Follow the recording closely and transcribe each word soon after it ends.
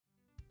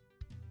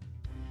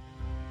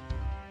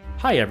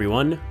Hi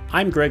everyone,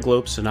 I'm Greg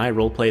Lopes and I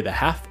roleplay the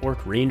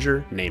half-orc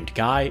ranger named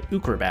Guy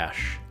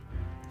Ukerbash.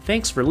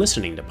 Thanks for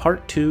listening to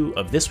part 2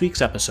 of this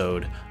week's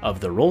episode of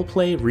the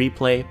Roleplay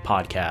Replay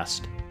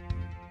podcast.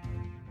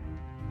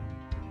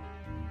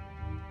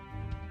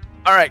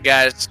 Alright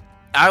guys,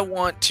 I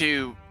want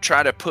to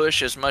try to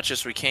push as much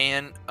as we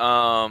can.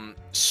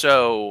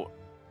 So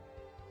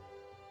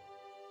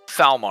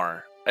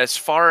Falmar, as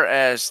far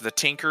as the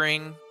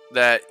tinkering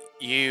that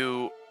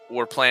you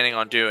were planning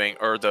on doing,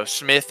 or the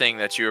smithing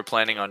that you were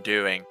planning on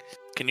doing,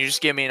 can you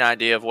just give me an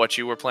idea of what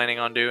you were planning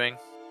on doing?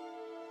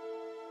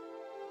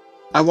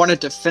 I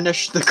wanted to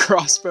finish the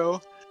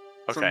crossbow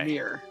for Okay.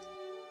 Mir.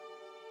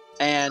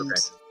 And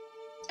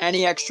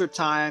any extra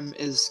time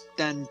is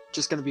then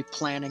just going to be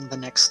planning the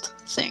next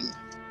thing.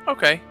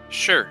 Okay,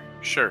 sure.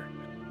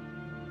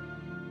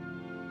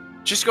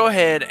 Just go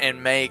ahead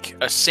and make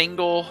a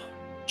single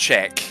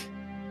check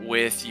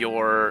with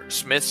your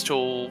Smith's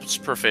Tools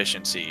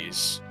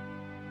proficiencies.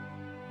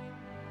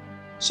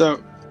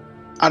 So,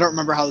 I don't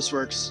remember how this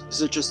works.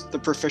 Is it just the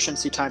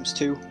proficiency times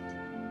 2?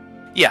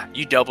 Yeah,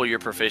 you double your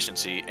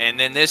proficiency. And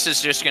then this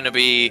is just going to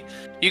be,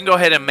 you can go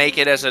ahead and make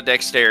it as a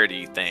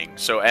dexterity thing.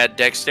 So add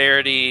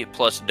dexterity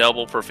plus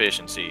double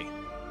proficiency.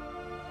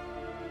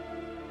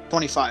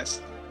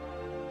 25.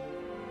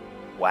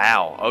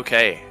 Wow,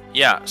 okay.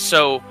 Yeah,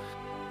 so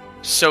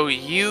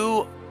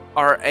you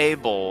are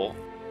able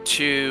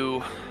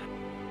to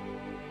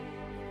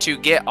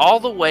get all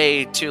the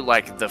way to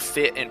like the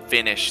fit and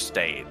finish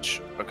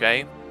stage,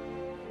 okay?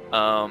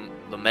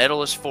 The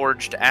metal is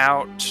forged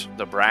out,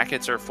 the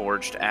brackets are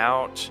forged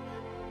out.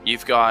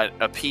 You've got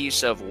a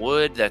piece of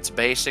wood that's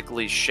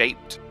basically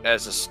shaped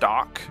as a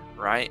stock,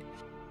 right?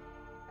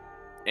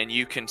 And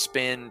you can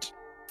spend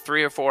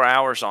 3 or 4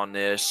 hours on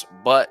this,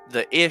 but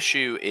the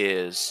issue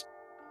is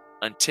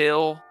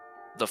until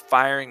the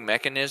firing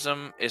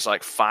mechanism is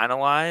like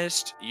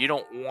finalized, you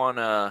don't want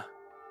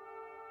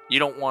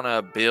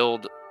to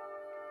build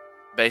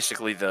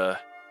basically the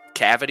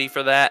cavity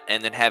for that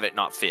and then have it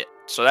not fit.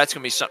 So that's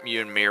going to be something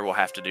you and Mir will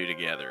have to do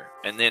together.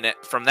 And then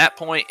from that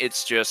point,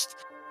 it's just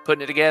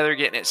putting it together,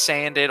 getting it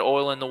sanded,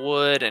 oiling the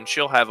wood, and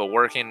she'll have a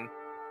working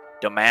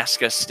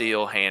Damascus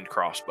steel hand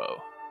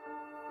crossbow.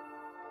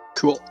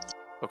 Cool.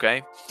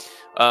 Okay?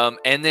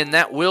 And then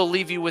that will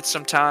leave you with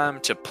some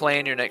time to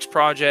plan your next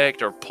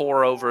project or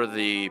pour over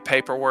the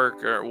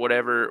paperwork or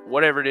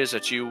whatever it is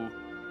that you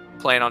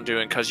plan on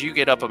doing, because you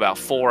get up about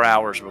 4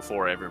 hours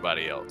before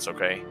everybody else,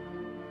 okay?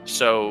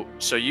 So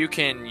you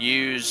can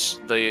use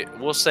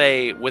we'll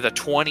say with a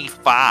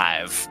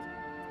 25,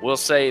 we'll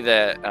say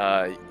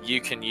that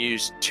you can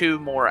use 2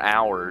 more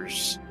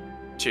hours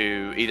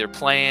to either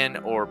plan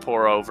or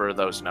pour over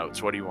those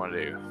notes. What do you want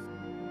to do?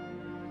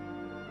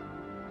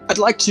 I'd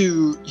like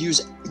to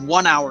use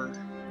 1 hour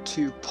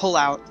to pull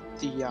out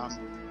the,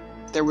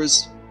 there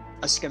was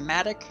a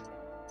schematic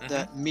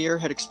that Mir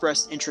had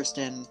expressed interest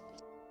in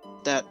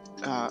that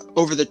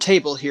over the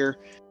table here,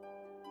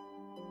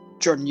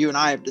 Jordan, you and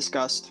I have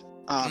discussed.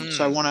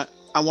 So I want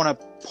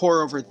to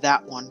pour over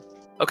that one.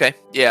 Okay,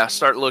 yeah,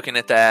 start looking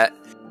at that.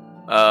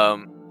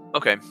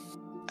 Okay.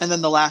 And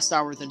then the last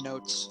hour, the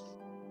notes.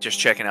 Just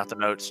checking out the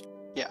notes.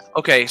 Yeah.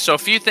 Okay, so a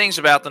few things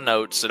about the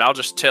notes that I'll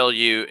just tell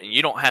you, and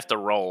you don't have to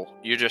roll.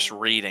 You're just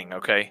reading,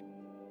 okay?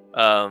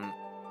 And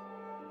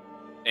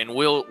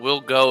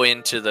we'll go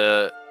into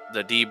the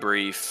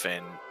debrief,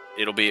 and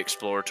it'll be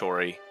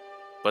exploratory.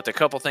 But the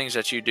couple things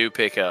that you do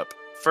pick up.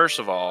 First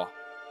of all,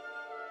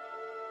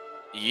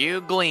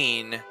 you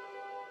glean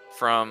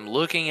from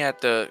looking at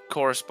the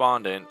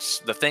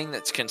correspondence, the thing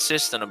that's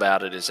consistent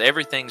about it is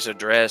everything's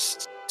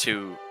addressed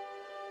to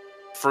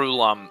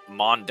Frulam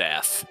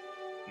Mondath,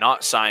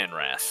 not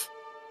Cyanrath.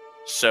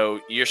 So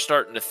you're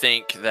starting to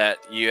think that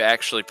you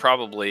actually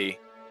probably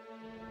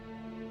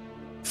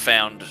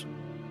found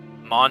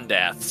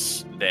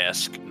Mondath's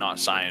desk, not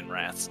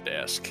Cyanrath's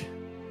desk.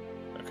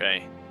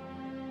 Okay?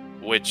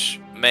 Which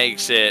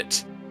makes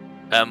it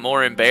a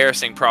more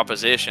embarrassing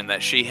proposition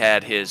that she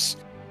had his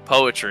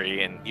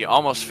poetry, and you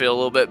almost feel a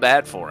little bit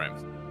bad for him.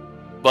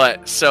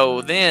 But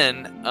so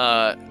then,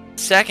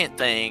 second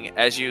thing,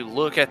 as you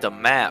look at the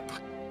map,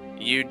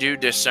 you do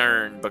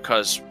discern,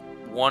 because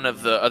one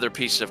of the other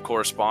pieces of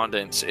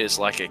correspondence is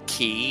like a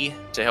key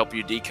to help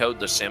you decode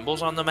the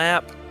symbols on the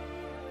map.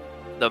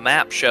 The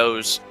map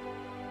shows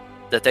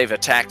that they've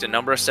attacked a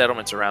number of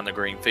settlements around the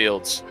Green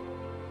Fields.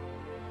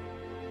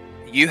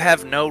 You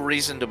have no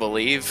reason to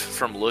believe,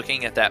 from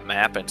looking at that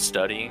map and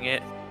studying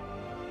it,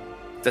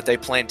 that they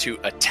plan to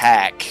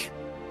attack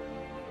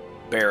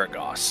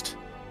Baragost,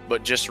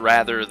 but just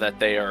rather that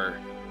they are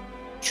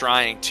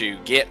trying to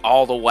get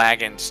all the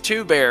wagons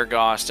to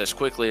Baragost as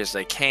quickly as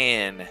they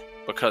can,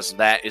 because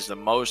that is the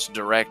most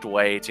direct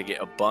way to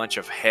get a bunch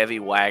of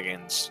heavy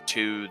wagons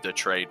to the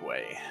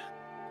tradeway.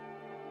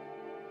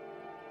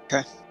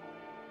 Okay.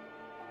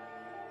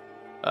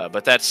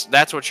 But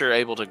that's what you're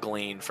able to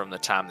glean from the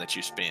time that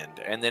you spend.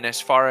 And then as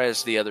far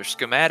as the other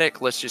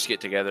schematic, let's just get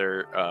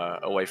together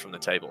away from the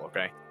table,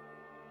 okay?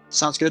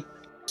 Sounds good.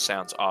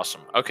 Sounds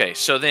awesome. Okay,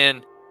 so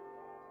then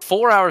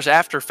 4 hours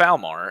after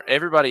Falmar,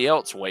 everybody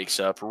else wakes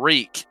up.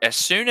 Reek, as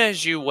soon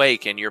as you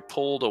wake and you're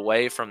pulled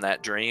away from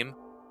that dream,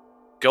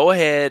 go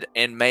ahead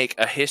and make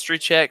a history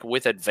check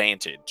with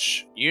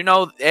advantage. You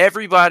know,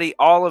 everybody,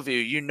 all of you,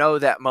 you know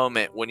that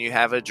moment when you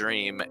have a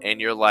dream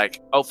and you're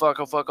like, oh fuck,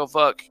 oh fuck, oh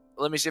fuck.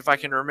 Let me see if I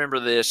can remember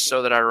this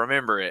so that I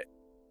remember it.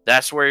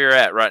 That's where you're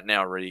at right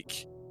now,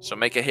 Reek. So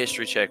make a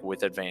history check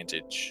with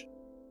advantage.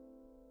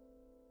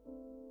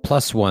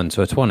 +1,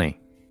 so a 20.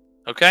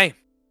 Okay.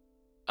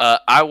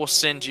 I will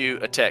send you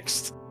a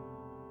text.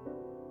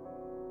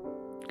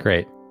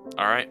 Great.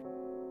 All right.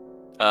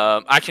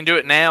 I can do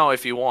it now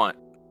if you want.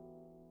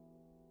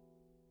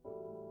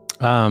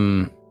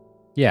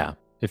 Yeah,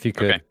 if you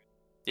could. Okay.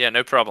 Yeah,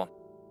 no problem.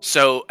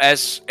 So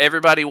as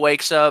everybody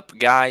wakes up,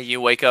 Guy,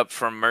 you wake up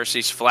from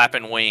Mercy's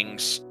flapping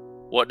wings.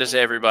 What does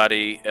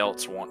everybody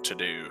else want to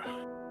do?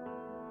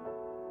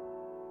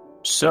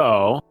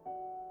 So,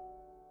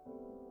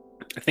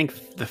 I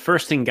think the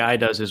first thing Guy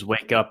does is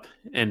wake up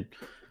and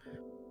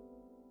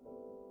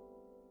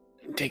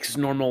takes his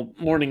normal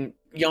morning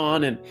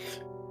yawn and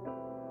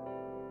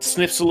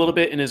sniffs a little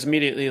bit and is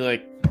immediately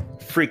like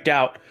freaked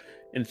out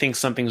and thinks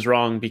something's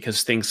wrong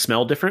because things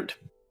smell different.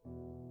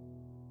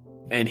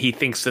 And he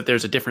thinks that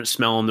there's a different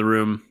smell in the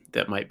room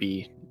that might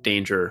be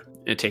danger.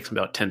 It takes him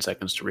about 10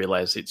 seconds to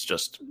realize there's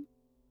just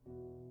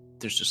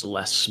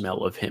less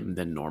smell of him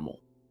than normal.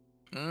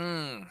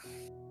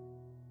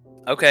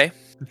 Okay.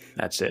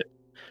 That's it.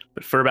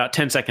 But for about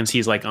 10 seconds,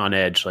 he's like on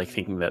edge, like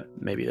thinking that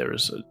maybe there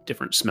was a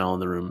different smell in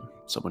the room,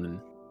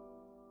 someone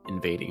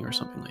invading or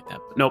something like that.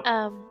 But nope.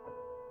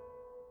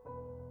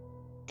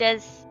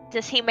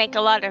 Does he make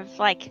a lot of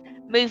like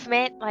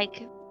movement?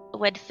 Like,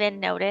 would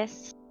Finn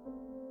notice?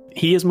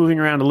 He is moving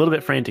around a little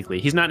bit frantically.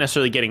 He's not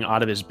necessarily getting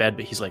out of his bed,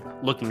 but he's like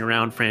looking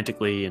around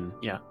frantically, and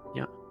yeah.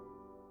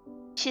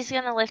 She's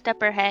gonna lift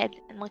up her head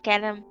and look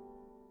at him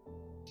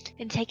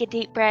and take a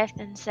deep breath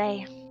and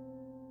say,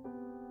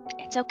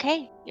 "It's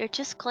okay. You're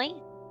just clean.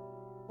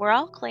 We're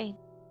all clean."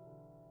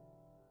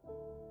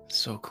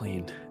 So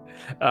clean.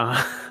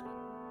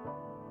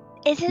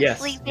 Isn't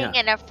sleeping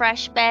in a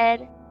fresh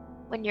bed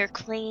when you're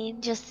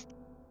clean just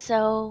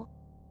so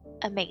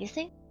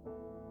amazing?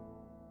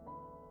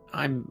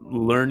 I'm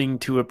learning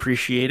to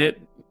appreciate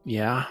it.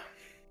 Yeah.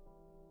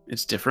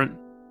 It's different.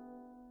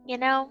 You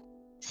know,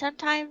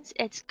 sometimes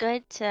it's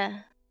good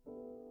to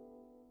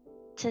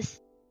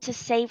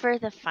savor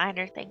the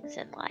finer things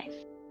in life.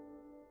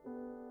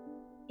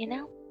 You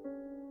know?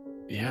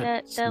 Yeah.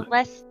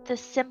 The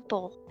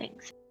simple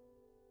things.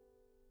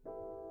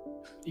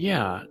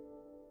 Yeah.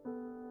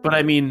 But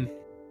I mean,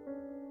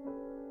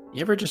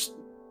 you ever just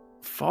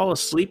fall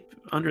asleep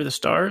under the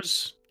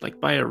stars,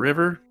 like by a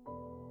river?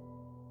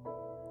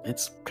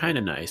 It's kind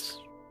of nice.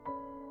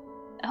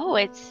 Oh,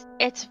 it's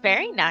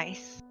very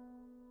nice.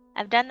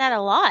 I've done that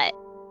a lot.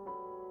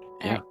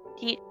 Yeah.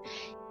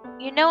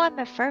 You know I'm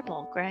a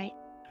furbolg, right?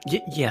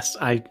 Yes,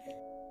 I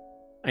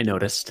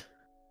noticed.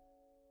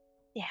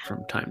 Yeah.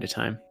 From time to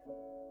time.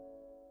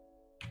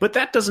 But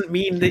that doesn't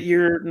mean that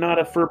you're not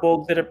a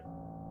furbolg that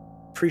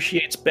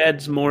appreciates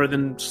beds more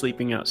than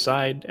sleeping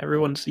outside.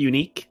 Everyone's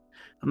unique.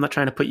 I'm not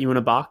trying to put you in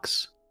a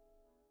box.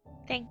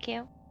 Thank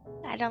you.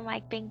 I don't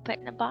like being put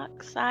in a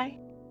box. I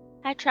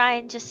try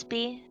and just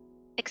be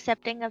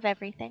accepting of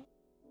everything.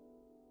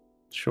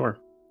 Sure.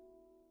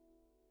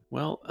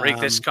 Well, Rick,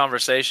 this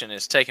conversation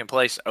is taking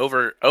place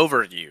over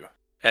you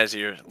as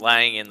you're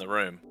lying in the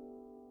room.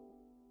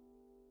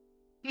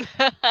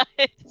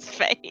 His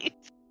face.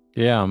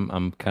 Yeah,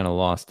 I'm kind of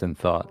lost in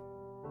thought.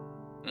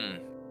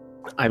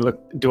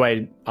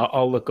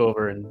 I'll look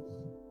over and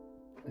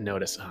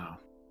notice,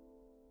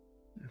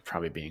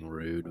 probably being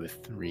rude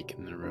with Reek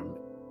in the room.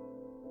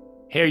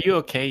 Hey, are you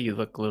okay? You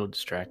look a little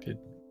distracted.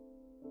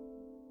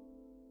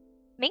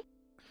 Me?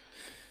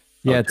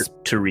 Yeah, it's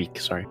to Reek,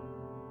 sorry.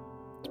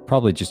 It's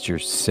probably just your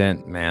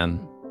scent,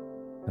 man.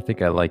 I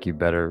think I like you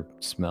better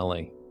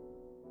smelly.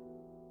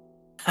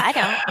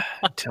 I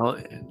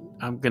don't.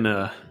 I'm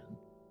gonna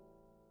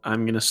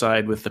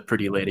side with the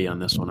pretty lady on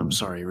this one. I'm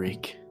sorry,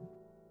 Reek.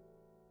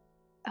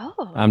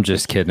 Oh. I'm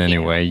just kidding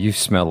anyway. You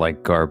smelled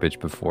like garbage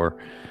before.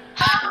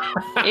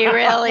 You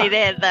really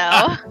did,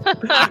 though.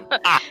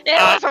 It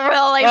was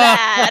really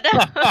bad.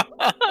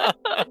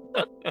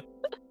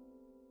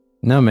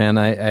 No, man,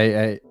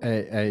 I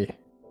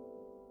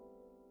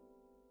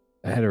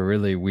had a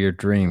really weird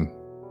dream.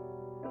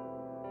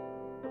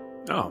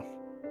 Oh.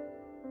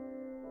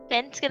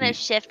 Finn's gonna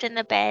shift in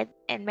the bed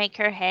and make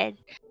her head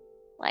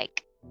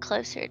like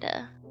closer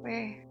to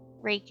where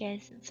Reek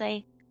is and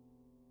say,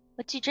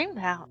 "What'd you dream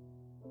about?"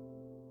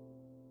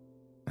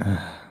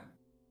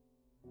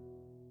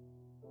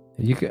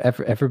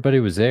 Everybody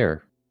was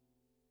there.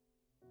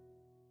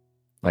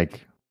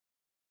 Like,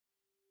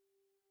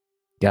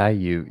 Guy,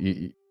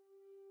 you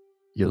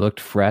looked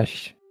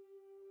fresh,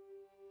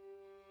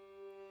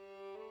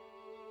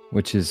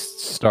 which is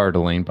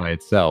startling by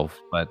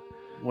itself. But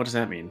what does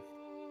that mean?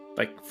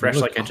 Like fresh,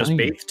 like I just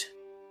bathed?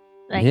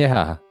 Like,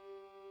 yeah.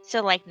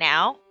 So like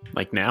now?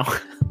 Like now?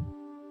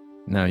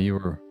 No, you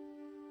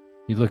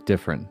look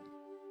different.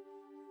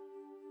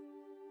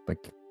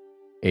 like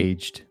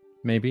aged,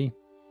 maybe.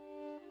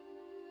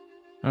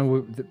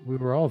 Oh, we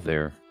were all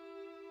there.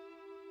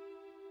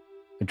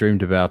 I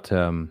dreamed about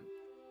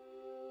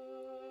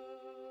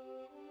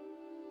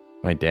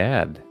my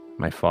dad,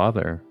 my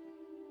father.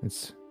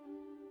 It's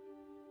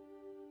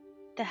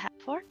The half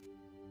orc?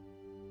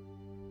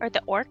 Or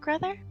the orc,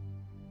 rather?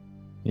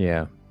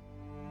 yeah.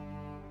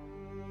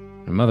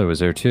 My mother was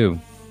there too.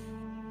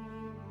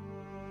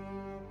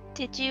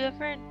 Did you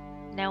ever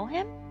know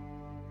him?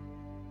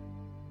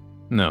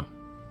 No.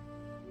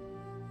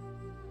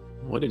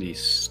 What did he...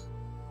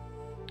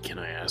 Can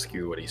I ask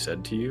you what he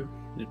said to you?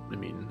 I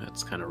mean,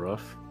 that's kind of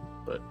rough,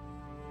 but...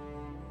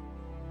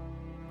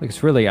 Like,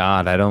 it's really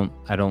odd. I don't...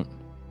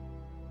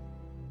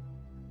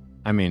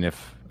 I mean,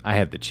 if I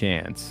had the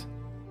chance,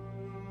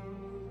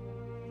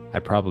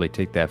 I'd probably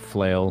take that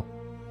flail,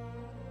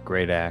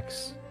 great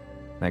axe,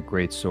 that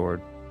great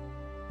sword,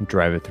 and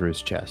drive it through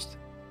his chest.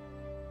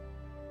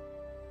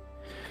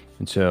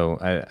 And so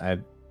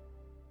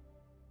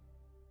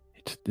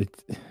he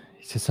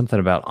said something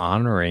about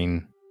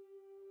honoring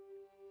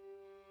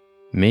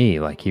me,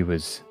 like he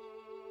was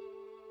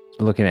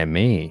looking at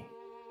me.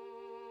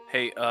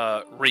 Hey,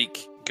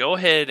 Reek, go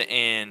ahead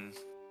and...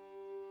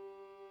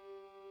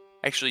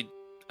 Actually,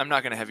 I'm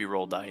not going to have you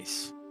roll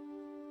dice.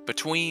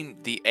 Between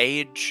the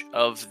age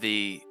of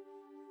the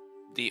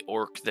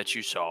orc that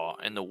you saw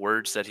and the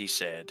words that he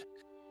said,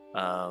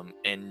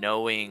 and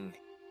knowing,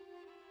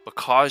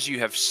 because you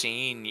have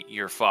seen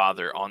your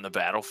father on the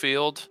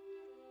battlefield,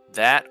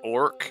 that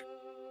orc,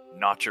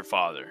 not your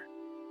father.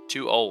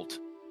 Too old.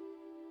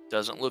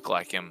 Doesn't look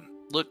like him.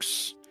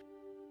 Looks...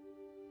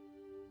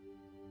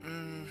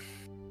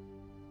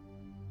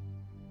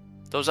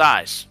 Those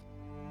eyes.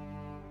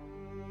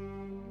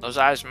 Those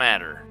eyes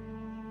matter.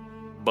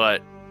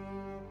 But,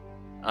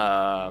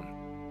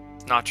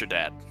 not your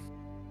dad.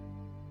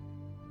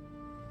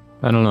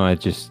 I don't know. I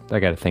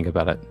got to think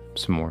about it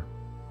some more.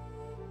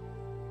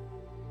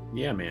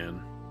 Yeah,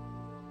 man.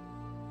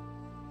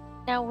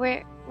 No,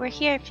 we're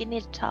here if you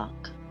need to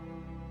talk.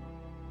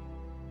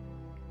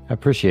 I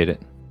appreciate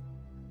it.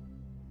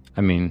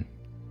 I mean,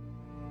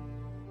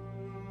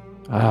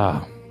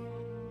 I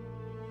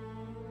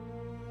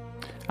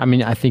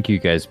think you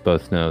guys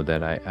both know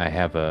that I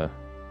have a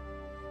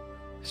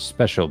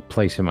special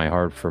place in my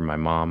heart for my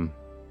mom.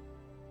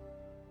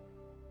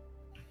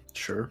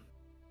 Sure.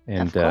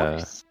 And Of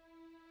course.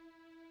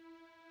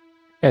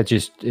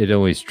 it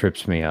always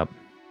trips me up.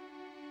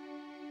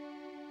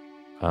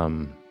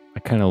 I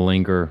kind of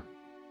linger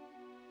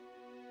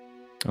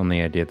on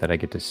the idea that I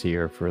get to see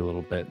her for a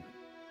little bit.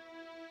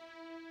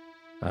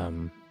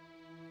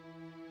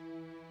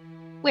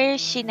 Where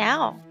is she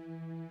now?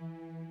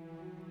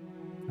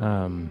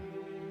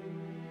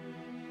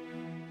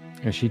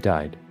 She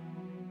died.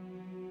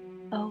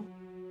 Oh.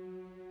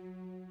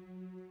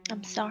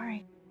 I'm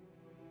sorry.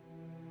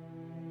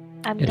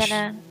 I'm Yes.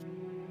 gonna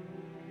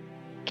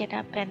get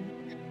up and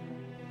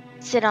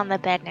sit on the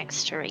bed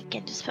next to Reek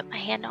and just put my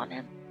hand on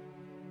him.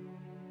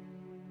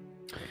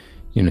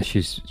 You know,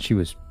 she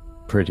was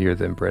prettier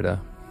than Britta.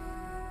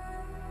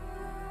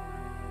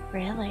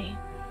 Really?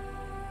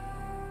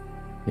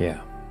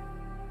 Yeah.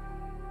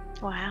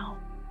 Wow.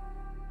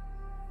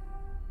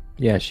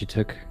 Yeah, she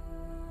took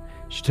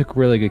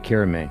really good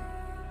care of me.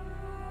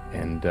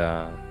 And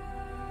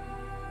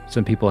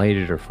some people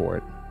hated her for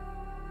it.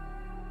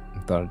 I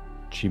thought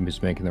she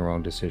was making the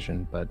wrong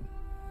decision, but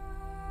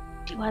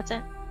She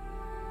wasn't.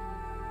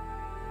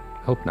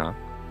 hope not.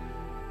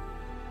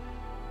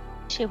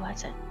 She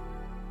wasn't.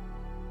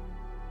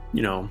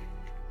 You know,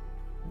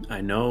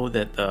 I know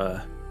that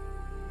the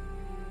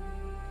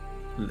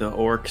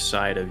orc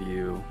side of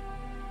you,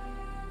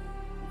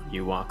 when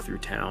you walk through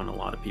town, a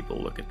lot of people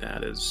look at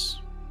that as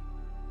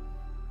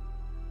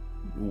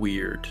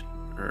weird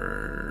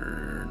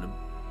or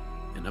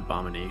an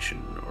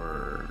abomination,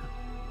 or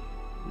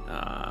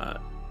a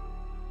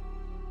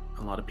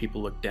lot of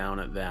people look down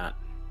at that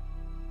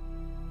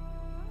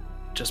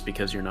just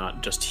because you're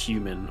not just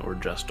human or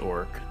just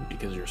orc,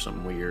 because you're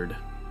some weird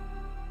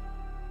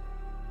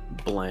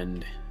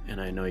blend. And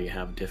I know you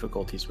have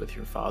difficulties with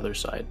your father's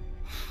side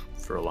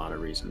for a lot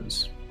of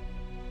reasons.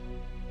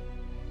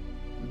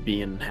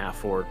 Being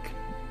half orc,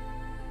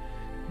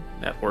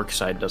 that orc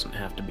side doesn't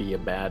have to be a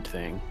bad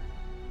thing.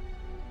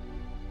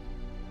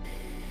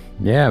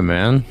 Yeah,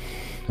 man.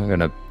 I'm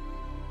gonna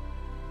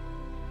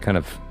kind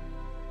of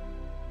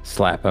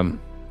slap him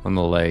on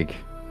the leg.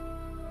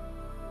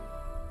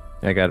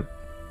 I got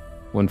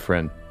one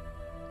friend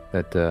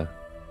that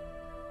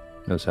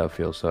knows how it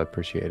feels, so I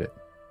appreciate it.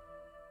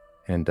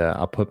 And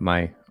I'll put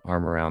my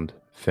arm around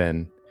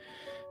Finn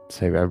and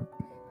say, I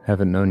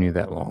haven't known you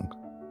that long.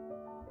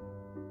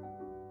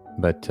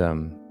 But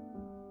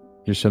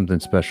you're something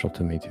special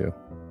to me, too.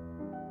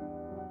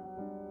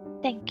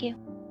 Thank you.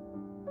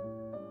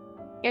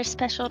 You're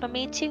special to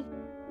me too.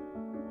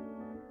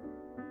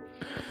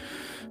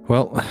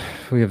 Well,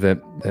 we have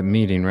that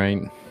meeting,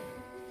 right?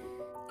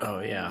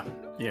 Oh yeah.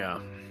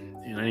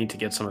 And I need to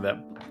get some of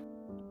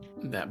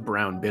that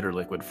brown bitter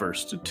liquid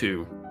first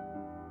too.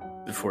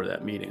 before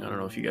that meeting. I don't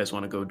know if you guys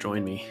want to go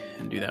join me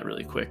and do that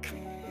really quick.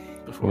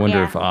 I Before wonder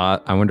Yeah.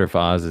 if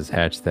Oz has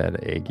hatched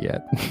that egg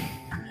yet.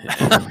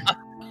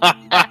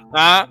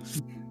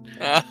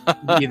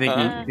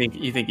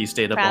 you think he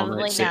stayed up all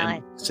Probably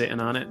night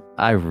sitting on it?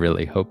 I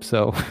really hope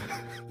so.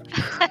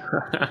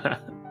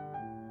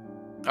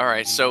 All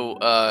right, so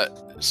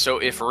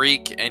if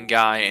Reek and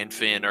Guy and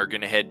Finn are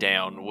gonna head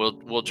down,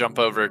 we'll jump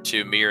over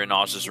to Mir and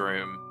Oz's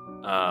room.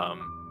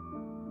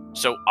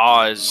 So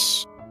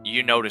Oz,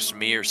 you notice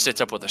Mir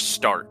sits up with a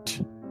start.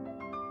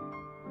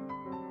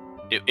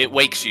 It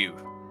wakes you.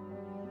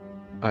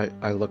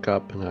 I look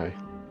up and I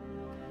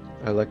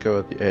let go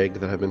of the egg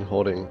that I've been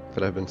holding,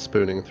 that I've been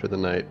spooning through the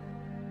night.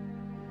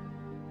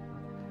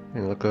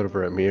 And I look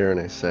over at Mir and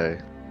I say,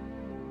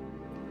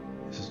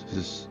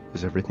 Is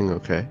everything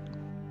okay?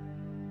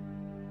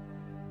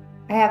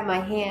 I have my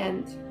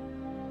hand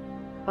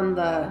on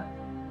the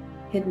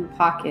hidden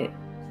pocket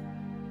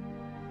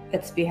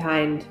that's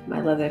behind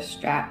my leather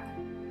strap.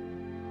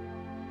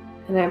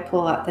 And I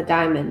pull out the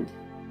diamond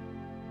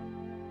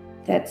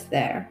that's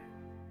there.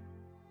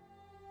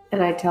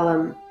 And I tell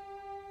him,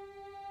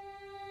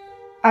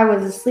 I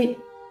was asleep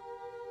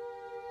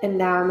and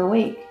now I'm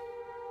awake.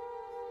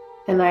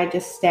 And I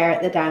just stare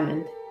at the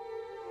diamond.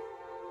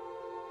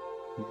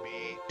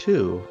 Me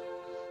too.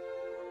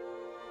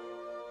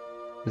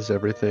 Is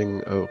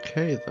everything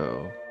okay,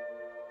 though?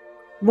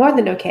 More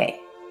than okay.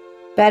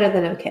 Better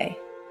than okay.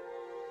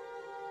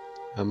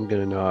 I'm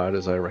gonna nod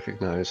as I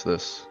recognize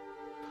this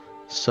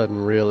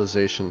sudden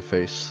realization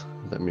face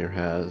that Mir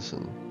has,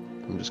 and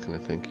I'm just gonna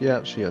think,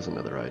 yeah, she has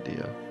another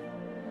idea.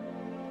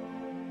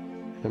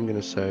 I'm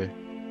gonna say,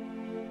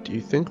 do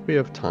you think we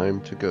have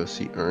time to go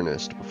see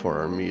Ernest before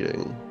our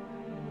meeting?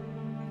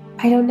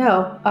 I don't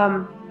know.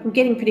 I'm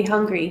getting pretty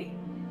hungry.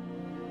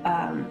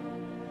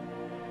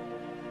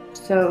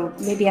 So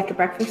maybe after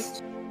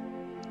breakfast?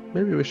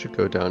 Maybe we should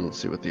go down and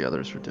see what the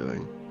others are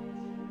doing.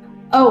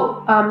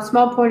 Oh,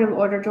 small point of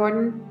order,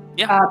 Jordan.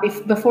 Yeah.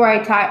 Before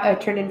I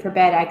turned in for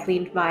bed, I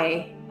cleaned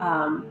my...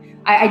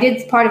 I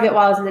did part of it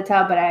while I was in the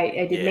tub, but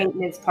I did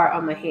maintenance part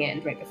on my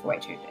hand right before I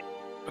turned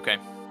in. Okay.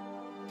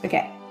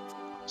 Okay.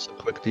 So,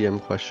 quick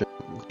DM question.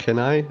 Can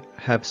I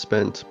have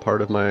spent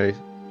part of my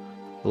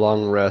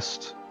long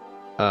rest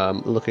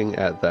looking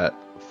at that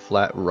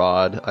flat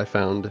rod I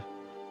found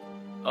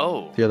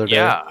Oh, the other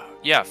day?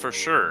 Yeah, for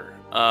sure.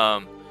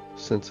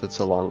 Since it's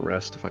a long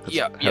rest, if I could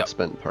Yep. have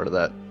spent part of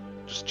that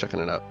just checking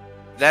it out.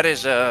 That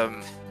is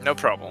no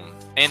problem.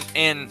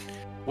 And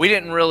we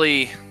didn't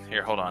really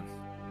here, hold on.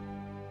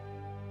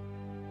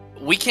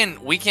 We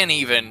can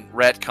even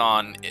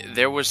retcon.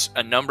 There was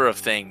a number of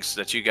things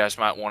that you guys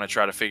might want to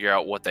try to figure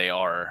out what they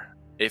are.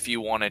 If you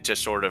wanted to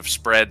sort of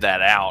spread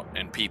that out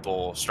and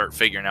people start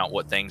figuring out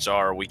what things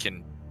are, we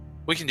can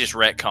just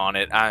retcon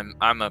it.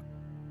 I'm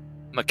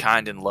a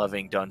kind and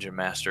loving dungeon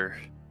master.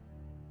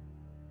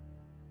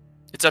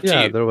 It's up to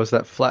Yeah, you. there was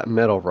that flat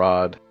metal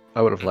rod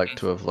I would have liked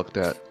to have looked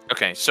at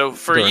Okay, so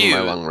for during you,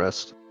 my long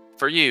rest.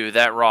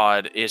 that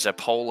rod is a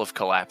pole of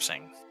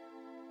collapsing.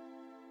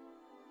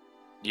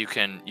 You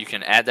can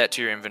add that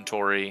to your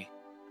inventory.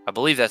 I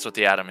believe that's what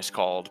the item is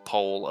called,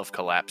 pole of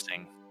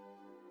collapsing.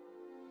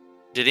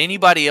 Did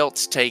anybody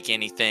else take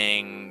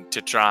anything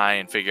to try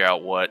and figure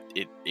out what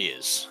it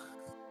is?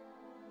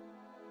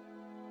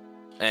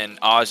 And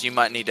Oz, you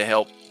might need to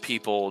help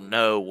people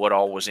know what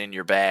all was in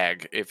your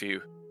bag. If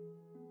you,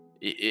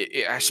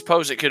 I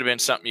suppose it could have been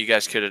something you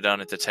guys could have done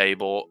at the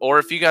table, or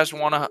if you guys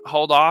want to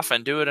hold off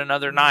and do it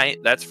another night,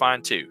 that's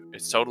fine too.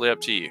 It's totally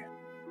up to you.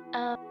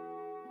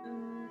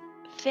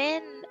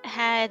 Finn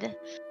had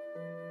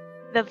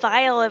the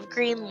vial of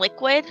green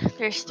liquid.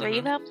 There's 3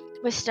 of them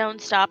with stone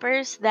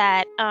stoppers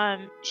that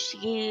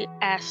she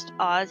asked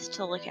Oz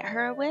to look at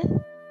her with.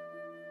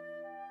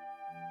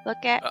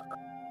 Okay.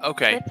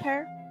 With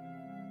her.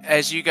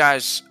 As you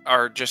guys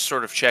are just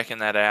sort of checking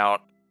that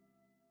out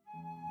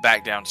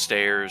back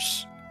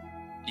downstairs,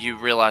 you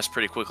realize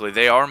pretty quickly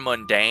they are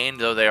mundane,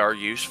 though they are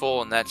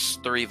useful, and that's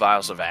 3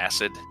 vials of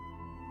acid.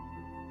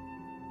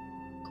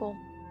 Cool.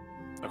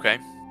 Okay.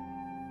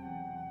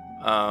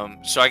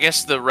 So I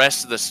guess the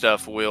rest of the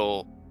stuff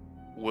we'll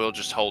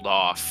just hold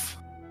off.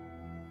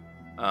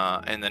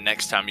 And the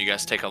next time you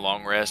guys take a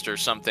long rest or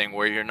something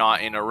where you're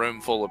not in a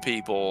room full of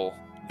people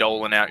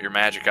doling out your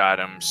magic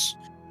items,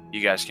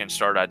 you guys can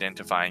start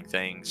identifying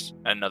things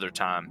another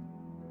time.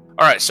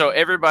 All right, so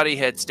everybody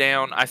heads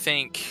down. I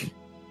think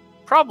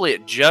probably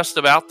at just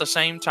about the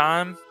same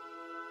time.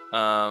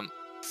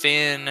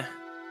 Finn,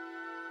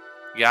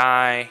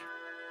 Guy,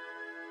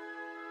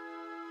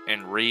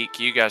 and Reek,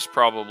 you guys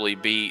probably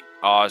beat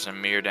Oz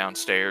and Mir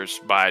downstairs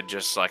by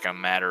just like a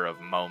matter of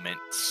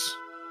moments.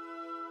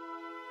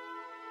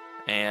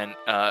 And,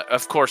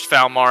 of course,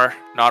 Falmar,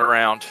 not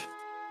around.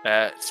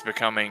 It's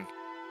becoming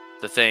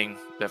the thing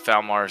that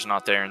Falmar is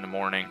not there in the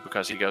morning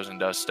because he goes and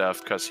does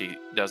stuff because he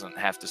doesn't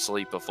have to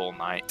sleep a full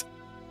night.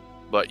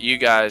 But you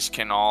guys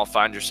can all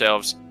find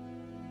yourselves,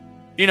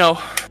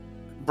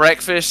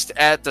 breakfast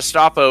at the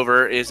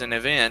stopover is an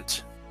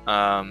event.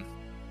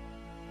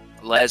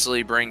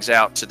 Leslie brings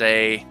out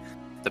today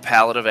the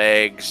pallet of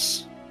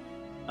eggs,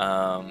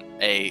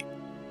 a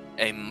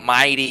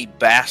mighty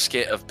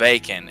basket of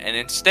bacon, and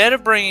instead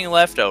of bringing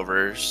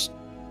leftovers,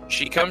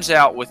 she comes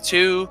out with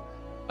 2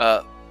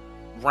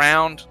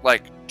 round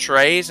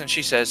trays, and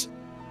she says,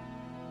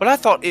 "But I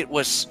thought it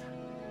was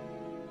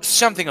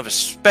something of a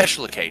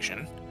special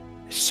occasion.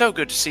 It's so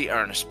good to see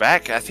Ernest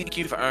back. I think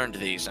you've earned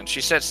these." And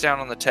she sets down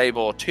on the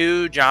table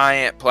 2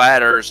 giant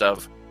platters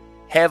of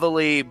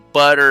heavily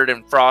buttered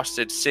and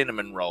frosted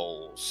cinnamon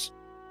rolls.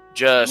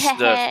 Just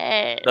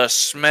the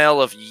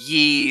smell of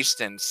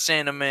yeast and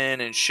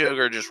cinnamon and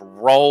sugar just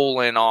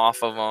rolling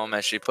off of them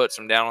as she puts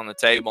them down on the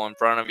table in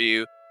front of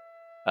you.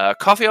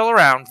 Coffee all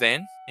around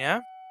then,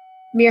 yeah?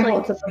 Mir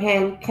holds up her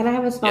hand. Can I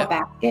have a small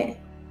basket?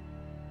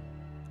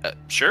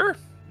 Sure,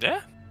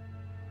 yeah.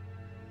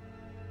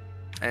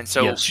 And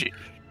so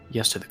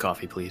yes to the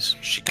coffee, please.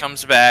 She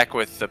comes back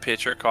with the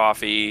pitcher of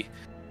coffee,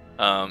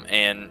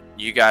 and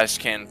you guys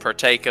can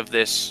partake of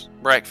this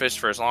breakfast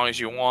for as long as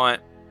you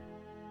want.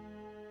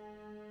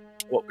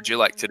 What would you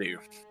like to do?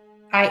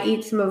 I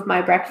eat some of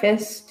my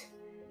breakfast,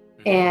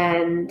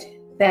 and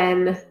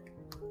then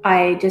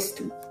I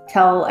just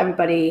tell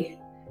everybody,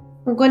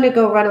 I'm going to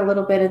go run a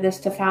little bit of this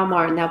to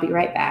Falmar, and I'll be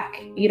right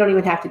back. You don't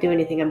even have to do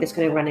anything. I'm just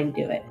going to run and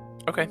do it.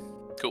 Okay,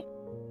 cool.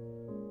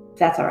 If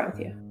that's all right with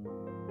you.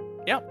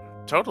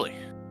 Yep, totally.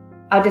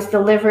 I'll just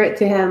deliver it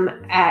to him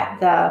at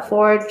the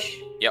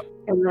forge. Yep.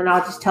 And then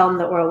I'll just tell him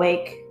that we're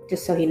awake,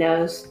 just so he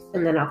knows,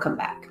 and then I'll come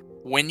back.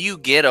 When you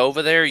get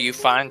over there, you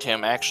find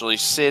him actually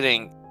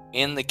sitting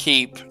in the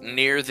keep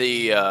near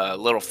the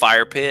little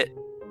fire pit.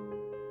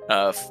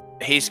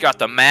 He's got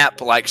the map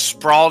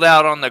sprawled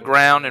out on the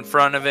ground in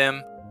front of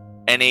him,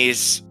 and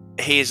he's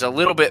a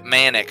little bit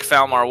manic.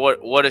 Falmar,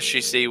 what does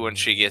she see when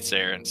she gets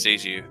there and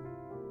sees you?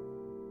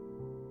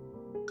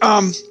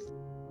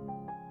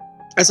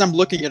 As I'm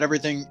looking at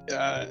everything,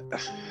 you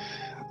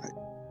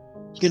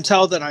can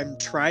tell that I'm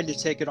trying to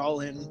take it all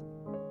in.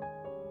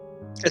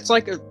 It's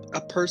like a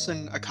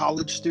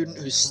college student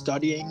who's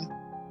studying,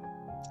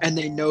 and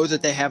they know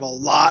that they have a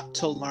lot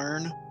to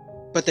learn,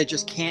 but they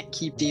just can't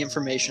keep the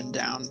information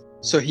down.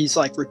 So he's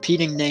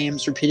repeating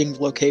names, repeating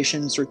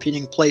locations,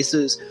 repeating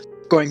places,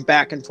 going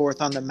back and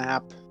forth on the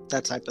map,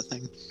 that type of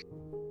thing.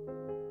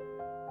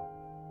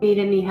 Need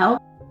any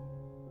help?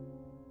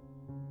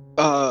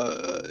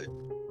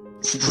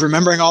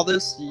 Remembering all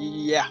this?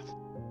 Yeah.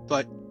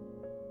 But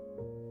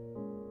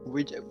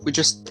I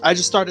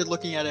just started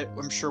looking at it.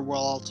 I'm sure we'll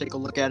all take a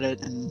look at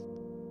it, and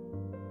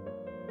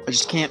I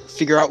just can't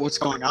figure out what's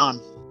going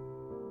on.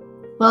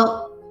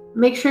 Well,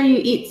 make sure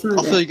you eat some of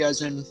I'll fill you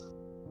guys in.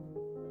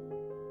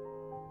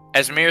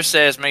 As Mir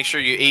says, make sure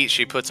you eat,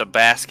 she puts a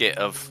basket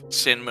of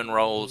cinnamon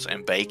rolls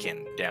and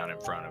bacon down in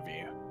front of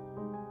you.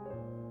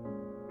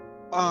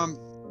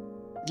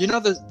 You know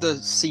the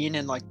scene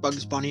in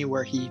Bugs Bunny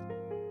where he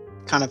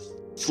kind of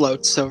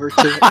floats over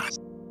to it?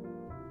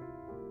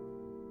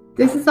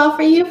 This is all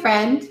for you,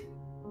 friend.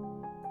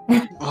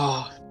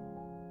 Oh.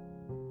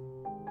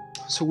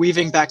 So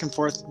weaving back and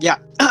forth. Yeah.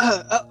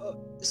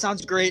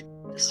 Sounds great.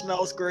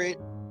 Smells great.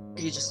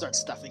 He just starts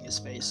stuffing his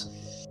face.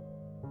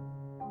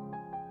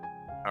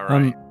 All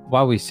right.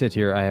 While we sit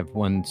here, I have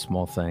one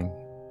small thing.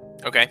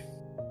 Okay.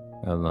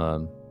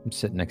 I'm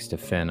sitting next to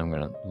Finn. I'm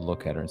going to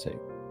look at her and say,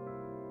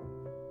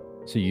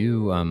 so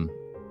you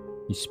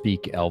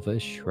speak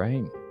Elvish,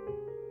 right?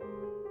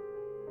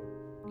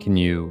 Can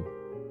you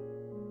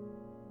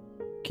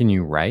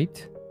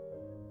write?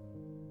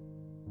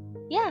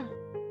 Yeah,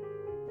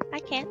 I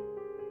can.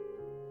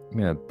 I'm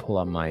gonna pull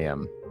out my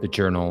the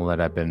journal that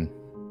I've been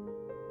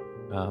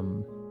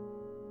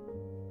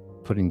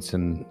putting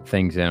some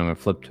things in. I'm gonna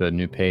flip to a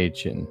new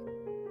page and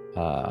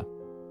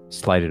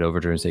slide it over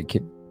to her and say,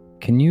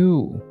 "Can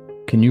you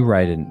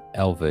write an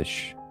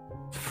Elvish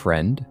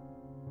friend?"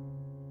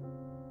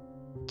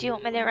 Do you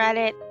want me to write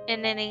it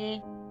in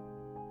any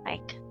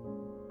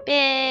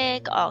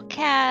big, all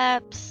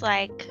caps?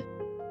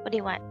 What do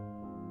you want?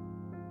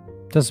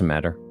 Doesn't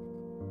matter.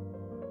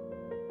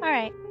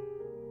 Alright.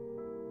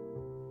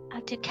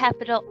 I'll do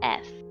capital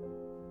F.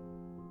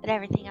 But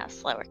everything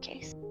else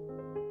lowercase.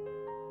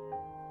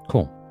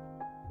 Cool.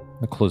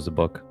 I'll close the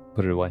book.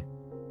 Put it away.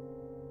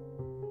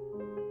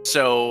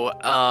 So,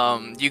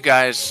 you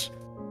guys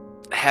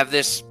have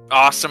this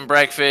awesome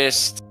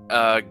breakfast.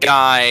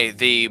 Guy,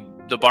 the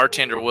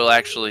bartender, will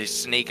actually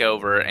sneak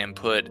over and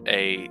put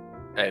a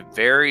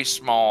very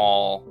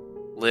small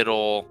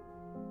little,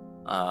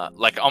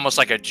 almost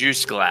like a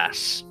juice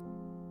glass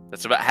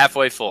that's about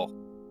halfway full.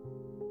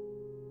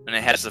 And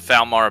it has the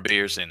Falmar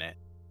beers in it.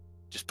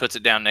 Just puts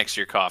it down next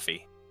to your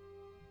coffee.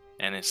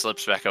 And it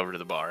slips back over to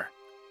the bar.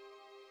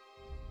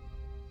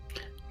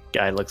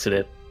 Guy looks at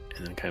it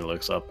and then kind of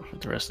looks up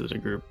at the rest of the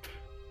group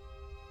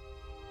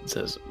and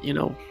says,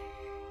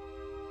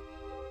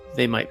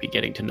 they might be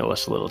getting to know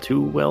us a little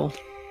too well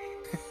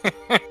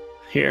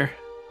here.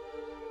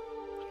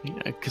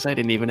 Because I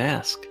didn't even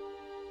ask.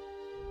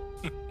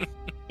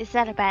 Is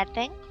that a bad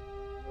thing?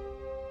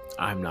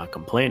 I'm not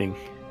complaining.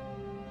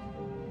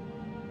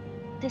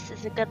 This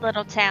is a good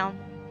little town.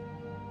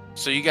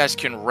 So you guys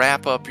can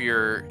wrap up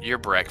your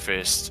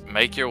breakfast,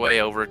 make your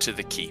way over to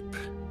the keep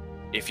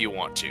if you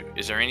want to.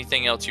 Is there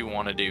anything else you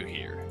want to do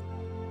here?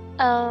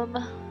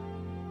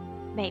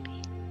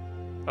 Maybe.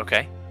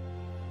 Okay.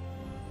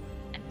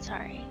 I'm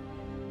sorry.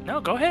 No,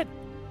 go ahead.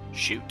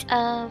 Shoot.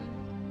 I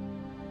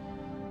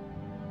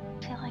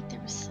feel like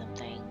there was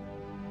something.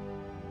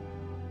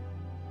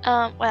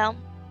 Well,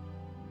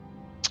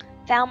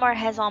 Valmar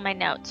has all my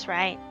notes,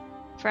 right?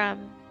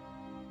 From.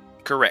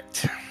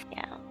 Correct.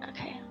 Yeah.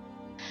 Okay.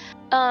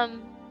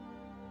 And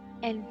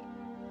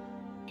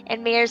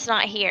Mir's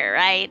not here,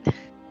 right?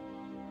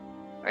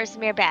 Or is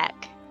Mir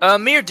back?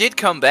 Mir did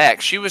come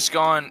back. She was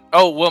gone.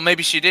 Oh, well,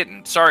 maybe she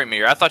didn't. Sorry,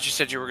 Mir. I thought you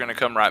said you were going to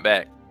come right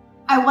back.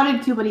 I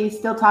wanted to, but he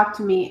still talked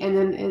to me, and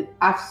then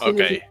as soon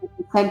as he Okay. said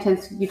the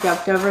sentence, you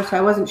jumped over, so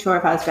I wasn't sure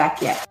if I was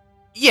back yet.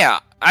 Yeah,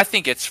 I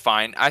think it's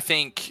fine. I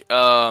think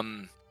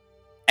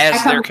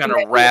as they're kind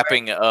of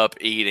wrapping up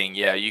eating,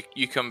 yeah,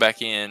 you come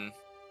back in.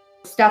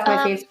 Stuff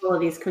my face full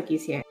of these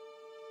cookies here.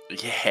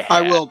 Yeah.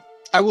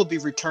 I will be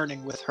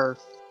returning with her.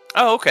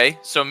 Oh, okay.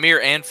 So Mir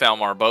and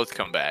Falmar both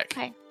come back.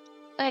 Okay,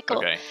 cool.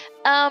 Okay.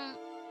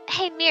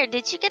 Hey Mir,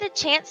 did you get a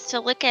chance to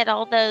look at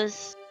all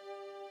those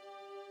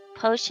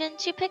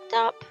potions you picked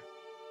up?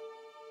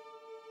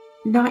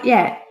 Not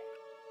yet.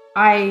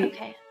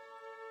 Okay.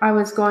 I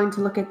was going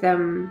to look at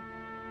them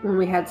when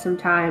we had some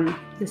time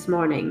this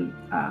morning,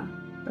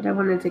 but I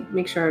wanted to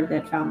make sure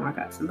that Falmar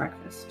got some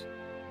breakfast.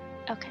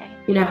 Okay.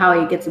 You know how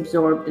he gets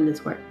absorbed in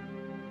his work.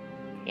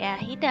 Yeah,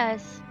 he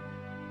does.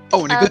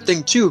 Oh, and a good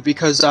thing too,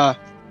 because I'm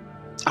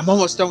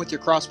almost done with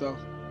your crossbow.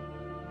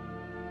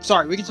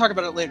 Sorry, we can talk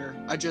about it later.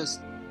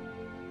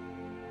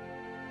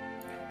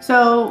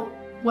 So,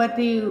 what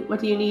do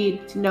you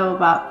need to know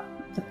about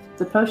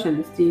the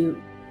potions?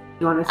 Do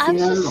you want to see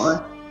them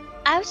or?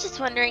 I was just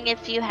wondering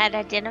if you had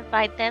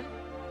identified them.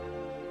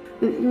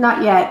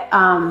 Not yet.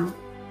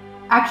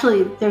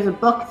 Actually, there's a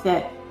book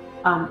that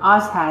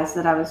Oz has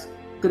that I was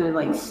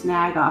gonna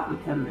snag off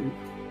of him, and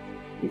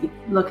you could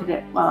look at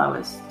it while I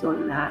was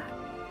doing that.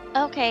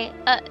 Okay.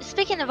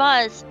 Speaking of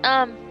Oz,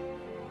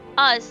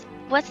 Oz,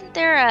 wasn't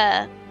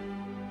there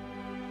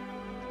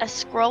a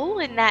scroll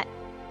in that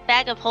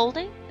bag of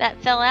holding that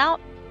fell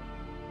out?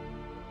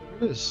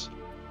 There's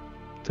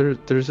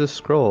a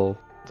scroll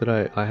that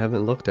I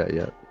haven't looked at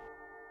yet.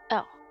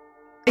 Oh.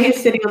 Are you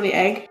sitting on the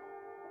egg?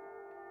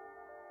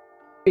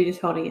 Or are you just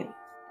holding it?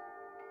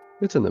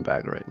 It's in the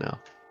bag right now.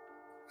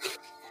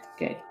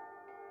 Good.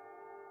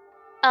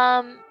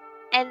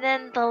 And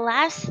then the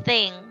last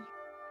thing,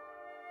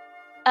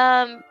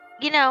 you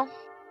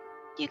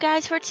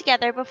guys were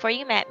together before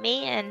you met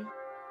me, and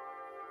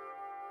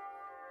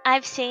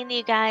I've seen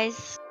you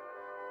guys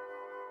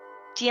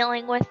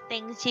dealing with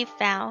things you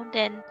found,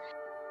 and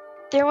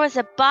there was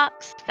a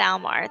box,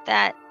 Falmar,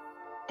 that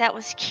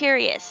was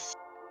curious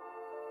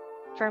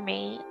for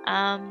me.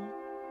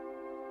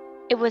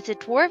 It was a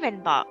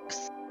dwarven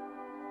box.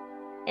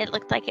 It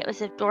looked like it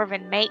was a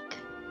dwarven make.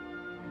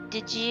 Do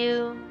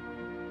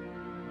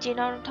you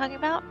know what I'm talking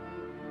about?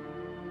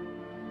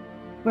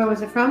 Where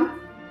was it from?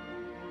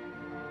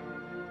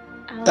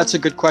 That's a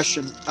good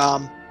question.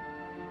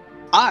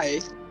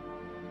 I,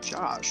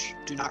 Josh,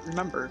 do not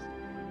remember.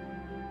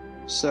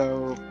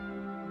 So,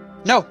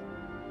 no.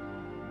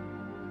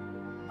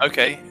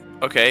 Okay.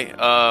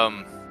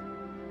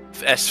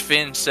 As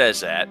Finn says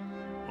that,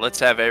 let's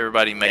have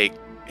everybody make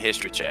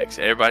history checks.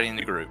 Everybody in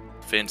the group.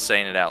 Finn's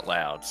saying it out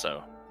loud,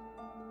 so.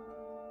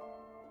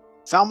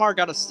 Falmar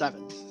got a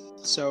 7,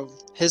 so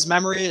his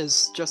memory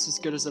is just as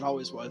good as it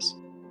always was.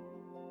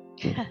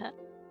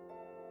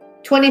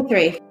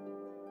 23.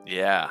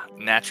 Yeah,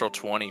 natural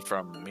 20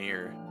 from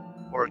Mir.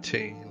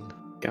 14.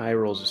 Guy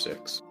rolls a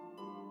 6.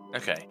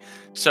 Okay,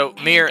 so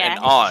Mir and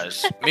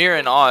Oz,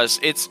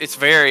 it's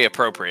very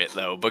appropriate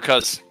though,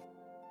 because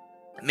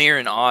Mir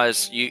and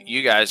Oz,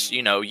 you guys,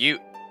 you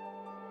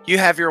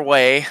have your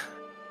way.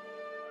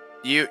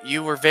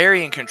 You were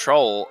very in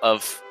control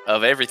of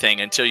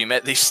everything until you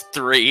met these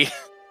three,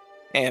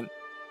 and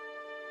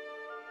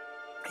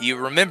you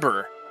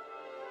remember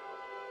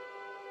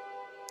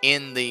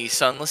in the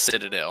Sunless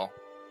Citadel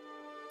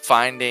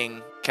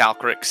finding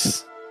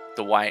Calcrix,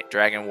 the white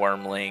dragon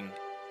wormling,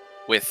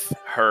 with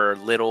her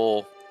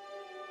little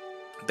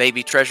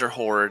baby treasure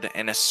hoard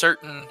and a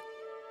certain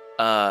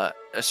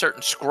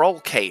scroll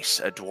case,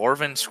 a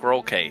dwarven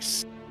scroll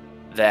case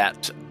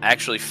that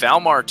actually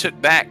Falmar took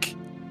back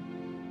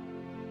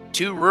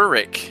to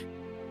Rurik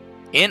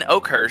in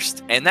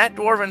Oakhurst, and that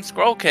dwarven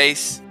scroll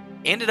case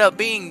ended up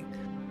being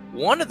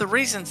one of the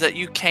reasons that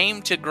you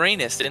came to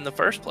Greenest in the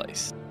first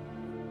place.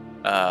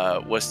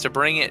 Was to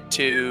bring it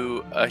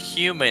to a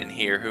human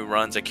here who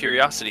runs a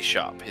curiosity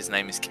shop. His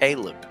name is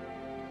Caleb.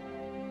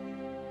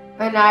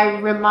 And I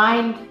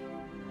remind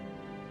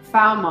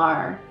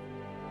Falmar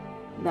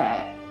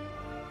that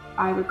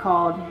I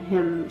recalled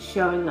him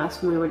showing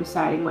us when we were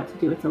deciding what to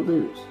do with the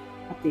loot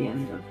at the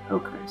end of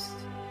Oakhurst.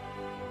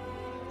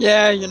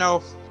 Yeah,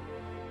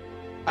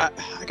 I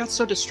got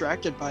so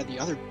distracted by the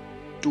other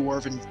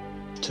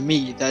to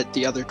me, that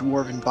the other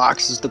dwarven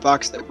box is the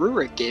box that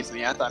Rurik gave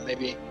me. I thought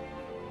maybe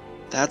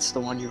That's the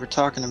one you were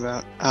talking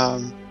about.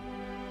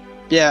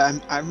 Yeah,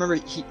 I remember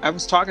I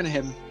was talking to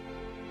him.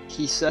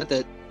 He said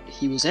that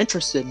he was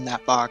interested in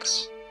that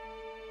box.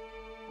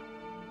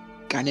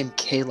 A guy named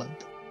Caleb.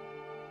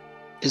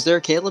 Is there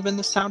a Caleb in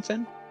this town,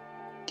 Finn?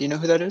 Do you know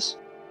who that is?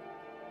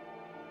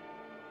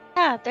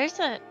 Yeah, there's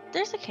a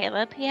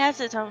Caleb. He has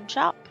his own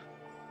shop.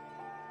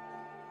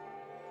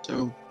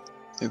 So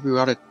maybe we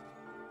ought to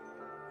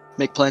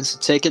make plans to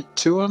take it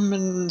to him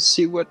and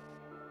see what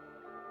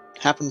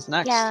happens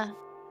next. Yeah.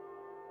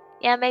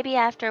 Yeah, maybe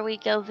after we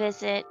go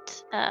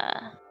visit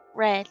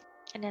Red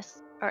and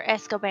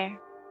Escobar.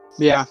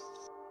 Yeah.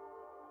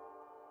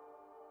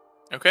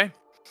 Okay.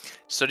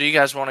 So do you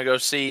guys want to go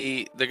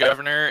see the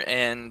governor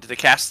and the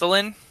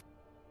Castellan?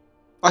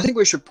 I think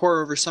we should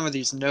pour over some of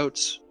these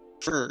notes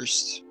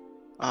first.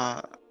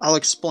 I'll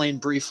explain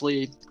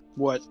briefly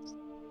what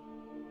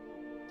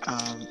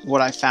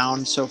I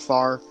found so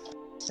far,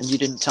 and you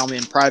didn't tell me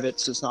in private,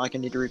 so it's not like I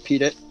need to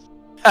repeat it.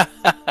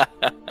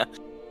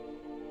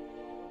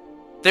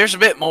 There's a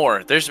bit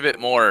more. There's a bit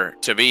more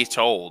to be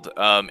told.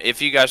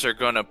 If you guys are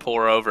going to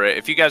pour over it,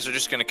 if you guys are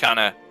just going to kind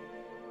of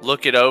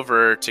look it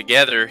over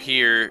together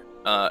here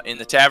in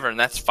the tavern,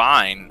 that's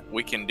fine.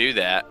 We can do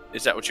that.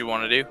 Is that what you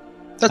want to do?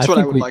 That's what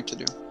I would like to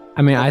do.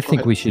 I mean, Oh, I go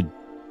think ahead.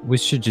 we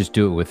should just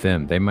do it with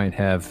them. They might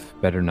have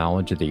better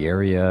knowledge of the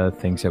area,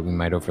 things that we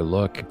might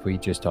overlook if we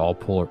just all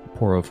pour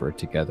over it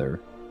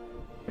together.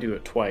 Do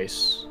it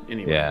twice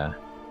anyway. Yeah.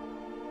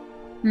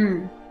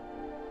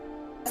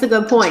 That's a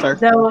good point. Fair.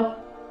 Though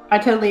I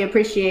totally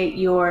appreciate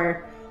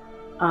your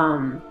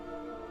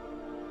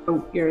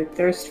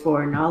thirst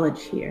for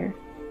knowledge here.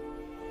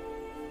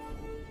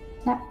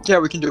 Yeah,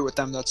 we can do it with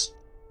them. That's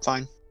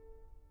fine.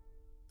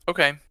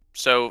 Okay.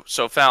 So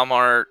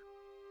Falmar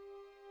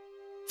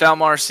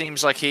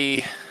seems like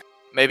he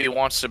maybe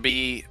wants to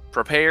be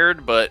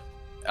prepared, but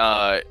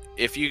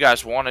if you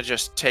guys want to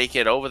just take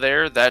it over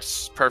there,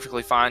 that's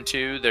perfectly fine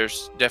too.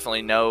 There's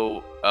definitely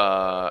no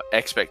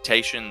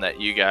expectation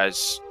that you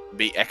guys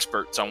be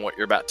experts on what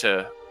you're about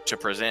to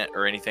present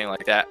or anything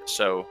like that.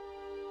 So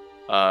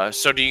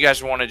do you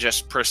guys want to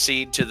just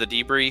proceed to the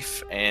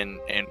debrief and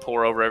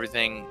pour over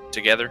everything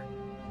together?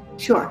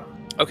 Sure.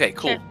 Okay,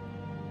 cool. Sure.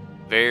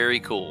 Very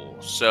cool.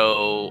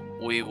 So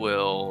we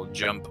will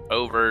jump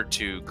over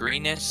to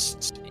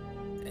Greenest,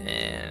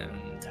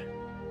 and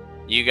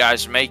you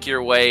guys make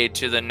your way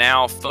to the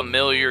now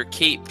familiar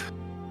keep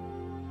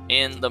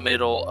in the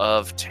middle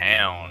of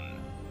town.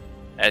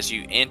 As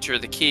you enter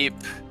the keep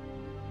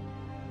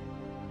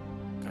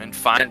and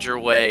find your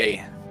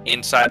way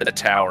inside the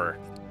tower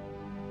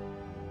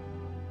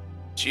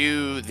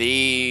to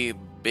the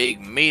big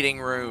meeting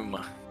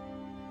room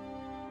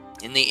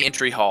in the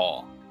entry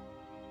hall.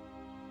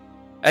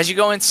 As you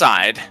go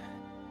inside,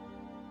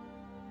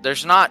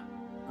 there's not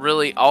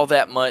really all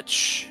that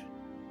much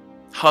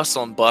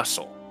hustle and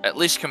bustle, at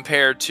least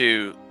compared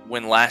to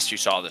when last you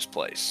saw this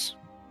place.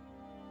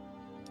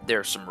 There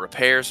are some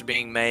repairs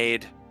being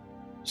made,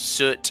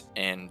 soot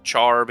and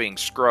char being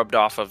scrubbed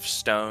off of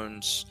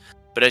stones.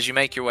 But as you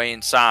make your way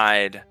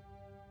inside,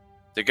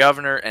 the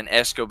governor and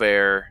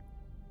Escobar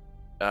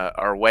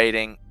are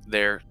waiting.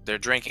 They're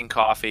drinking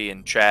coffee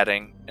and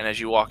chatting, and as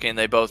you walk in,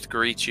 they both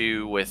greet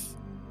you with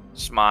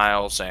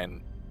smiles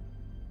and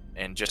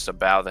just a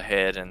bow of the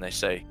head, and they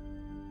say,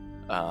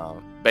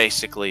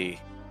 basically,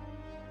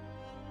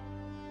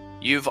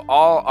 you've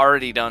all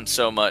already done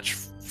so much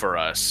for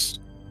us.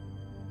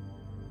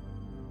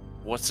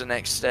 What's the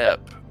next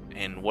step?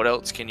 And what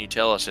else can you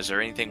tell us? Is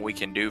there anything we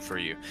can do for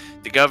you?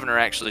 The governor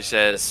actually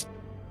says,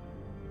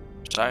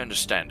 as I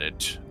understand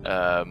it,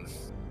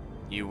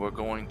 you were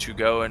going to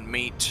go and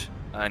meet,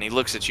 and he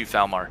looks at you,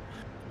 Falmar.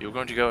 You were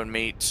going to go and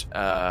meet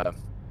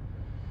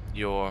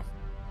your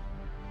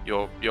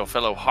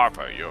fellow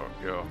Harper,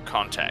 your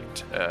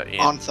contact in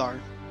Onthar.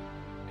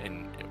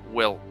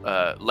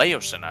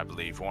 Leosin, I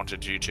believe,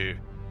 wanted you to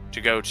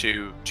go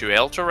to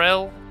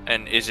Elturel,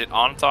 and is it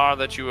Onthar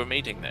that you were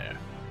meeting there?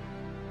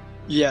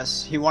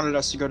 Yes, he wanted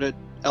us to go to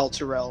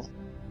Elturel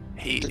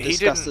He to he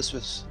discuss didn't this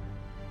with.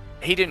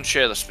 he didn't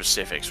share the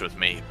specifics with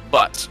me,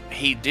 but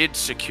he did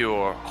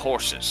secure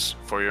horses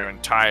for your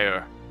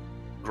entire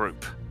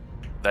group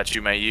that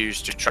you may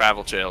use to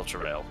travel to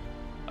Elturel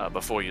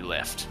before you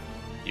left.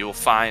 You will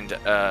find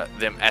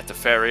them at the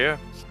farrier.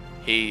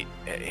 He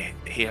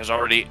has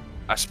already,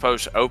 I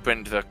suppose,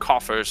 opened the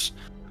coffers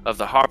of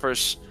the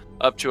Harpers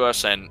up to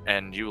us,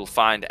 and you will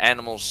find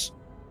animals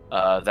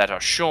that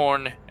are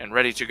shorn and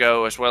ready to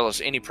go, as well as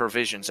any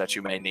provisions that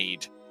you may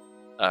need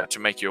to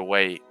make your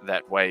way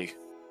that way,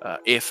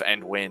 if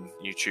and when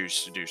you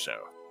choose to do so.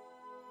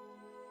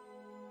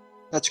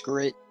 That's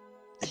great.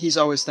 He's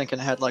always thinking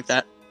ahead like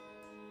that.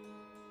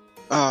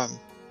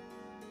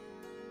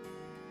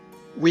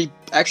 We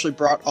actually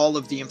brought all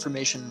of the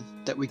information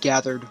that we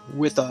gathered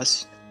with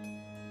us.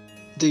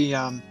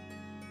 The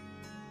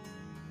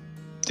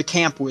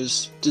camp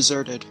was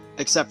deserted,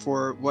 except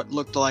for what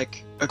looked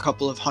like a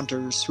couple of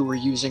hunters who were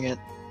using it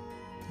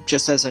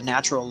just as a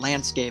natural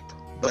landscape,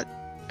 but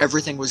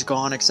everything was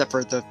gone except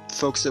for the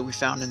folks that we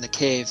found in the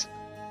cave.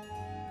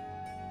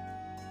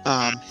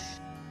 The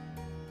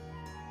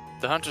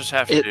hunters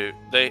have to do.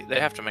 They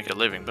have to make a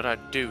living, but I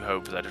do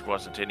hope that it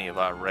wasn't any of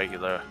our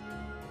regular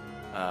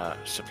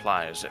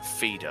suppliers that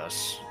feed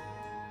us.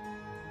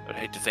 I'd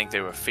hate to think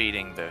they were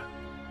feeding the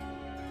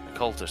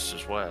cultists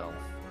as well.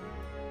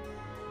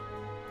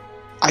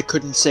 I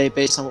couldn't say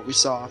based on what we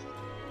saw,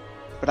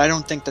 but I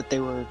don't think that they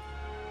were.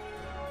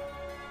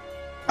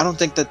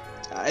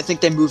 I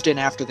think they moved in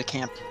after the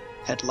camp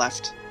had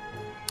left.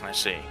 I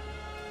see.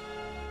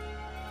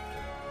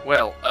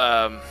 Well,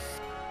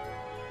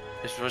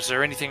 was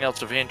there anything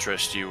else of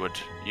interest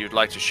you'd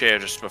like to share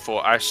just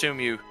before? I assume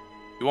you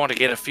want to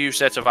get a few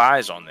sets of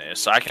eyes on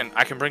this. I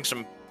can bring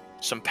some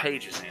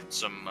pages in,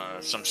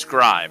 some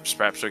scribes.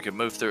 Perhaps we could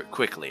move through it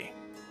quickly.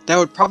 That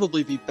would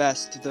probably be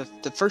best.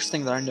 The first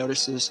thing that I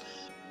noticed is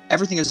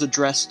everything is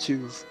addressed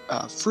to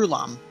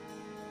Frulam,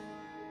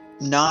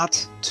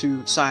 not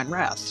to Cyan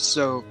Wrath.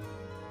 So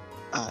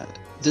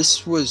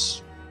this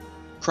was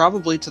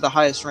probably to the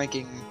highest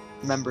ranking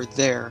member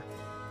there.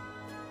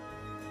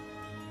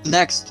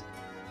 Next,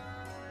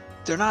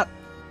 they're not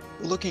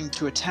looking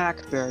to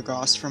attack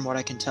Beregos, from what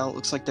I can tell. It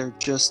looks like they're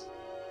just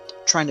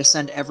trying to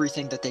send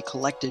everything that they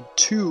collected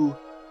to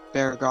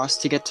Beregos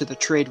to get to the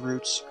trade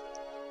routes.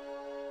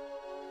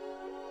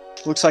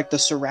 Looks like the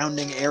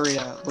surrounding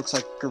area, looks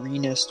like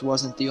Greenest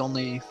wasn't the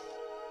only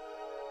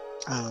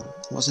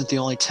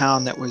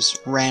town that was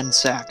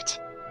ransacked,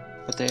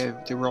 but they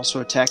were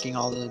also attacking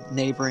all the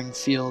neighboring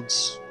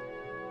fields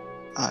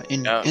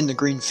in the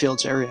Green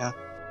Fields area.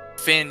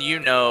 Finn,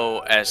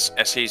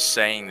 as he's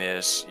saying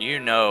this,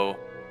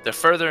 the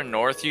further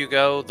north you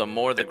go, the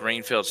more the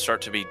green fields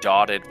start to be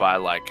dotted by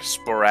like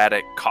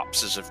sporadic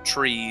copses of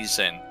trees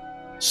and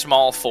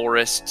small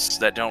forests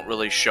that don't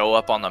really show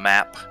up on the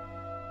map.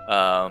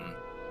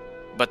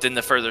 But then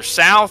the further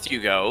south you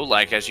go,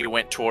 like as you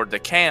went toward the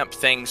camp,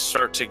 things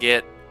start to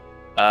get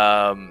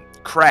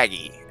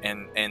craggy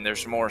and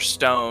there's more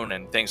stone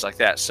and things like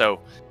that. So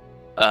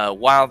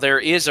while there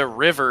is a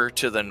river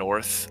to the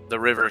north, the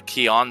river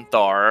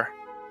Keonthar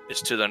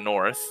is to the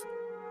north,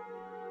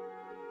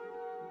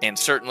 and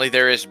certainly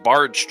there is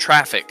barge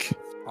traffic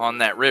on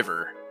that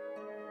river.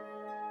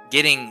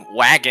 Getting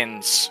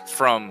wagons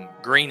from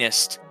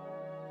Greenest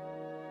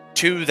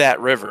to that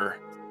river,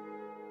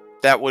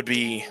 that would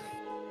be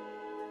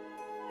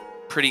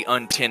pretty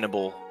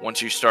untenable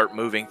once you start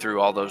moving through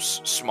all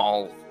those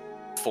small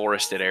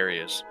forested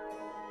areas.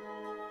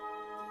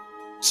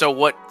 So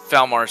what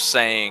Falmar's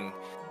saying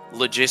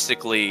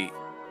logistically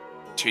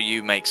to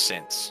you makes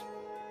sense,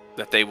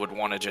 that they would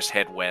want to just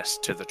head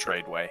west to the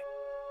tradeway.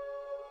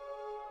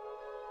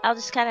 I'll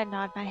just kind of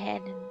nod my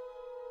head and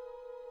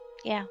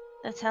yeah,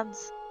 that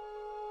sounds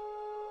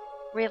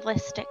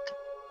realistic.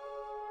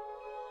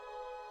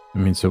 I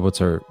mean, so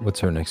what's our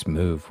next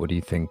move? What do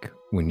you think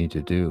we need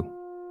to do?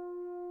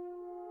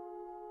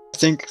 I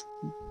think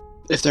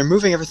if they're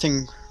moving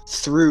everything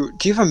through,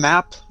 do you have a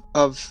map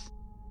of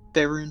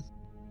Faerun?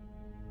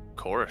 Of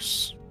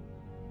course.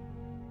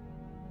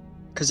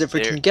 Because if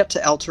we can get to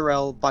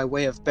Elturel by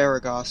way of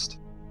Beregost,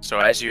 so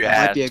that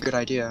might be a good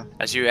idea.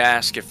 As you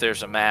ask if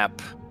there's a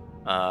map,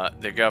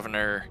 the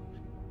governor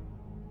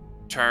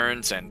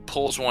turns and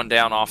pulls one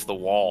down off the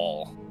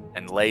wall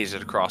and lays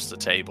it across the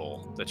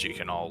table that you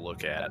can all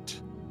look at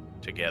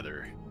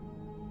together.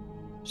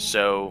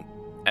 So,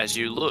 as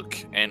you look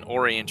and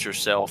orient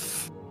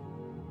yourself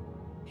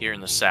here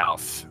in the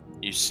south,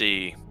 you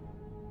see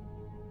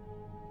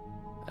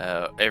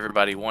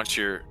everybody, once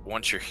you're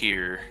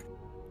here,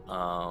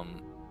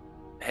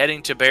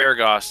 heading to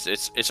Beregost,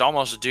 it's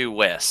almost due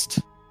west.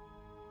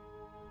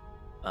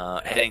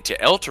 Heading to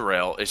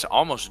Elturel is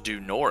almost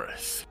due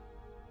north.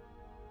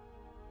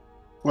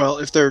 Well,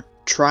 if they're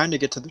trying to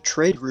get to the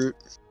trade route,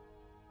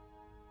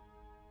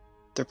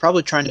 they're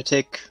probably trying to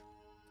take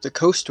the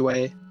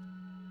coastway.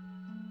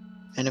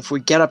 And if we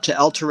get up to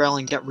Elturel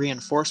and get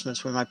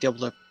reinforcements, we might be able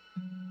to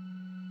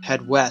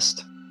head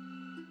west.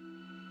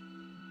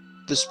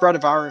 The spread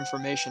of our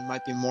information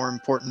might be more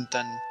important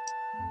than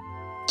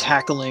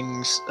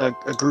tackling a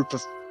group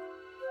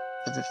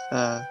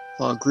a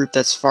group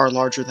that's far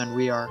larger than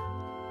we are.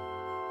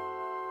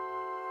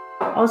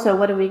 Also,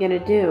 what are we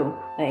gonna do?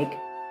 Like,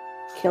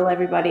 kill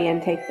everybody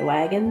and take the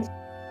wagons?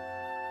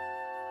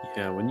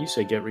 Yeah, when you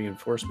say get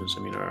reinforcements,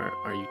 I mean,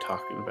 are you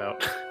talking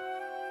about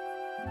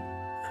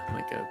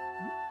like a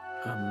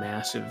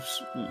massive,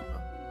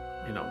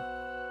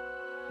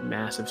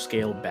 massive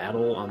scale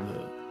battle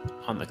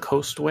on the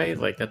coastway?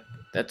 Like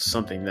that's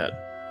something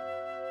that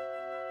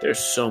there's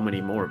so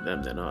many more of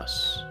them than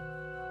us.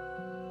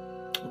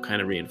 What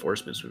kind of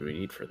reinforcements would we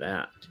need for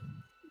that?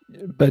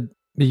 But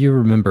you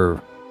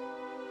remember,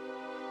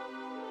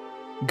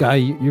 Guy,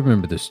 you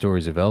remember the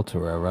stories of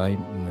Elturel, right?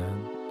 And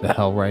the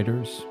Hell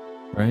Riders,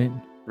 right?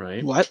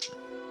 Right. What?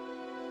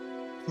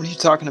 What are you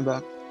talking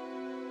about?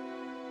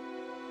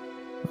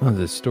 Oh,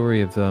 the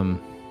story of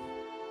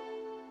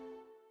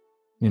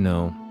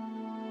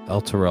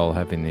Elturel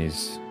having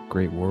these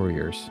great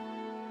warriors.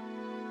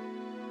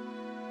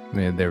 I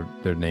mean,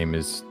 their name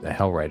is the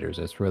Hell Riders.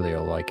 That's really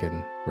all I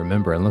can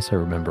remember, unless I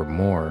remember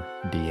more,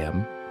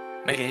 DM.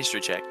 Make a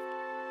history check.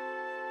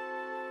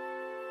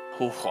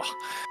 Ooh,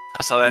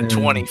 I saw that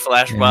 20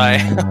 flash by.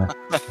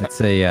 I'd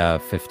say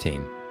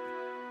 15.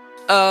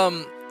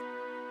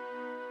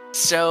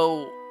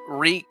 So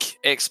Reek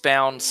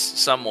expounds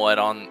somewhat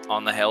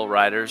on the Hell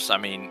Riders. I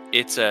mean,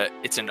 it's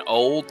an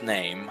old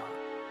name.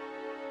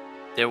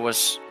 There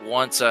was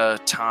once a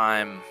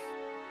time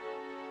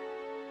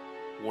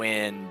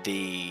when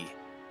the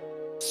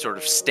sort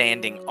of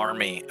standing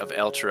army of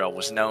Elturel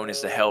was known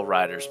as the Hell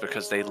Riders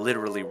because they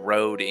literally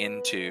rode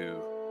into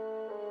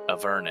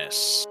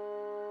Avernus,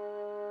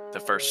 the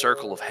first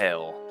circle of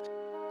hell,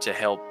 to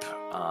help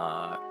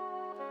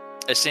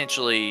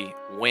essentially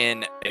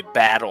win a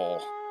battle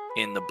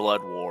in the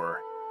Blood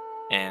War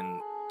and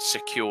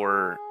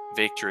secure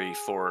victory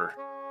for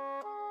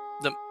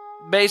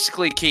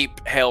basically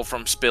keep hell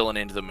from spilling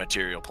into the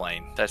material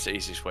plane. That's the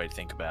easiest way to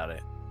think about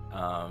it.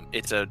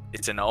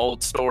 It's an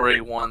old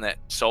story, one that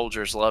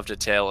soldiers love to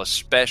tell,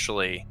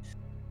 especially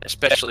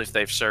if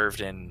they've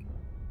served in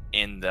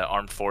the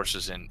armed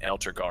forces in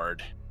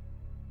Elturgard.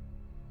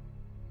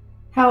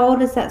 How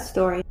old is that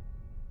story?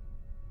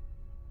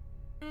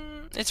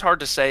 It's hard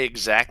to say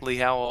exactly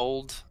how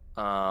old,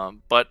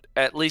 but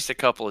at least a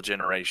couple of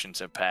generations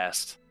have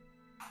passed.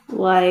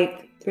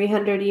 Like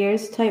 300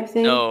 years type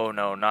thing? No,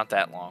 not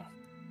that long.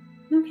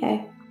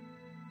 Okay.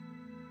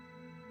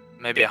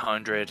 Maybe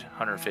 100,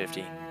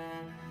 150.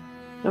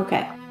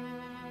 Okay.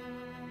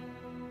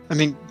 I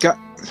mean,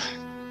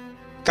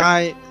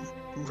 Guy,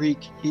 Reek,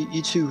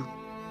 you two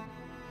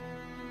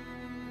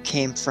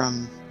came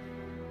from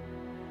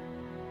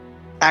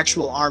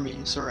actual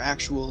armies or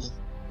actual...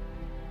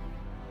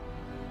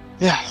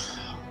 Yeah,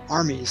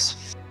 armies.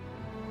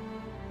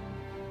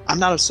 I'm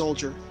not a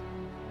soldier.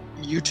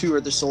 You two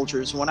are the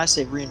soldiers. When I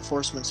say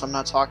reinforcements, I'm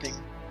not talking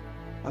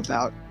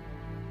about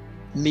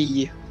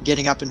me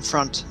getting up in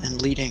front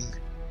and leading.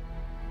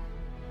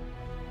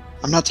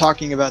 I'm not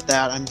talking about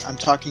that. I'm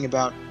talking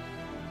about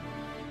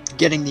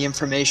getting the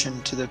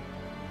information to the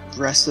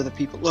rest of the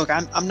people. Look,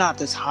 I'm not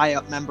this high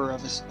up member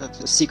of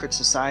a secret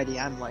society.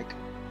 I'm like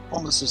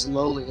almost as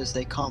lowly as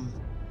they come.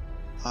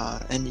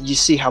 And you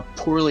see how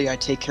poorly I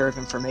take care of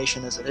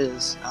information as it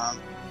is.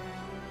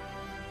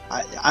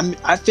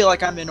 I feel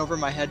like I'm in over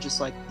my head,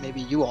 just like maybe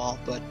you all.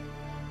 But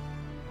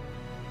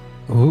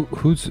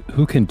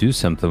who can do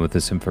something with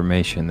this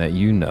information that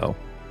you know?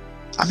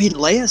 I mean,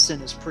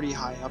 Leosin is pretty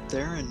high up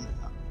there, and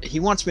he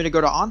wants me to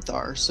go to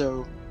Onthar.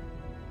 So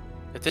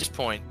at this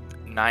point,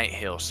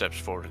 Nighthill steps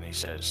forward and he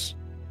says,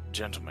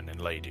 "Gentlemen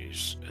and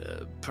ladies,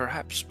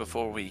 perhaps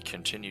before we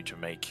continue to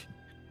make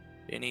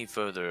any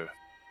further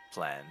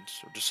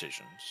plans or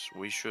decisions,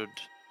 we should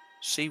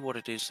see what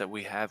it is that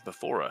we have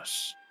before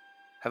us.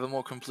 Have a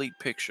more complete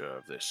picture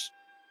of this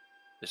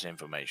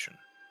information.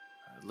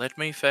 Let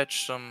me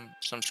fetch some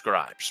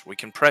scribes. We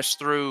can press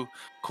through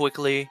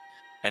quickly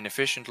and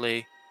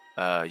efficiently.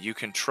 You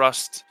can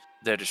trust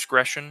their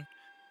discretion,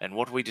 and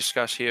what we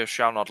discuss here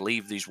shall not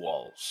leave these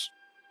walls."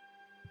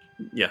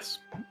 Yes,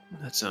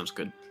 that sounds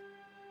good.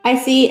 I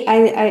see.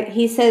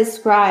 He says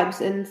scribes,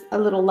 and a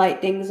little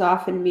light dings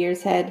off in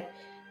Mir's head,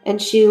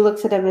 and she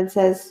looks at him and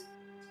says,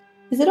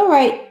 "Is it all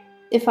right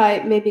if I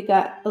maybe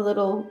got a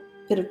little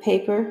bit of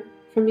paper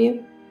from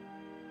you?"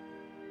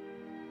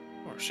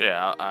 Of course,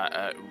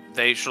 yeah.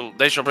 They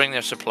shall bring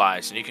their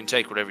supplies, and you can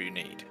take whatever you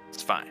need.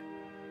 It's fine.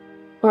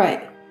 All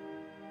right.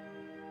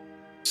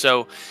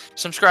 So,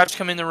 some scribes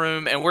come in the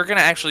room, and we're going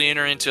to actually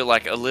enter into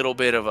like a little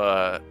bit of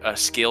a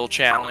skill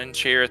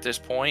challenge here at this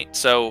point.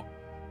 So,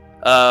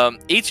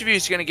 each of you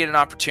is going to get an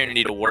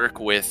opportunity to work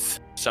with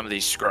some of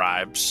these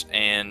scribes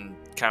and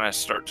kind of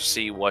start to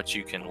see what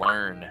you can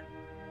learn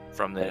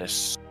from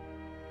this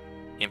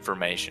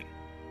information.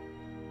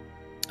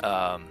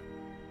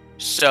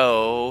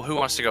 So, who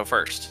wants to go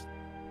first?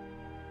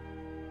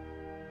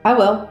 I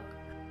will.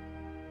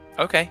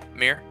 Okay,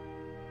 Mir.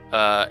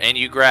 And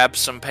you grab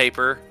some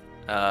paper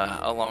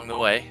along the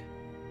way.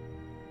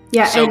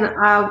 Yeah, So- and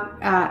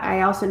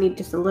I also need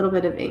just a little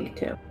bit of ink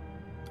too.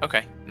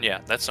 Okay, yeah,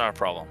 that's not a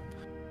problem.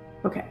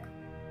 Okay.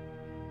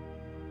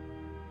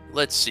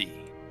 Let's see.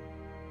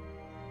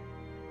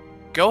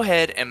 Go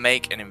ahead and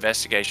make an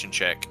investigation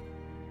check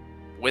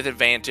with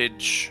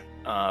advantage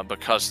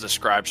because the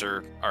scribes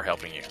are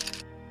helping you.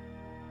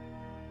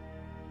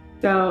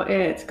 So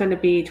it's going to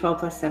be 12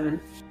 plus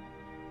 7.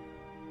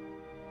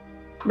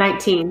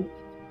 19.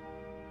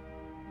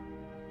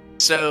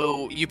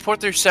 So you pour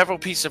through several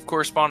pieces of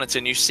correspondence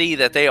and you see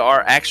that they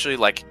are actually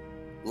like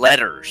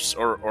letters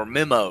or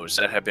memos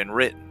that have been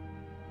written,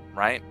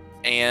 right?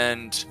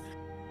 And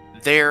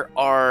there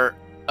are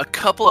a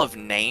couple of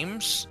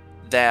names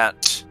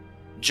that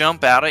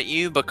jump out at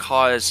you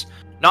because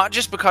not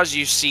just because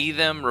you see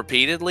them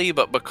repeatedly,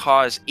 but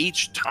because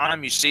each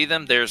time you see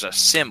them, there's a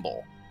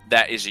symbol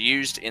that is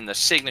used in the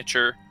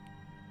signature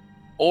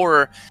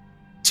or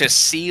to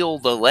seal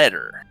the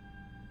letter.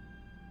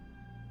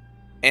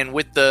 And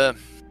with the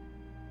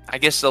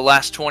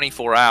last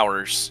 24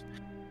 hours,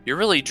 you're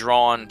really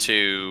drawn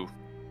to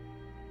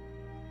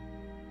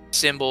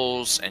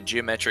symbols and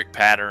geometric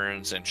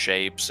patterns and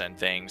shapes and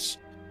things.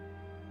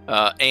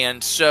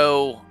 And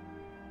so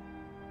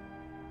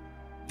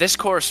this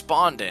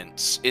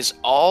correspondence is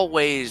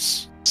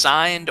always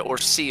signed or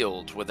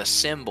sealed with a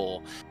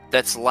symbol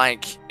that's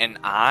like an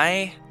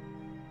eye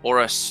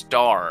or a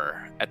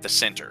star at the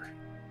center,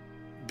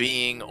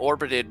 being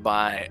orbited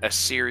by a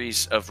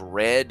series of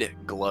red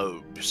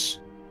globes.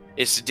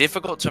 It's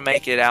difficult to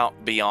make it out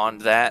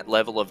beyond that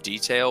level of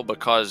detail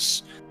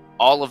because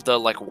all of the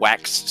like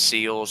wax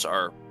seals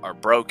are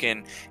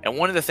broken. And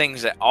one of the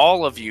things that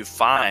all of you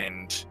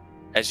find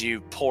as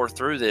you pour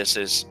through this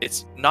is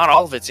it's not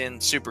all of it's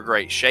in super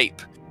great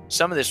shape.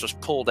 Some of this was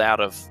pulled out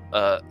of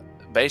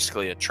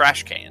basically a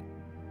trash can.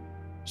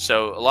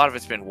 So a lot of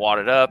it's been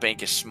wadded up,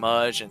 ink is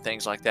smudged and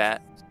things like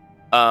that.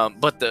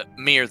 But the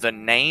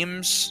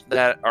names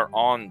that are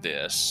on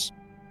this,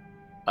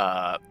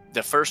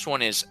 the first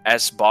one is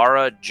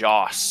Azbara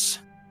Jos,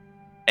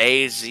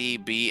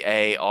 Azbara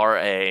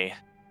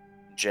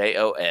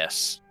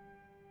Jos.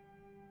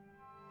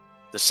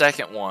 The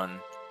second one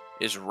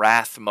is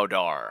Rath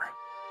Modar,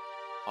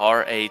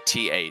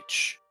 Rathmodar.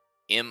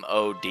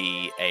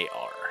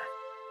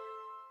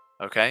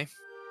 Okay.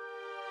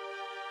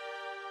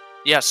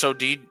 Yeah. So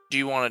do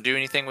you want to do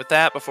anything with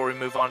that before we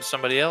move on to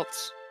somebody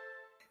else?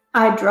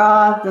 I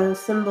draw the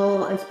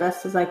symbol as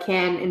best as I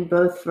can in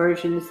both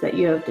versions that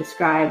you have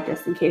described,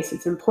 just in case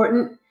it's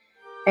important.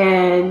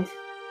 And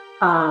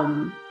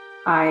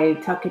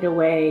I tuck it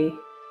away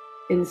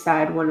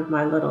inside one of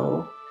my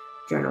little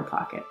journal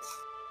pockets.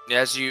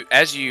 As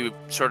you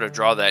sort of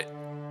draw that,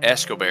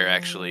 Escobar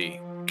actually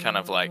kind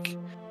of like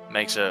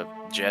makes a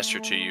gesture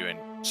to you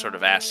and sort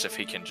of asks if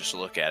he can just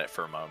look at it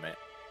for a moment.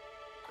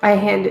 I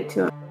hand it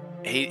to him.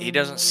 He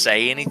doesn't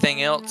say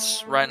anything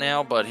else right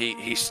now, but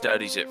he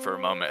studies it for a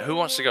moment. Who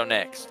wants to go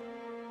next?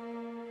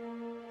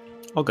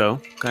 I'll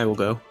go. Guy will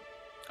go.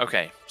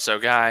 Okay, so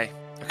Guy,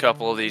 a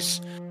couple of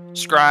these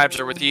scribes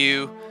are with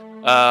you.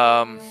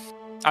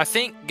 I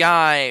think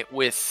Guy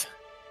with...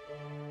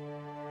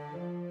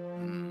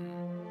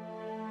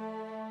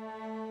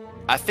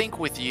 I think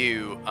with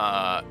you,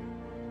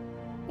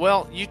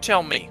 well, you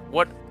tell me.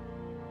 What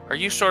are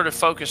you sort of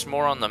focused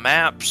more on the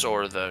maps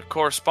or the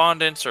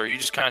correspondence, or are you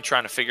just kind of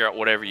trying to figure out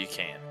whatever you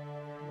can?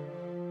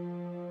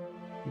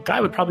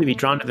 Guy would probably be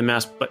drawn to the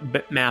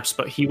maps,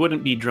 but he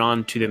wouldn't be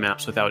drawn to the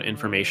maps without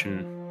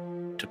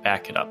information to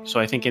back it up. So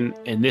I think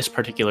in this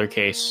particular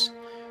case,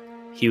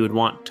 he would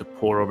want to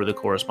pore over the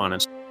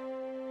correspondence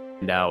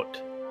and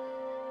out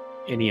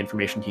any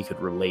information he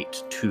could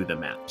relate to the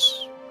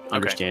maps. Okay.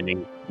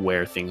 Understanding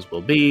where things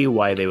will be,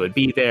 why they would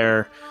be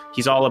there.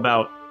 He's all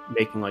about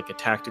making like a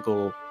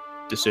tactical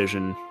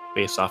decision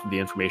based off of the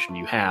information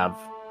you have,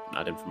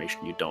 not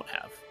information you don't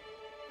have.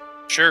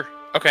 Sure.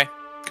 Okay.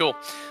 Cool.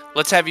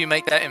 Let's have you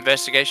make that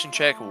investigation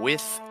check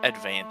with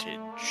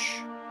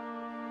advantage.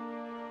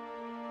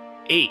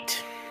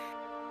 8.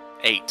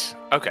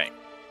 Okay.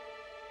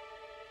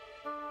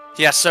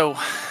 Yeah, so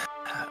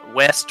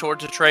west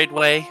towards the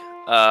Tradeway.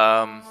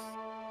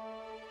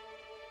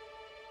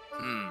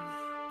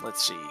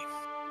 Let's see.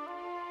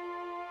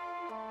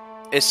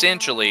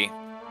 Essentially,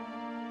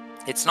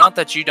 it's not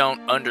that you don't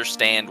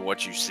understand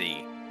what you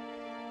see.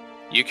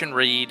 You can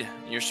read,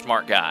 you're a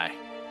smart guy.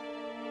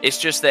 It's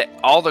just that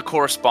all the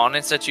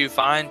correspondence that you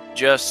find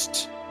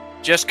just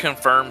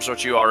confirms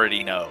what you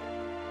already know.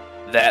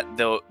 That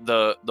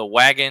the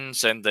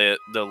wagons and the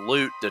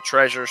loot, the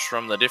treasures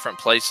from the different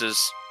places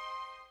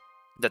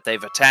that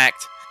they've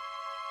attacked,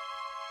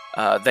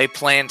 they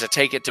plan to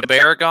take it to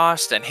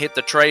Baragost and hit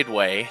the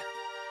Tradeway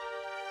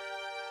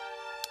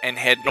and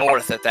head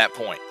north at that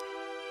point.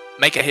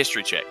 Make a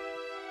history check.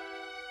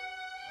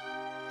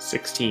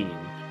 16.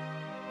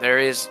 There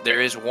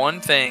is one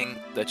thing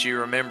that you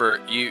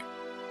remember.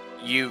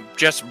 You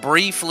just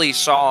briefly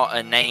saw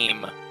a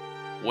name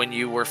when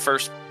you were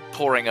first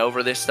poring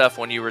over this stuff,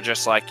 when you were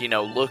just like,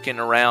 looking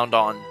around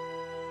on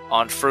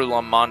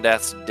Frulam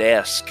Mondath's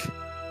desk,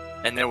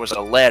 and there was a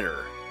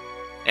letter.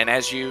 And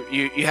as you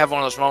have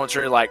one of those moments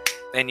where you're like,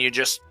 and you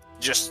just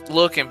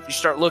look and you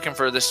start looking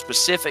for this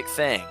specific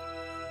thing,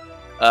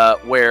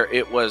 where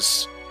it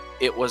was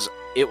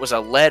a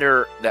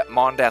letter that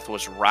Mondath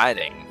was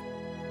writing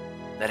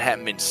that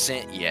hadn't been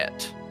sent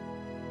yet,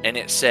 and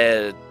it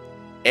said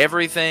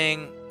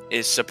everything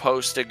is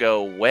supposed to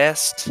go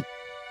west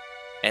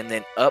and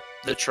then up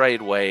the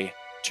Tradeway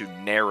to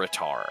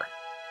Neritar.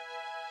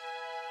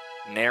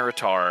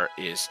 Neritar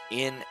is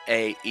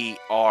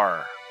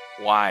Naerytar.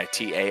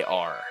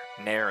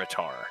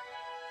 Neritar.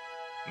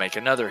 Make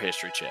another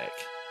history check.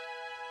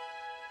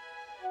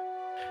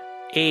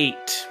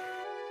 8.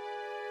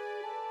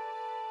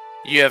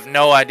 You have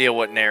no idea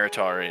what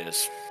Neritar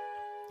is.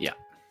 Yeah.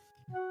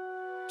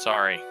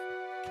 Sorry.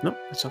 Nope,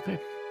 that's okay.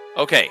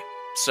 Okay,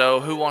 so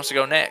who wants to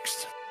go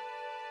next?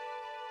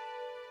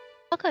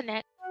 I'll go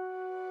next.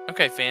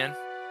 Okay, Finn.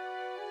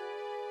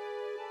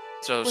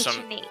 So What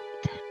you need?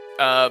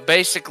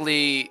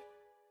 Basically,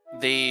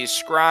 the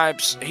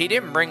scribes, he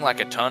didn't bring like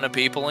a ton of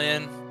people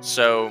in,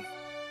 so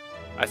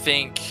I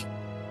think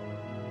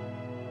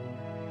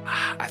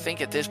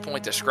at this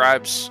point the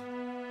scribes,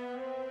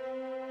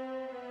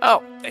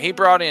 Oh, he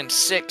brought in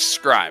 6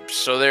 scribes,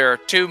 so there are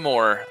 2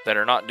 more that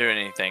are not doing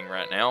anything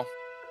right now.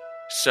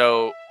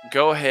 So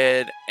go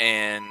ahead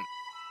and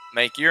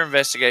make your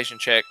investigation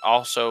check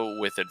also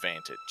with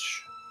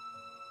advantage.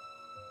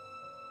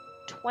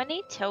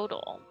 20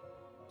 total.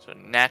 So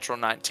natural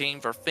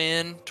 19 for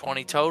Finn,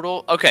 20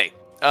 total. Okay.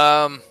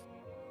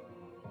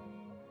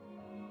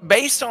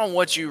 Based on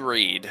what you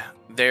read,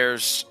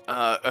 there's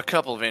a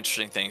couple of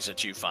interesting things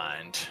that you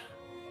find.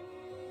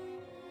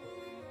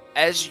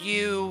 As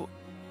you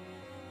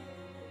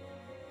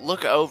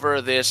look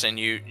over this and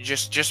you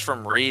just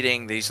from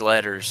reading these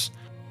letters,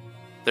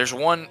 there's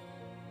one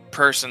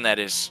person that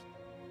is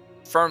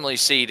firmly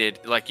seated.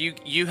 Like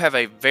you have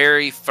a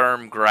very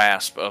firm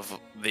grasp of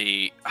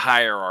the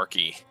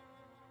hierarchy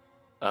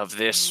of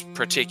this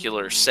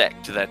particular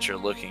sect that you're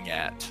looking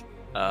at.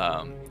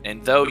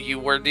 And though you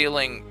were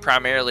dealing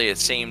primarily, it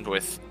seemed,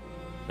 with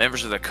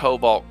members of the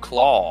Cobalt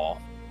Claw,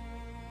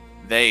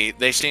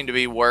 they seem to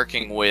be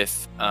working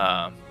with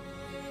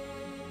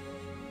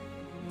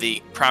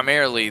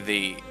primarily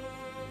the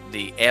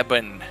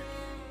Ebon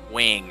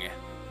Wing,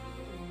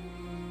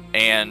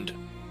 and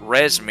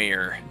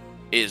Rezmir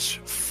is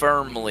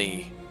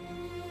firmly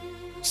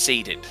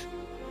seated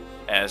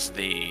as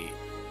the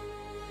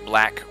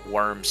Black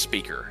Worm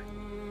Speaker.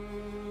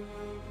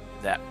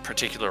 That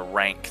particular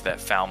rank that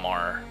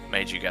Falmar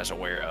made you guys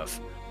aware of.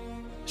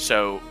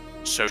 So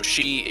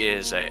she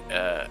is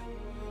a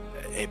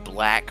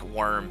Black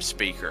Worm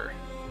Speaker.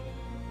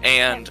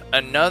 And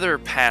another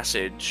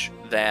passage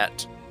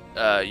that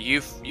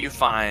you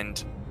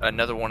find,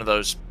 another one of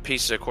those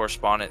pieces of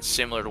correspondence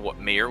similar to what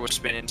Mir was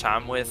spending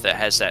time with, that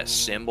has that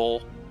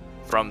symbol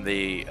from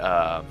the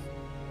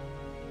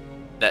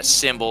that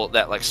symbol,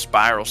 that like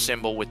spiral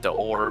symbol with the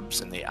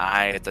orbs and the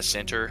eye at the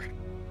center.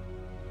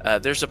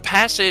 There's a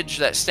passage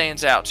that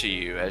stands out to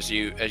you as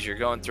you're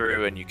going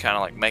through, and you kind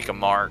of like make a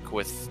mark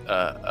with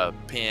a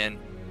pen.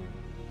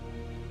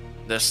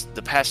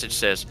 The passage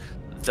says,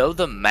 "Though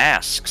the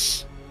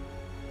masks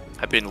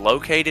have been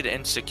located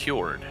and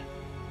secured,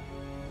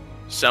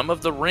 some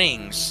of the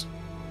rings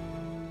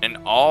and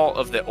all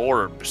of the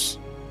orbs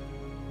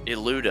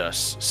elude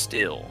us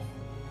still."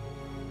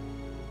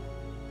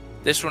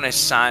 This one is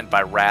signed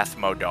by Rath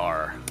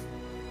Modar,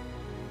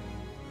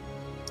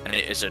 and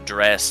it is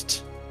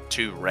addressed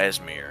to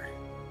Rezmir.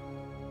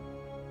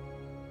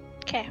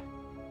 Okay.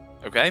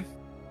 Okay?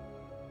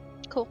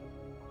 Cool.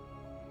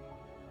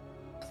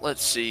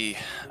 Let's see.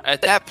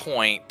 At that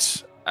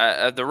point,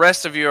 the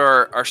rest of you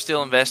are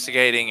still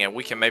investigating, and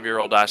we can maybe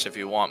roll dice if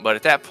you want, but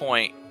at that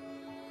point,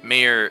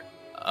 Mir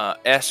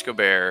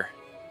Escobar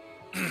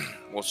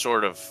will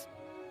sort of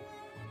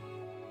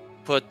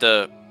put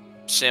the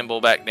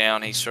symbol back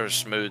down. He sort of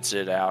smooths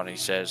it out, and he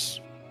says,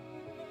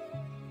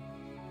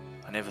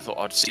 "I never thought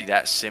I'd see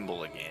that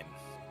symbol again."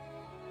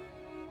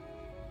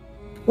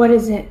 What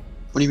is it?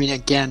 What do you mean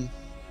again?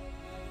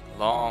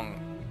 Long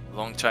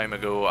time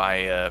ago,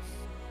 a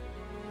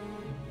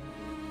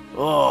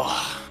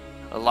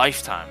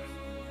lifetime.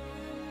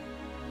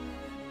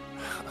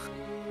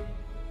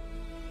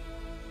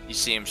 You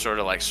see him sort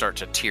of like start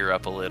to tear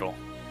up a little.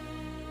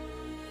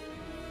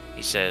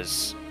 He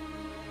says,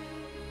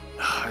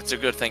 "It's a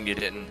good thing you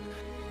didn't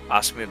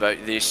ask me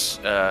about this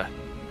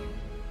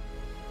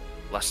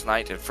last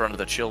night in front of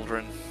the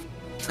children."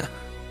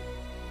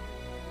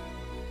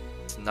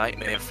 It's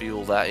nightmare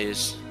fuel, that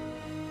is.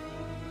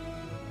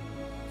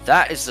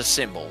 That is the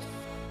symbol,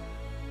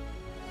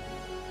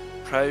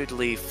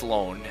 proudly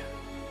flown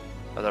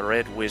by the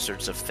Red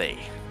Wizards of Thay.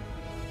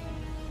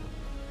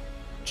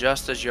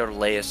 Just as your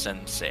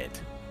Leeson said.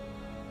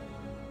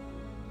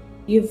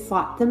 You've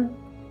fought them?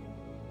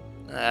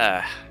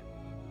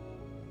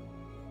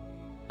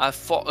 I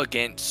fought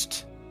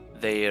against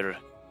their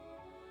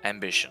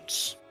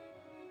ambitions.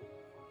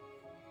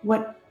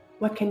 What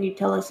can you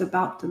tell us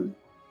about them?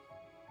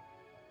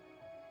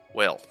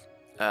 Well,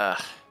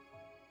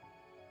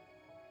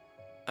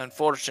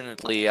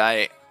 unfortunately,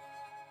 I'm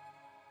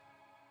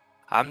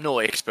no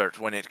expert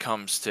when it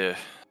comes to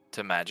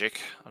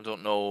magic. I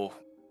don't know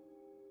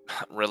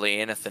really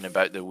anything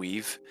about the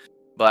weave,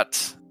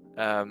 but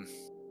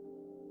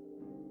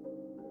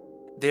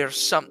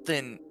there's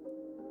something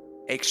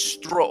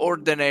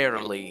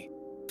extraordinarily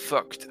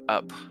fucked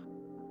up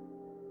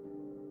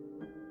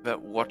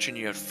about watching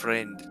your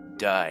friend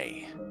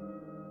die,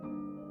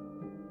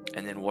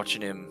 and then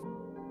watching him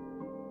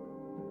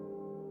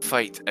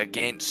fight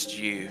against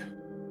you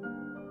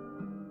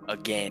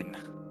again,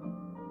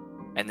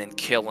 and then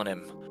killing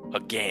him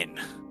again.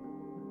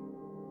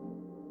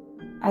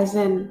 As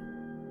in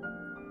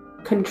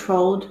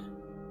controlled?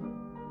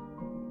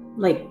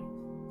 Like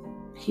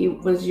he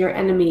was your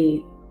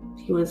enemy,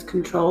 he was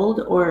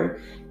controlled, or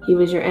he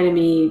was your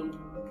enemy,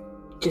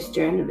 just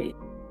your enemy?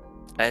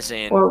 As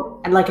in, or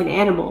like an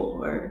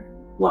animal, or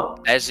what?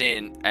 As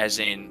in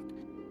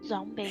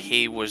Zombie.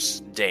 he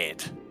was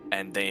dead,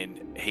 and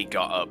then he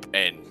got up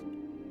and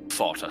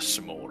fought us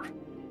some more.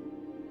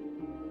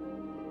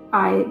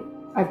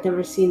 I've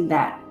never seen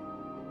that,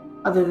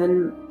 other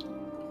than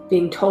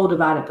being told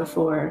about it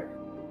before.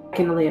 I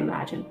can only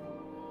imagine.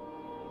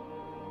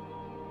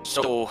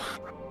 So,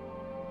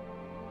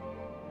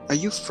 Are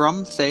you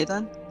from Thay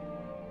then?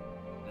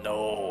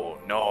 no,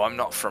 I'm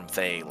not from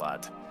Thay,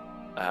 lad.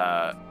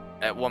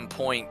 At one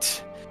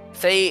point,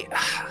 Thay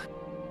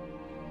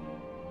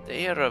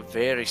are a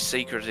very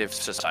secretive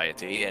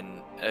society,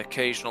 and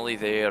occasionally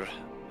they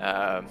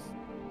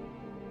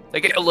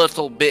get a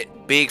little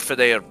bit big for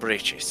their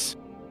britches,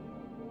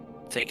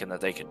 thinking that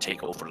they could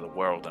take over the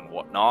world and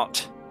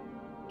whatnot.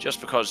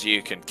 Just because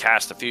you can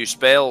cast a few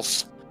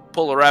spells,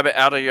 pull a rabbit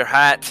out of your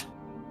hat.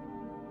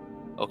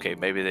 Okay,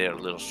 maybe they're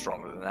a little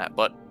stronger than that,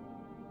 but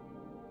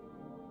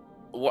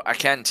what I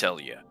can tell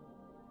you,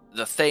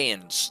 the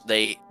Thayans,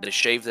 they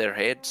shave their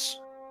heads.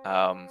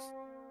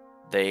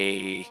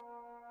 They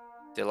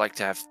like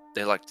to have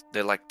they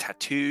like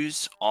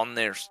tattoos on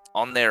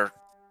their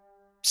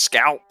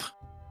scalp.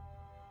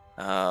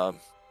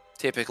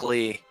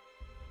 Typically,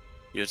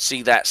 you'd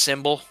see that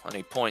symbol, and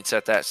he points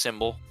at that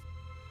symbol.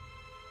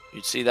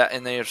 You'd see that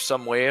in there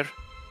somewhere.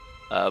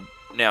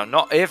 Now,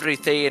 not every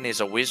Thayan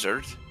is a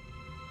wizard.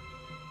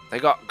 They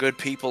got good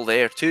people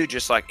there too,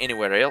 just like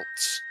anywhere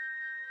else.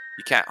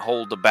 You can't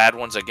hold the bad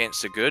ones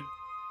against the good.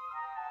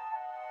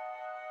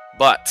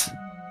 But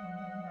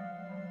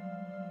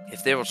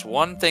if there was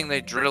one thing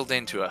they drilled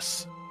into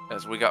us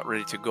as we got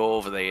ready to go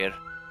over there,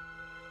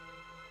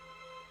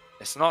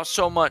 it's not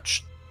so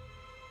much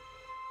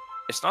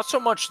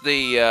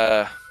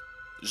the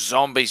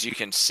zombies you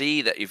can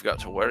see that you've got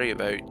to worry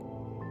about.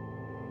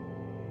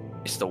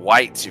 It's the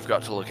wights you've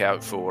got to look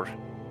out for.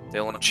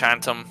 They'll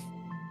enchant them.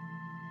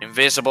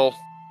 Invisible.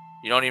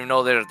 You don't even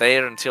know they're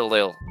there until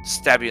they'll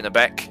stab you in the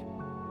back.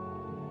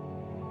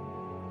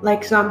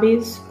 Like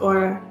zombies,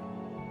 or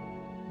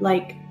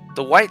like...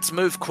 The wights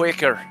move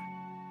quicker.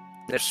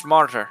 They're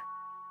smarter.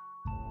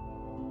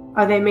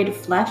 Are they made of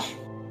flesh?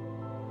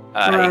 Or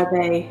are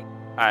they...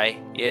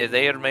 Aye. Yeah,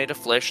 they are made of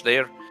flesh.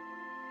 They're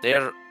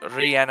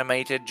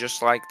reanimated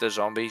just like the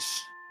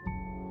zombies.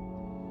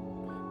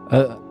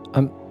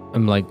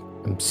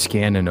 I'm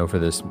scanning over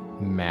this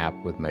map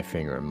with my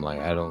finger. I'm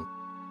like, I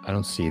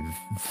don't see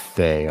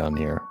Thay on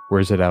here.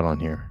 Where's it out on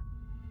here?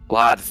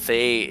 Lad,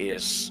 Thay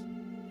is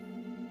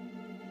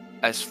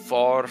as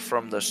far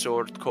from the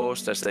Sword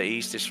Coast as the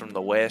east is from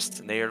the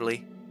west,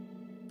 nearly.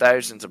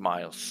 Thousands of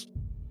miles.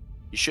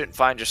 You shouldn't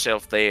find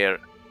yourself there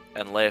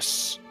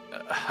unless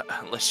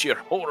you're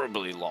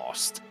horribly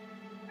lost.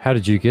 How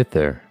did you get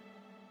there?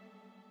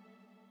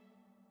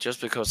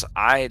 Just because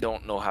I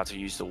don't know how to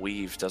use the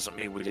weave doesn't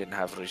mean we didn't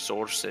have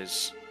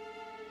resources.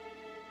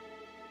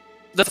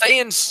 The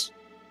Thayans,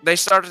 they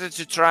started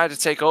to try to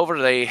take over.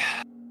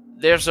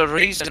 There's a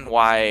reason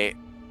why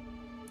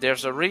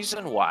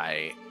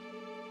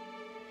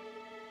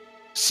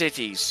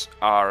cities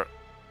are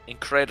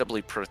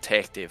incredibly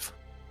protective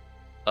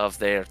of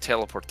their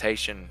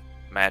teleportation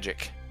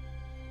magic.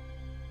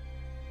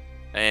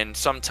 And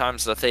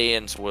sometimes the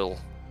Thayans will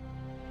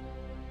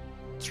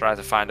try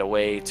to find a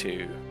way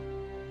to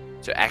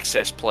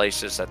access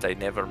places that they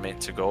never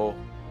meant to go.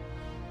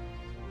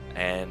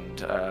 And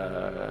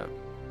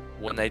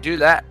when they do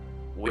that,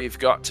 we've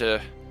got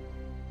to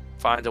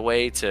find a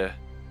way to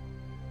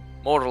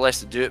more or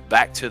less do it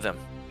back to them,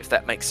 if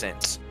that makes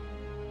sense.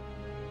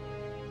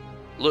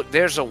 Look,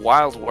 there's a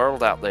wild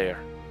world out there.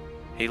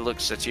 He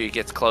looks at you, he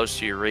gets close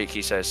to your reek,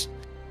 he says,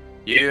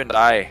 you and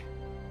I,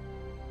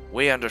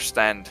 we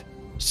understand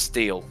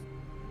steel.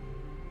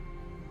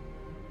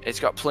 It's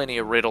got plenty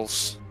of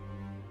riddles.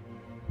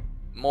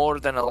 More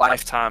than a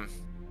lifetime.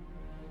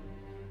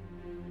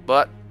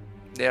 But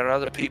there are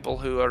other people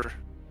who are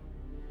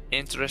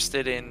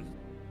interested in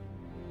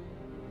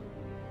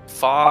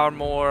far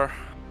more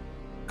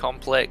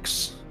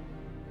complex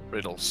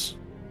riddles.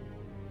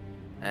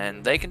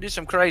 And they can do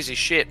some crazy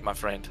shit, my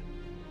friend.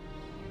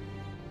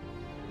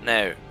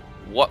 Now,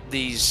 what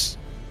these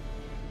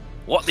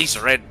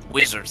red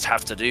wizards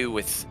have to do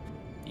with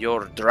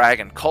your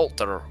dragon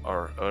cult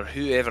or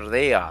whoever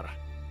they are,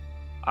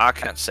 I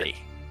can't say.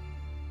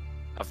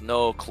 I've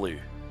no clue.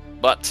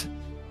 But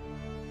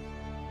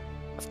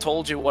I've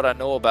told you what I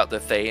know about the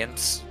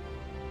Thayans.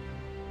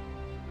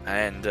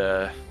 And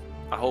I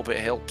hope it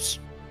helps.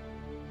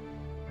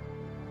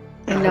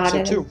 I hope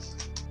so too.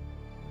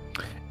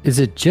 Is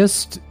it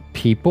just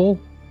people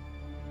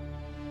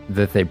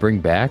that they bring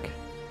back?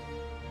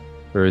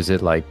 Or is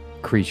it like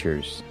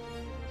creatures?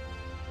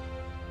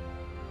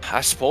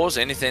 I suppose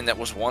anything that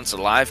was once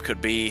alive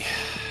could be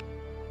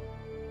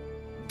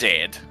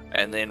dead.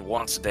 And then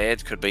once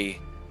dead could be,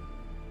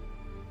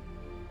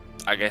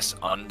 I guess,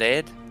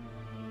 undead.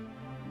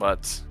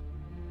 But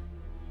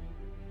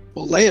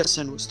Well,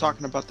 Leosin was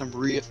talking about them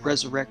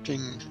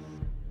resurrecting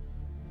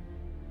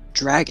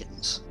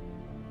dragons.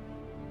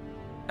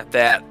 at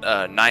that,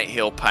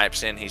 Nighthill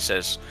pipes in. He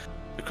says,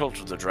 the cult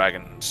of the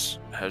dragons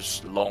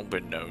has long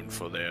been known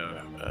for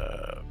their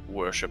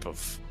worship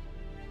of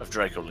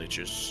Draco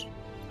Liches.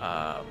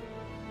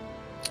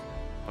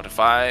 But if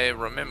I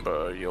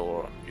remember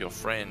your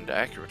friend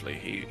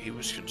accurately, he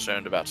was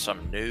concerned about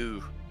some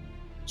new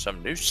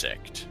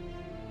sect.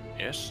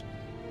 Yes?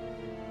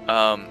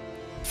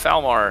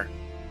 Falmar,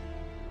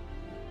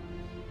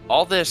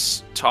 all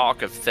this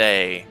talk of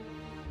Thay,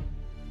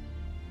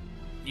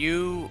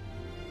 you're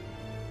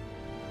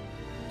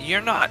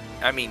not,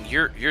 I mean,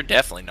 you're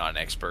definitely not an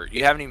expert.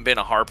 You haven't even been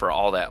a Harper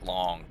all that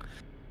long.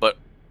 But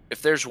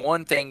if there's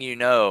one thing you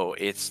know,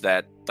 it's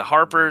that the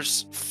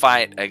Harpers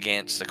fight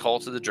against the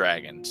Cult of the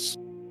Dragons,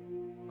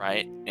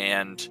 right?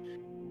 And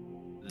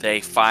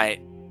they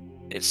fight,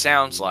 it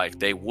sounds like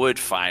they would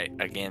fight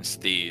against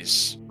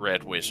these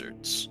Red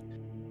Wizards.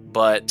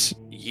 But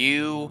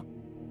you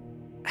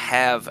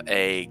have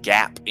a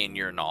gap in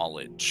your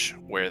knowledge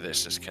where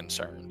this is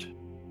concerned.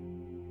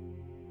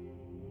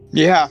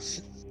 Yeah.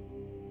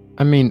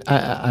 I mean,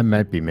 I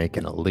might be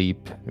making a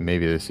leap.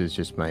 Maybe this is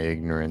just my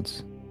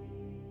ignorance.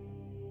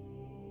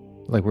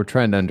 Like, we're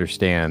trying to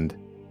understand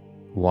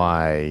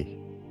why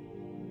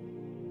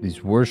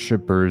these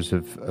worshippers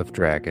of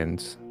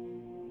dragons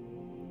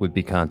would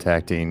be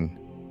contacting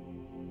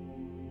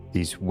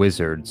these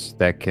wizards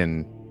that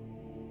can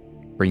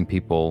bring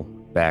people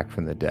back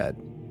from the dead.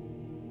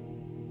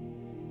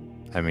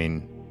 I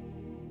mean,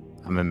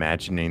 I'm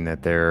imagining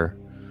that they're,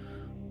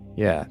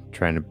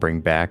 trying to bring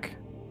back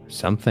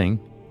something,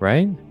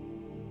 right?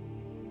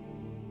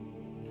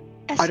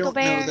 I don't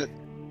know Escobar, that.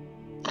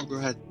 Oh, go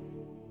ahead.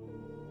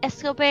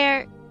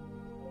 Escobar,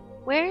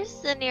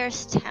 where's the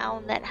nearest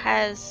town that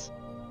has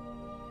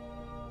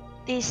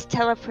these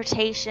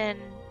teleportation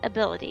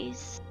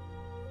abilities?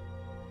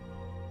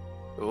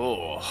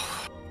 Oh,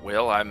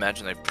 well, I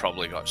imagine they've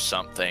probably got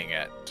something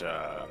at,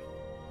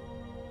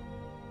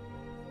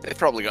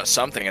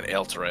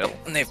 Elturel,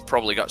 and they've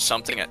probably got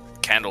something at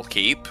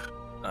Candlekeep.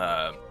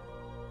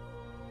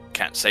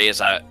 Can't say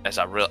as I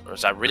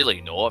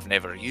really know. I've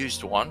never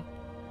used one.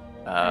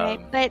 Right,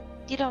 but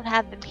you don't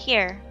have them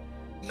here.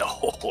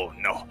 No,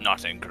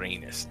 not in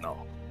Greenest,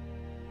 no.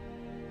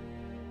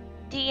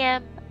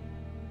 DM,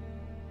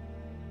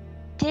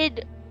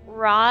 did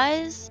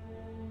Roz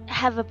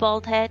have a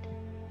bald head?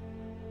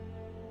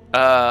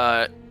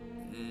 I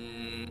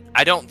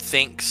don't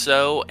think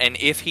so. And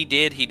if he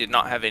did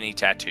not have any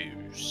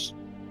tattoos.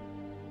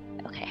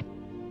 Okay.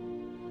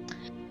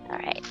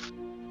 Alright.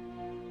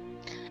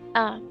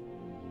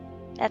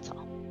 That's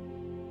all.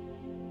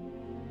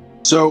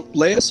 So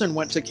Leosin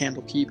went to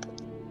Candlekeep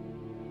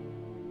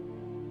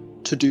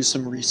to do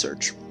some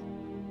research.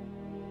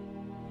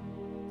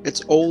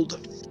 It's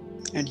old,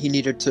 and he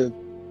needed to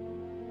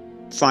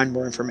find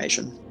more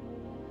information.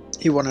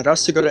 He wanted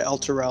us to go to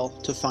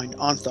Elturel to find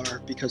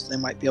Anthar because he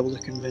might be able to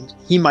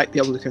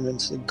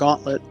convince the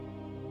Gauntlet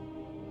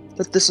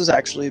that this is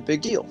actually a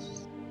big deal.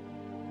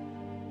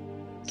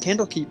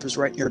 Candlekeep is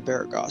right near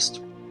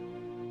Baragost.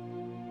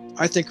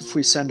 I think if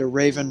we send a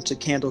raven to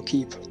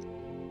Candlekeep,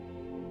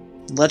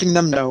 letting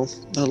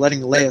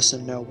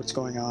Leosin know what's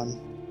going on,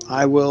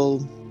 I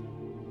will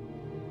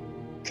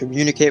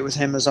communicate with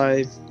him as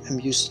I am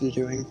used to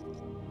doing.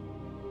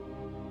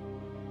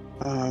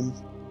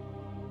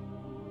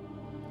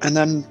 And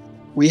then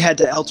we head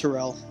to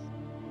Elturel,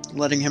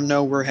 letting him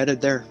know we're headed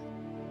there.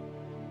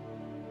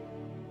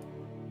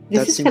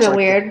 This is kind of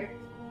weird,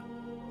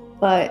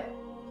 but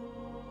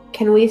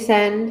can we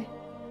send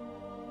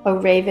a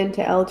raven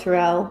to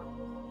Elturel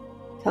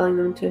telling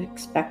them to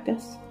expect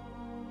us?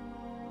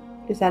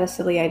 Is that a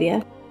silly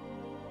idea?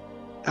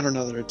 I don't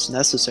know that it's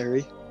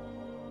necessary.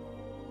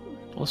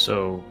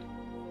 Also,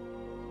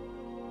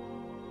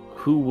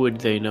 who would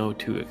they know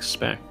to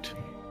expect?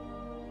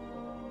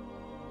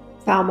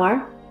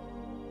 Falmar?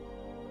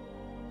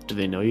 Do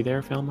they know you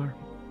there, Falmar?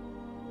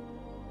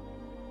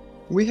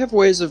 We have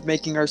ways of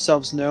making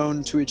ourselves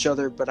known to each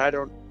other, but I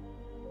don't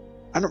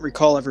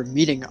recall ever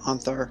meeting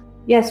Anthar.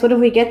 Yes, what if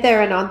we get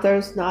there and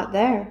Anthar's not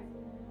there?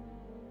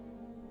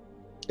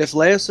 If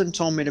Leosin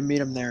told me to meet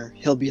him there,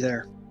 he'll be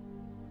there.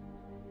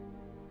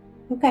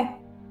 Okay.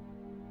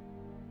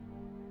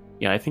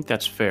 Yeah, I think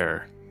that's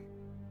fair.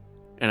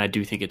 And I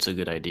do think it's a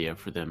good idea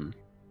for them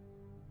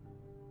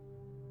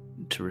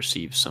to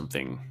receive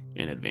something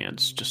in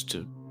advance,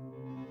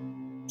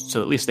 so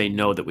at least they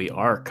know that we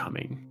are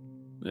coming.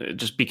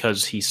 Just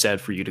because he said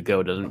for you to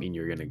go doesn't mean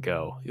you're going to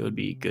go. It would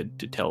be good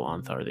to tell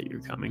Anthar that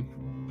you're coming.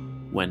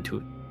 When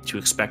to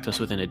expect us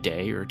within a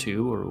day or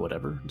two or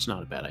whatever. It's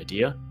not a bad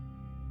idea.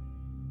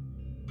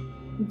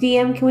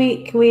 DM,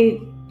 can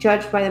we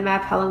judge by the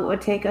map how long it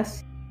would take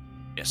us?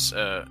 Yes,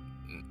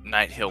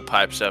 Nighthill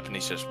pipes up and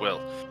he says,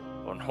 well,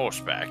 on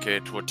horseback,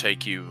 it would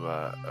take you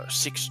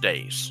 6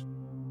 days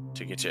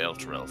to get to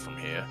Elturel from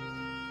here.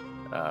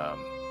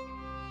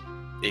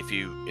 If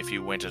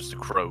you went as the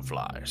crow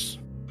flies,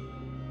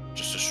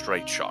 just a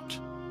straight shot,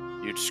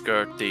 you'd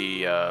skirt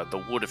the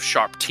Wood of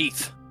Sharp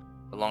Teeth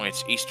along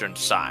its eastern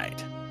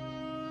side,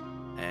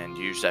 and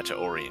use that to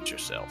orient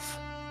yourself.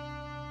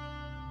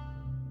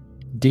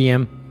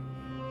 DM.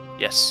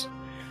 Yes.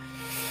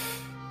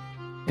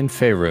 In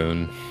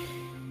Faerun,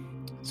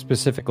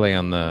 specifically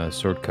on the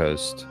Sword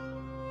Coast,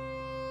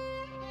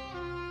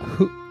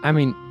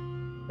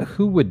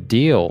 who would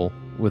deal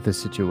with a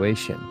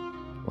situation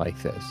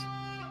like this?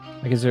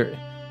 Like, is there,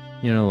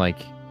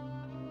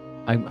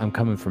 I'm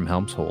coming from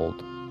Helmshold.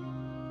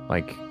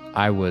 Like,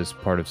 I was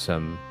part of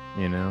some,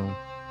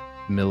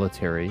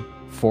 military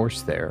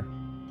force there.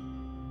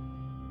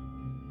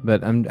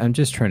 But I'm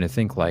just trying to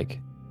think, like,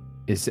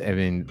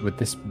 would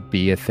this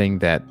be a thing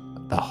that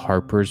the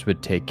Harpers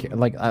would take care?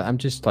 Like, I'm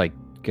just like,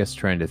 guess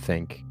trying to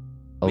think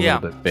a little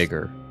bit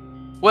bigger.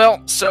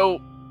 Well,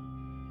 so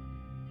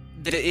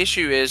the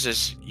issue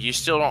is you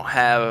still don't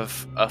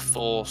have a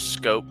full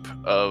scope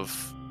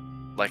of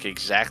like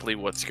exactly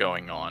what's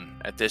going on.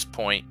 At this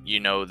point,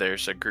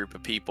 there's a group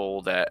of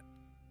people that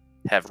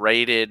have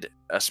raided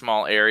a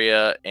small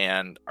area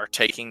and are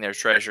taking their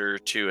treasure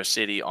to a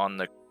city on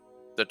the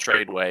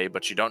tradeway,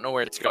 but you don't know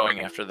where it's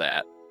going after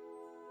that.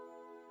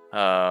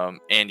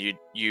 And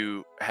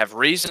you have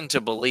reason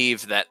to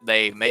believe that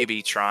they may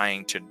be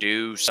trying to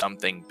do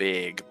something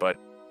big, but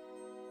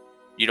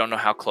you don't know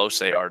how close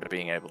they are to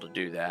being able to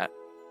do that.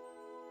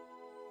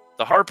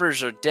 The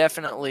Harpers are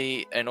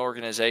definitely an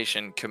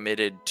organization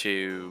committed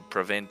to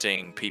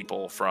preventing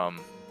people from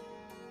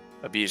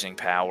abusing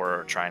power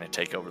or trying to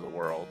take over the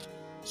world.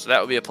 So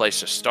that would be a place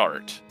to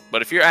start.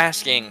 But if you're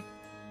asking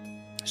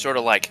sort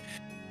of like,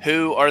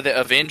 who are the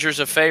Avengers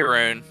of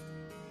Faerun?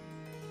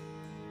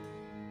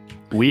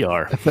 We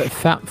are.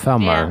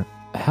 Falmar,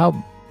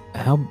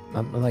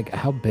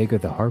 how big are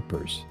the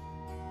Harpers?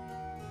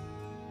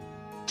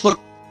 Look,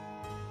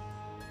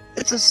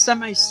 it's a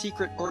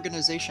semi-secret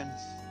organization.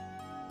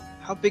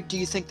 How big do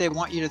you think they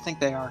want you to think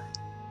they are?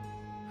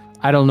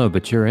 I don't know,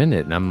 but you're in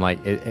it, and I'm like,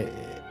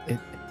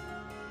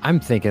 I'm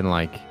thinking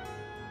like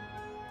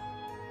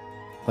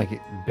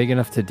big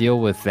enough to deal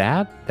with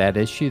that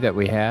issue that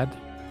we had.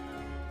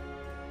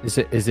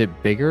 Is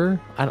it bigger?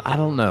 I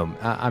don't know.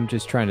 I'm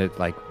just trying to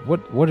like,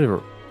 what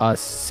are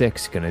us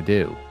 6 gonna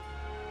do?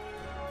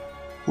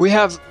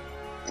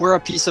 We're a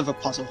piece of a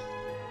puzzle.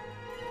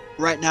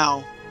 Right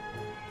now,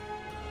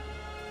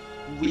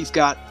 we've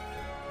got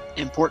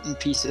important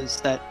pieces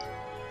that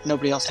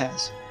nobody else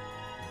has.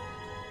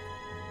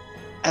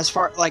 As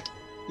far like,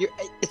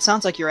 it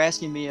sounds like you're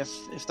asking me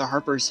if the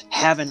Harpers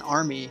have an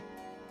army.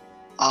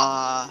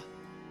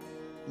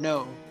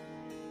 No.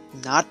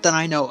 Not that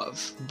I know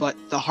of, but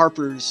the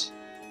Harpers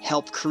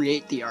help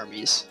create the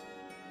armies.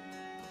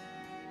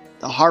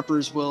 The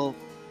Harpers will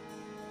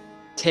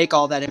take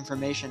all that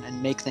information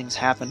and make things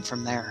happen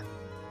from there.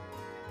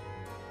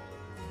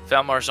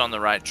 Falmar's on the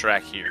right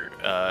track here.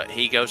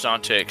 He goes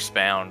on to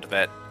expound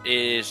that it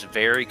is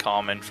very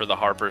common for the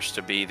Harpers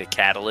to be the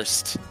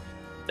catalyst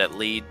that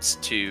leads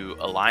to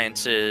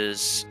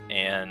alliances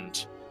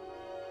and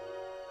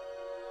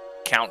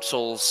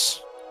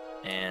councils,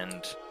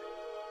 and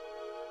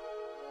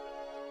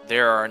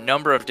there are a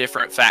number of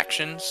different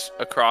factions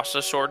across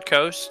the Sword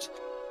Coast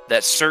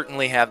that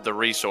certainly have the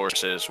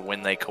resources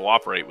when they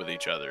cooperate with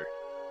each other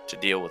to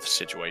deal with a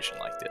situation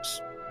like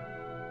this.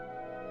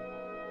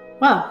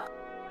 Well,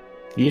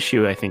 The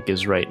issue, I think,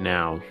 is right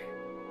now,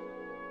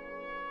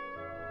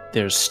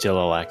 there's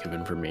still a lack of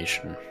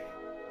information.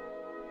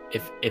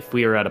 If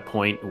we are at a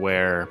point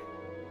where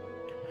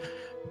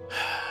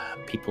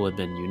people have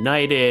been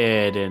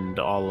united and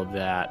all of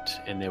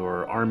that, and there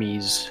were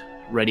armies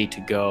ready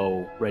to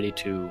go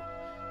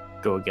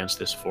against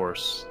this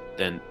force,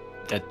 then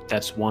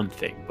that's one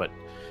thing. But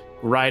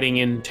riding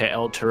into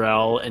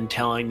Elturel and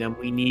telling them,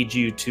 we need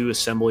you to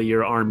assemble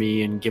your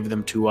army and give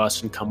them to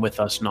us and come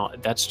with us,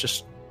 that's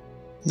just...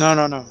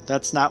 No.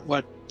 That's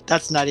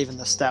not even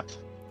the step.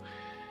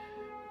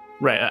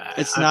 Right.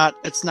 It's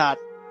not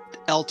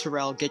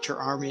Elturel, get your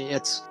army.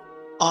 It's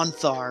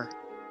Onthar,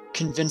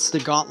 convince the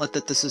Gauntlet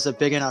that this is a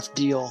big enough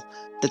deal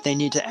that they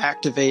need to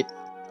activate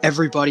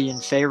everybody in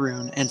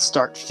Faerun and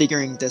start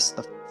figuring this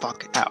the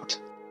fuck out.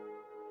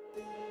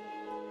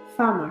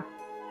 Falmar,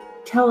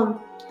 tell them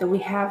that we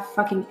have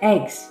fucking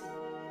eggs.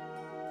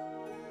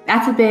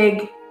 That's a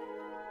big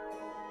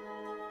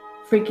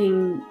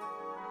freaking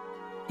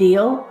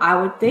deal, I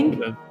would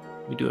think.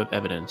 We do have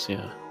evidence,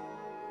 yeah.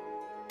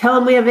 Tell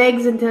them we have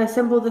eggs and to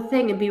assemble the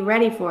thing and be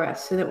ready for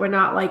us so that we're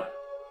not like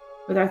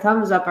with our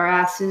thumbs up our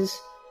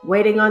asses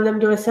waiting on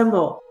them to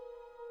assemble.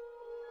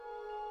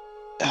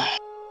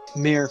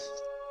 Mir,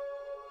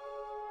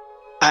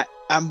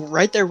 I'm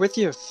right there with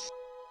you.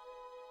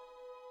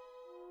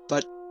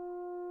 But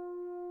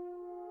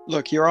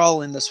look, you're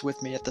all in this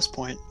with me at this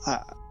point.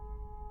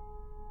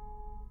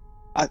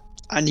 I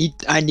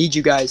need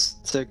you guys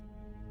to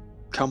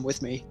come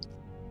with me.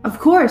 Of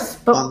course,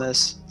 but on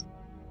this.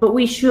 But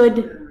we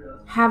should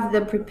have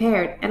them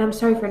prepared. And I'm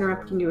sorry for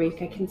interrupting you,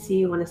 Reek. I can see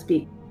you want to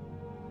speak.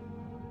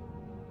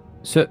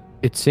 So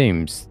it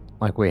seems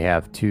like we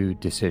have two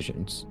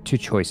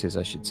choices,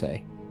 I should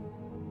say.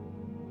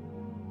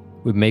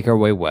 We make our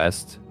way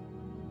west.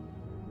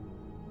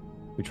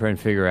 We try and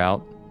figure out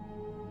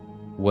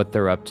what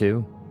they're up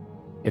to.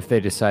 If they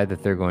decide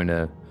that they're going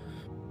to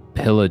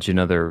pillage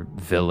another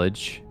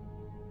village,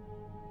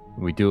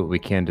 we do what we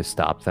can to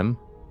stop them.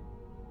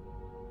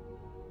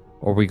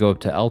 Or we go up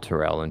to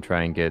Elturel and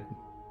try and get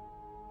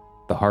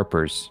the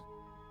Harpers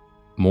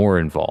more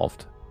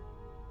involved.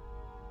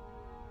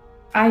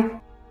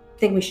 I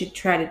think we should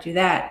try to do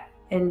that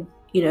and,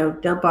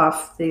 dump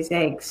off these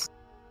eggs.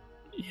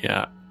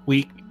 Yeah,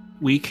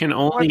 we can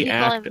More only people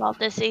act...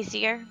 involved is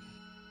easier.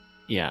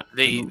 Yeah.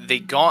 The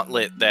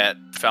Gauntlet that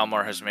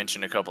Falmar has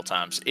mentioned a couple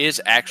times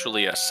is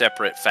actually a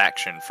separate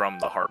faction from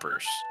the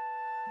Harpers.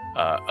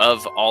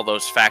 Of all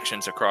those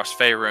factions across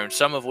Faerun,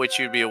 some of which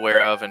you'd be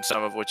aware of and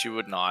some of which you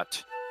would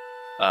not.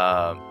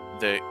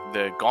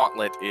 The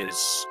Gauntlet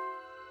is...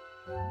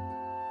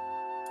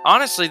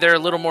 Honestly, they're a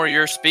little more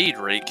your speed,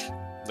 Reek.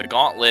 The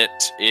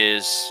Gauntlet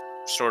is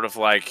sort of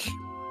like...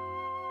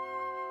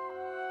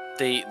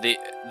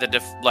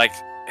 like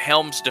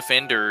Helm's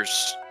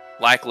Defenders...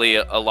 Likely,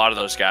 a lot of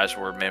those guys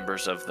were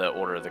members of the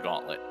Order of the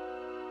Gauntlet,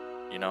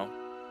 you know?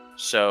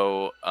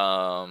 So,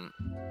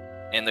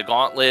 and the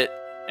Gauntlet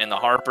and the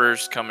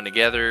Harpers coming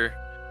together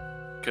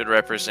could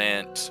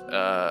represent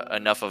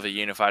enough of a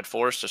unified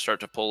force to start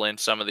to pull in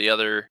some of the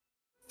other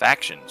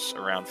factions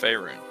around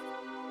Faerun.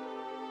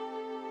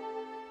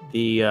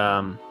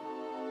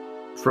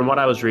 From what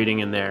I was reading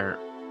in there,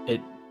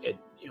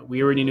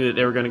 we already knew that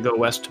they were going to go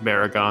west to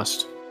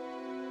Baragost,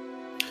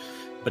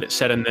 but it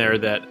said in there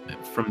that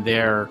from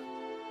there,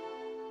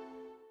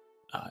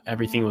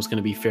 everything was going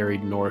to be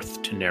ferried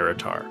north to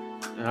Neratar.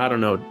 I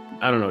don't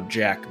know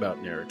jack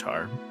about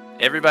Neratar.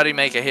 Everybody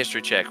make a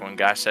history check when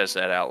Guy says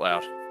that out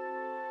loud.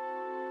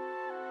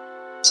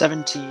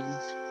 17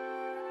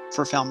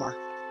 for Falmar.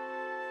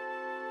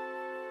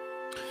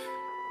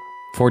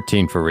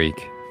 14 for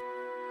Reek.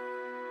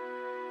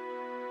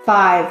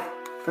 5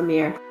 for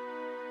Mir.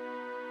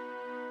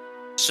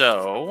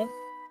 So,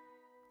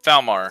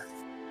 Falmar,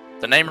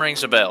 the name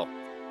rings a bell.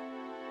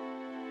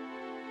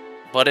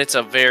 But it's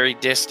a very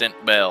distant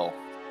bell.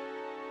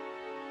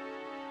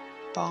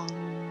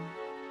 Bong.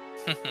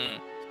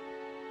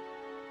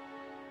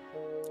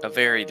 A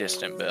very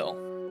distant bell.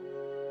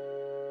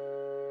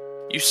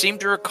 You seem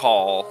to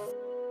recall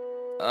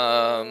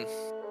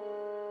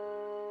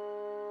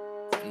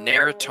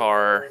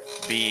Neratar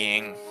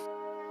being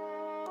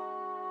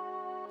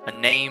a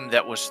name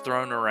that was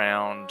thrown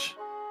around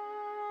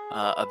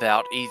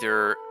about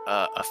either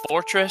a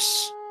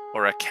fortress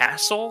or a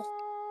castle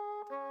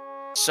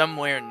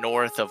somewhere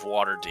north of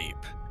Waterdeep,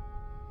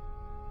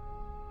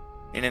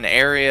 in an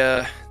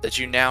area that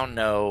you now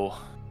know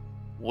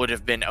would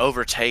have been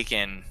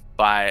overtaken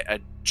by a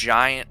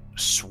giant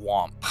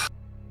swamp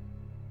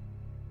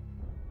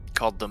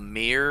called the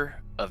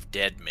Mere of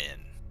Dead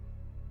Men.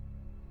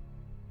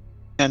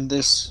 And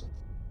this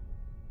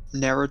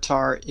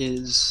Neratar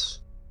is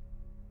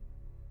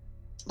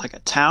like a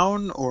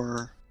town,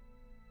 or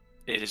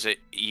It is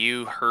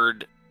you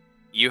heard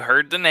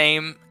the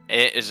name.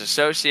 It is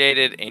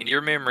associated in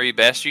your memory,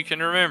 best you can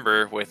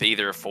remember, with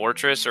either a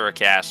fortress or a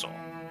castle.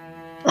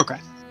 okay?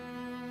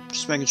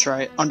 Just making sure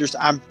I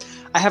understand.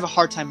 I have a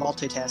hard time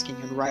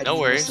multitasking and writing. No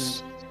and worries.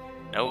 listening.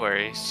 No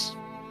worries.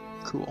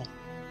 Cool.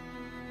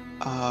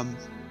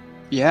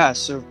 Yeah.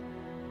 So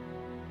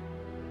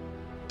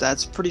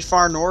that's pretty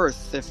far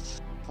north,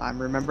 if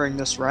I'm remembering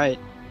this right.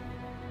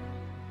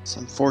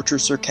 Some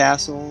fortress or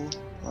castle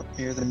up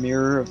near the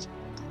Mirror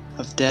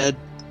of Dead,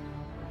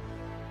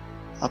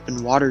 up in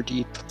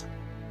Waterdeep.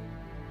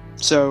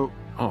 So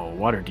Oh,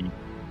 Waterdeep.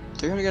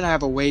 they're gonna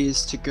have a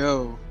ways to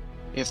go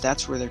if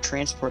that's where they're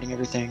transporting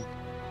everything.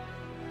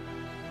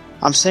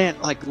 I'm saying,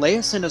 like,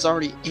 Leosin is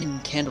already in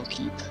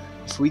Candlekeep.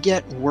 If we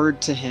get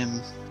word to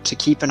him to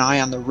keep an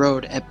eye on the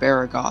road at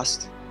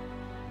Baragost,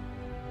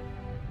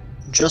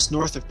 just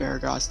north of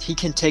Baragost, he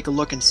can take a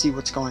look and see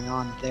what's going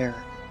on there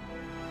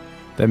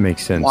That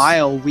makes sense.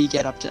 while we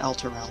get up to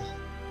Elturel.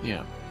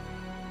 Yeah.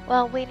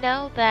 Well, we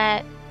know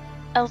that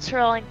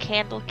Elturel and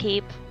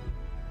Candlekeep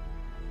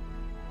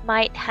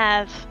might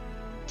have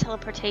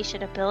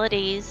teleportation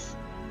abilities.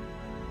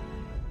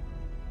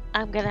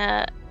 I'm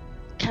gonna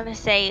kind of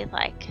say,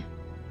 like,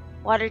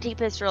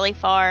 Waterdeep is really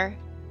far,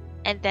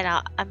 and then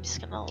I'm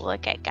just gonna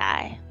look at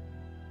Guy,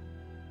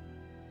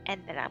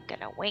 and then I'm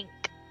gonna wink.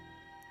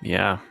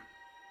 Yeah.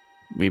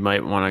 We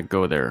might want to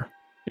go there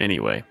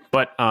anyway.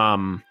 But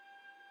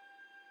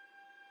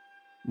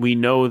we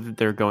know that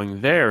they're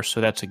going there, so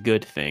that's a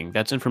good thing.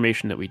 That's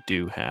information that we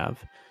do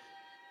have.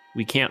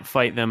 We can't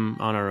fight them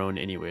on our own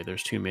anyway.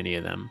 There's too many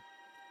of them.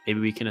 Maybe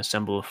we can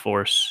assemble a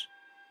force.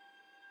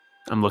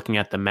 I'm looking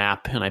at the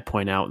map, and I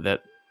point out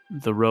that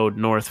the road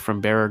north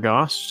from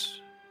Baragost,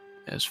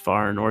 as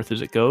far north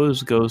as it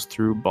goes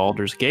through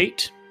Baldur's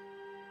Gate.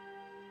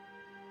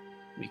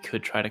 We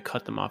could try to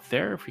cut them off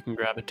there if we can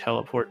grab a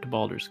teleport to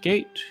Baldur's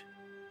Gate.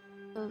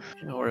 Oof.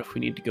 Or if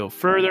we need to go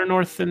further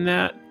north than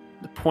that.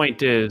 The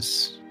point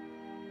is,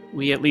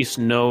 we at least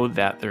know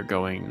that they're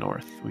going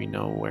north. We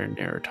know where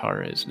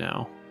Neratar is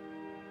now.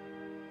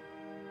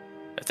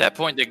 At that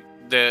point,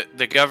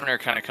 the governor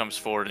kind of comes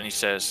forward and he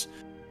says,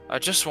 I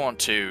just want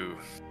to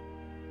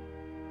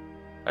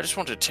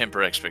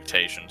temper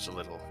expectations a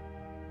little.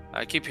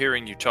 I keep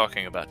hearing you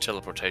talking about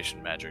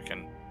teleportation magic,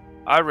 and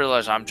I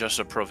realize I'm just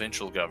a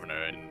provincial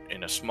governor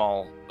in a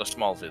small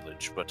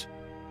village, but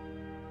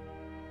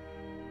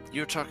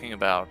you're talking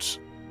about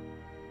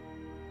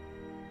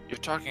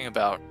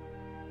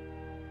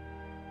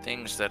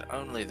things that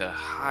only the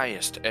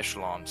highest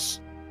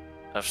echelons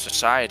of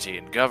society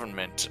and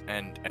government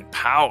and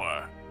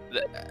power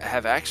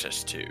have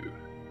access to.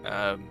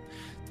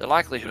 the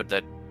likelihood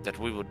that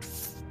we would,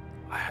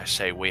 I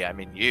say we, I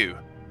mean you,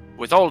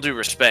 with all due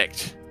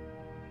respect,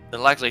 the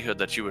likelihood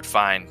that you would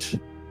find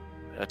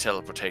a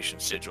teleportation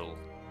sigil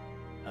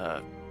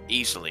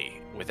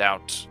easily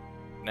without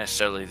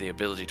necessarily the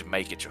ability to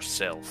make it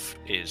yourself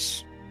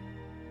is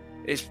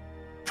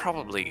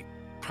probably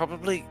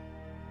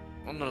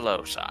on the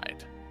low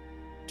side.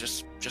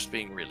 Just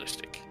being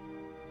realistic.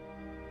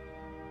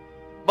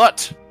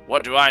 But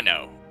what do I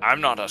know?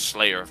 I'm not a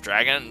slayer of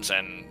dragons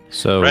and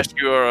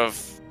rescuer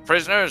of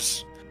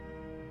prisoners.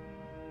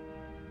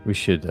 We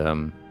should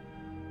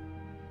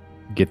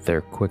get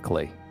there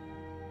quickly.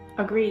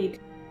 Agreed.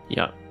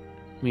 Yeah.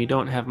 We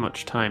don't have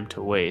much time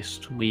to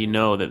waste. We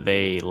know that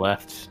they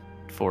left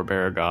for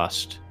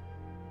Baragost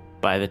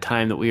by the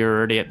time that we are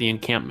already at the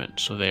encampment,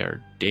 so they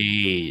are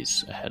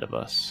days ahead of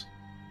us.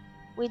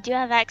 We do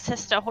have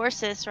access to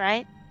horses,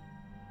 right?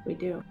 We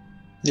do.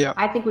 Yeah.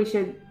 I think we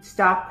should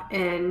stop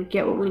and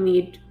get what we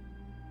need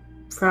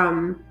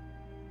from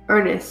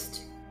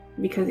Ernest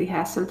because he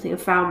has something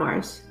of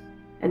Falmar's,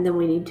 and then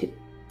we need to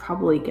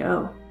probably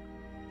go.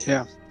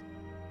 Yeah.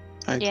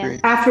 I agree.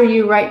 After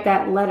you write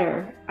that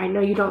letter, I know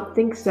you don't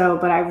think so,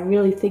 but I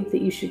really think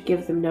that you should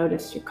give them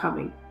notice you're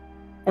coming.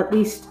 At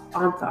least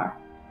Anthar.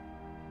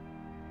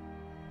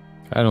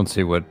 I don't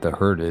see what the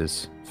hurt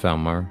is,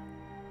 Falmar.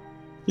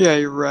 Yeah,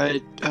 you're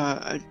right.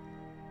 Is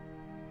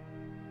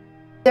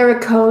there a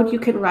code you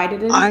can write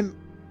it in?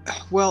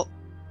 Well,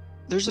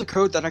 there's a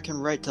code that I can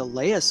write to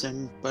Laius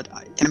in, but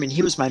I mean,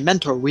 he was my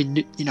mentor. We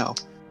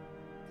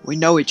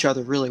know each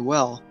other really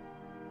well.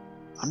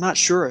 I'm not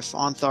sure if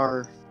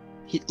Anthar.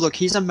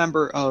 He's a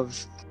member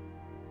of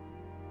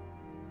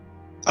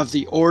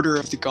the Order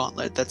of the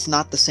Gauntlet. That's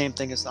not the same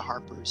thing as the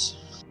Harpers.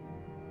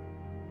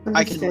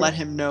 I can let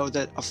him know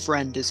that a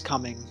friend is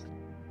coming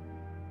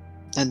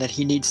and that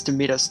he needs to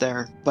meet us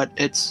there, but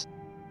it's...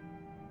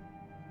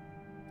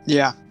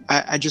 Yeah,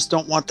 I just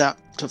don't want that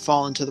to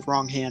fall into the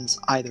wrong hands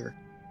either.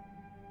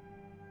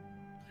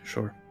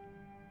 Sure.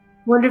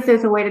 Wonder if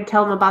there's a way to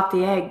tell them about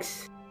the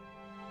eggs.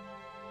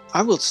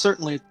 I will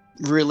certainly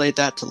relay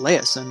that to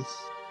Laiusen.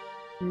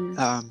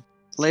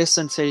 Laius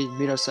Sensei,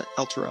 meet us at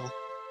Elturel.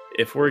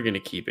 If we're going to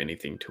keep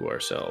anything to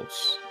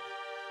ourselves,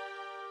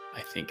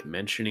 I think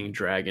mentioning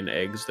dragon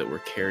eggs that we're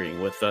carrying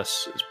with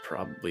us is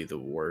probably the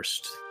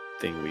worst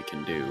thing we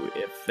can do.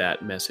 If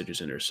that message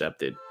is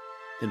intercepted,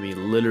 then we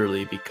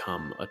literally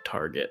become a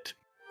target.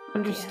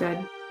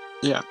 Understood.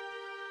 Yeah.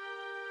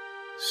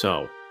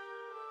 So,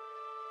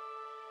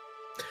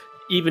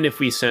 even if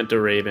we sent a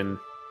raven,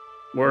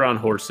 we're on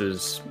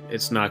horses.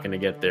 It's not going to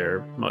get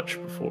there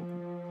much before,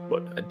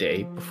 a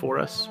day before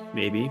us,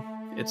 maybe.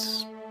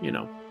 It's,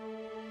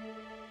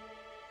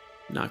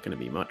 not going to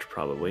be much,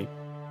 probably.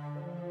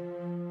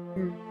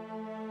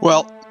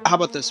 Well, how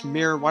about this?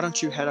 Mir, why don't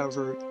you head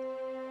over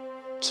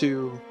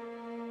to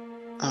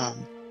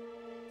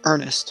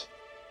Ernest?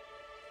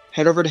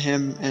 Head over to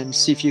him and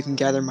see if you can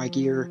gather my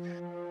gear.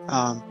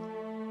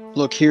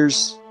 Look,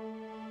 here's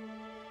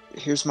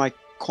my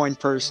coin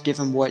purse. Give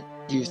him what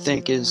you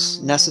think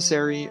is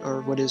necessary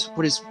or what is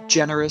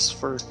generous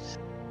for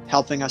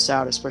helping us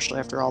out, especially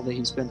after all that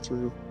he's been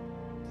through.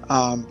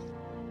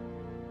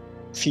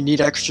 If you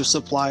need extra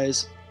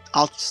supplies,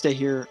 I'll stay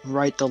here and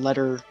write the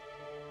letter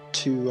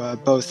to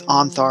both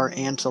Anthar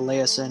and to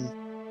Laiusen.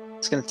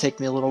 It's going to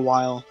take me a little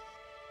while.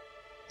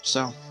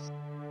 So.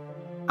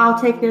 I'll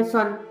take this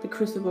on the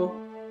Crucible.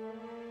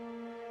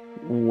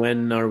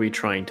 When are we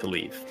trying to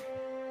leave?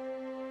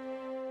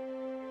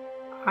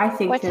 I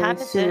think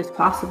as soon as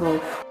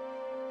possible.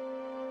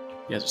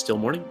 Yeah, is it still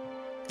morning?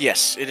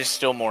 Yes, it is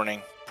still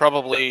morning.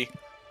 Probably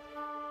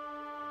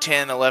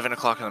 10, 11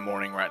 o'clock in the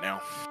morning right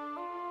now.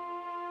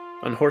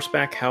 On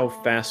horseback, how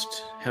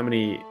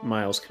many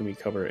miles can we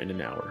cover in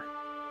an hour?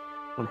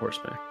 On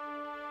horseback.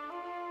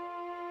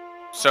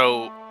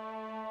 So,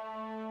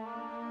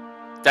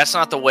 that's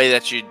not the way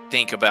that you'd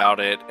think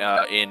about it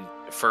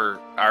for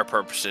our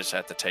purposes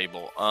at the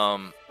table.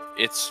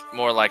 It's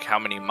more like how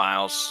many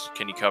miles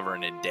can you cover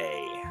in a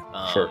day.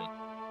 Sure.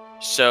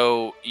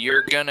 So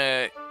you're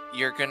gonna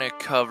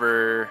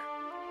cover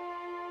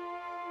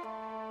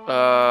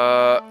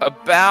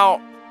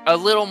about a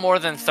little more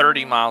than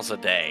 30 miles a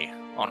day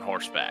on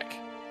horseback.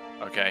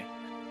 Okay.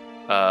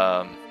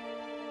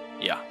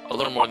 Yeah, a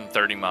little more than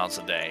 30 miles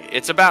a day.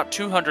 It's about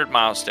 200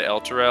 miles to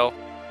Elturel,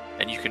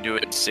 and you can do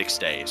it in 6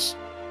 days.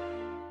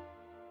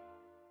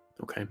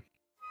 Okay.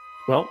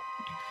 Well,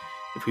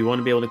 if we want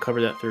to be able to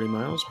cover that 30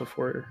 miles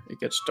before it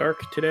gets dark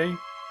today,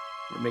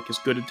 or make as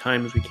good a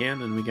time as we can,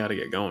 then we got to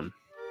get going.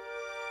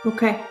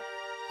 Okay.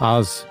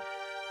 Oz,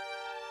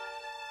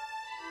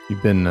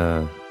 you've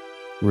been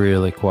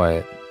really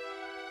quiet.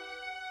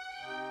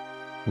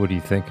 What are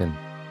you thinking?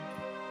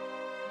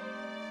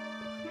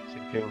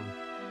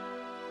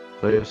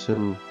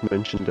 Laiusen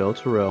mentioned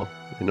Elturel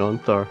and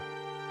Anthar.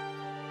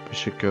 We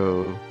should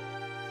go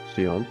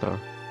see Anthar.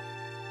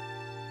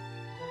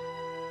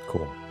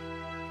 Cool.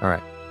 All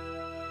right.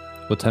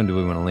 What time do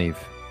we want to leave?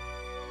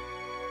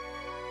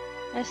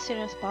 As soon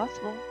as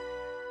possible.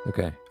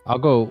 Okay.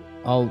 I'll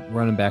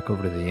run him back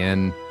over to the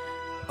inn,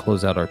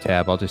 close out our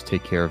tab. I'll just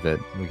take care of it.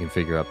 We can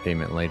figure out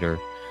payment later.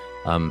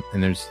 And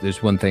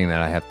there's one thing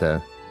that I have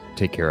to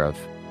take care of.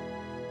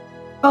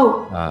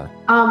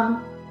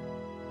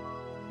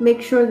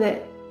 Make sure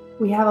that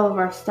we have all of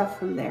our stuff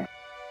from there.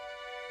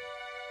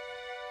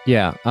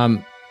 Yeah. I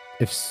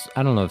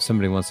don't know if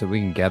somebody wants to, we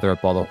can gather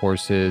up all the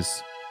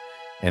horses,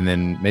 and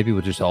then maybe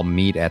we'll just all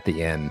meet at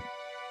the inn.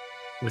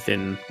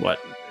 Within what,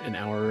 an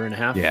hour and a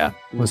half? Yeah,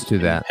 let's do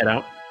that. Head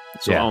out.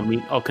 So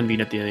Yeah. I'll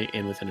convene at the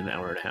inn within an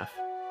hour and a half.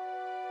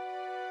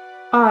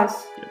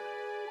 Oz, Yep.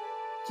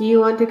 do you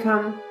want to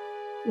come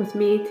with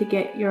me to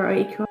get your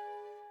acorn?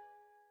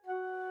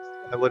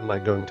 I wouldn't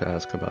mind going to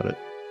ask about it.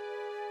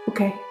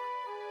 Okay.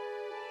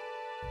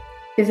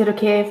 Is it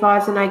okay if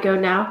Oz and I go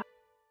now?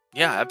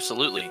 Yeah,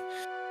 absolutely.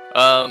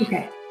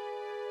 Okay.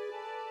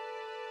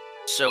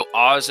 So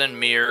Oz and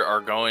Mir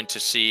are going to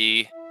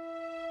see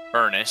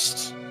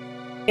Ernest.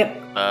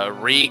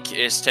 Yep. Reek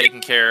is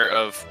taking care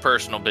of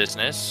personal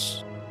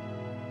business.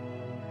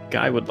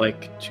 Guy would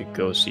like to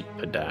go see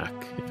Padak,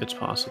 if it's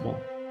possible.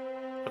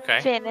 Okay.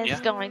 Finn is yeah.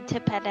 going to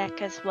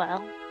Pedek as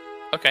well.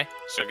 Okay.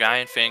 So Guy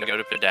and Finn go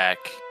to Padak.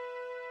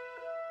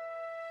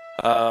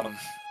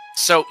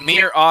 So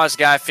Mir, Oz,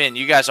 Guy, Finn,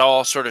 you guys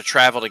all sort of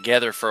travel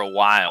together for a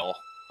while.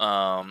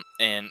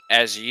 And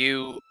as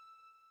you,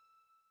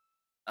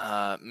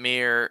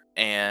 Mir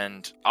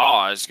and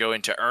Oz go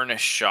into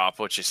Ernest's shop,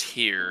 which is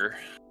here,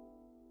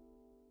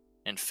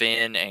 and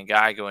Finn and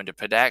Guy go into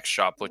Padak's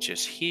shop, which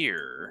is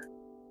here.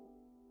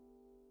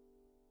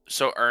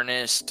 So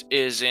Ernest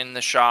is in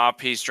the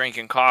shop. He's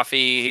drinking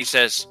coffee. He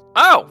says,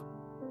 "Oh,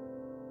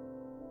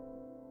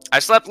 I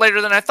slept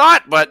later than I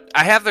thought, but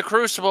I have the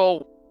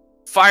crucible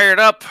fired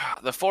up.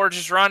 The forge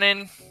is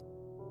running.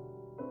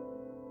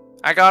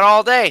 I got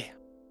all day."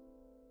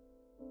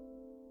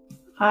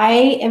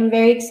 I am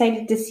very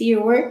excited to see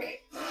your work.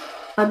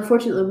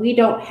 Unfortunately, we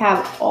don't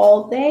have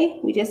all day.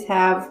 We just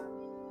have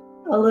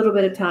a little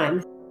bit of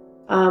time.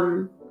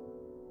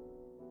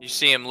 You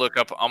see him look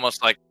up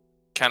almost like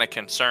kind of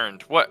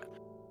concerned. What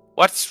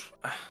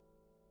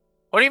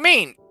do you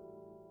mean?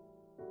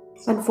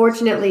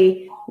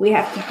 Unfortunately, we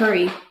have to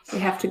hurry. We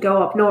have to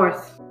go up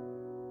north.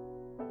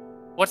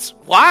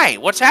 Why?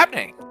 What's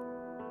happening?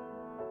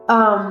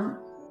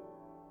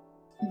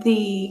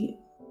 The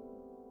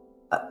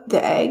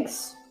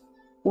eggs,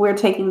 we're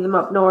taking them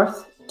up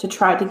north to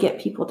try to get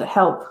people to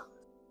help.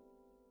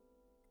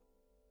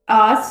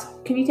 Oz,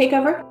 can you take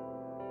over?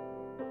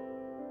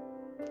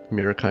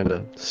 Mira kind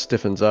of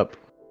stiffens up,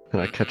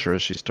 and I catch her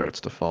as she starts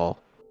to fall.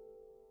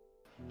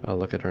 I'll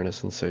look at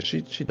Ernest and say,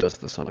 "She does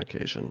this on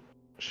occasion.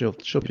 She'll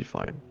be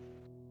fine."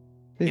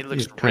 He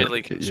looks kinda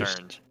really get used-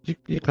 concerned.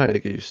 You kind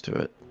of get used to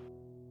it.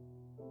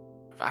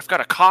 I've got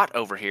a cot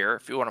over here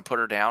if you want to put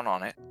her down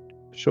on it.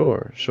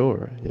 Sure,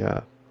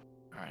 yeah.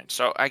 All right.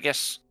 So I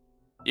guess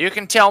you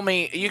can tell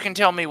me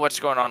what's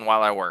going on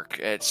while I work.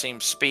 It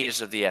seems speed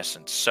is of the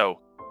essence. So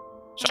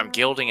I'm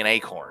gilding an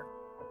acorn.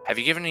 Have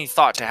you given any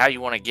thought to how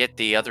you want to get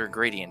the other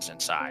ingredients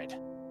inside?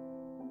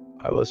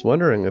 I was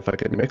wondering if I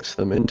could mix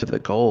them into the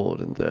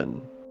gold and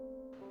then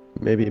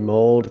maybe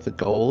mold the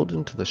gold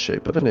into the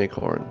shape of an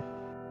acorn.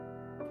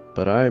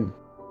 But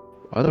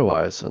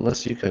otherwise,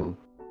 unless you can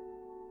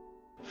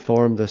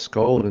form this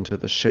gold into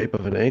the shape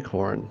of an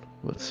acorn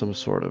with some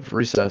sort of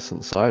recess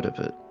inside of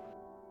it,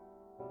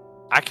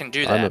 I can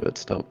do that. I'm a bit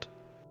stumped.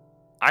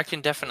 I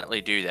can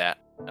definitely do that.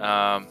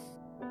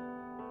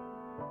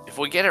 If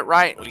we get it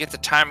right, we get the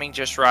timing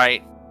just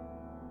right,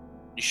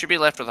 you should be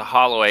left with a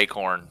hollow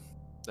acorn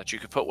that you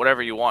could put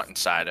whatever you want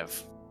inside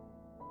of.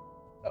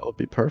 That would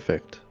be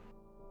perfect.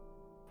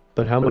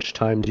 But how much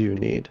time do you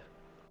need?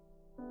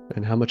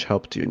 And how much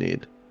help do you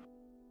need?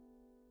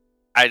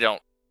 I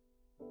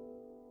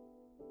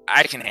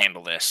can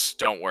handle this.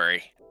 Don't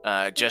worry.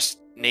 Just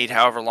need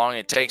however long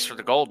it takes for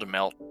the gold to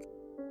melt.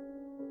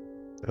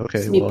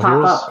 Okay, We well pop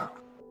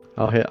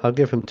here's... up. I'll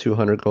give him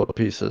 200 gold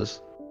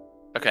pieces.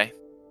 Okay.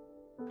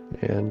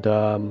 And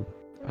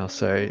I'll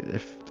say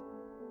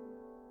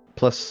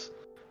plus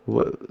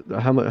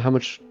how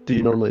much do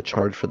you normally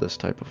charge for this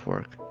type of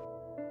work?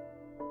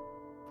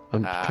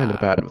 I'm kind of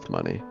bad with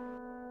money.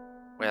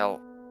 Well,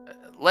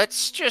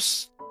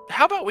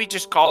 how about we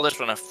just call this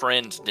one a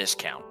friend's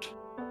discount?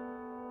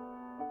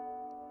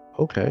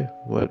 Okay,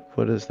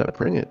 what does that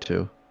bring it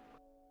to?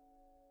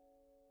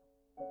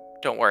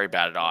 Don't worry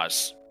about it,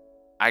 Oz.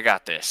 I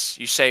got this.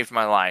 You saved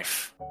my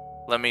life.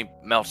 Let me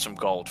melt some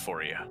gold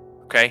for you.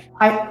 Okay?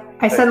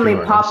 I suddenly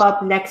you, pop Ernest.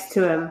 up next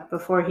to him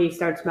before he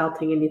starts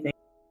melting anything.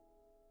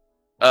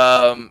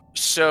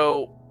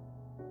 So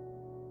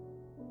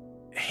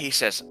he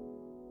says,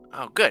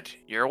 "Oh, good.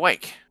 You're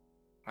awake.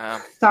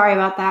 Sorry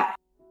about that.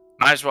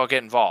 Might as well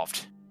get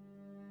involved."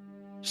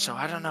 So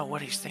I don't know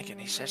what he's thinking.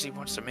 He says he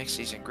wants to mix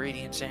these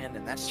ingredients in,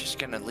 and that's just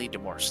going to lead to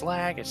more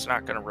slag. It's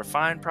not going to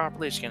refine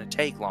properly. It's going to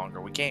take longer.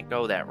 We can't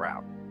go that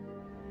route.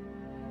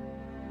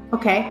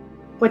 Okay,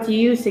 what do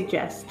you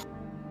suggest?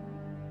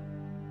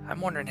 I'm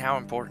wondering how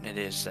important it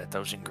is that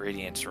those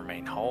ingredients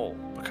remain whole,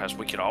 because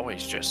we could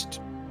always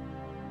just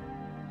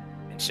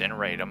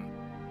incinerate them,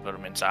 put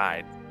them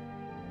inside.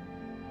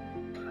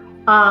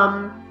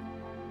 I'm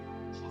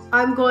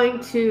going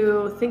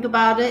to think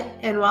about it,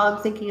 and while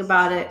I'm thinking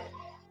about it,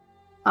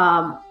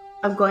 I'm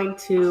going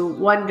to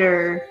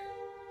wonder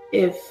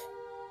if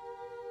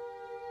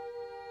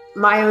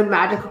my own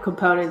magical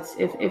components,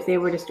 if they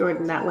were distorted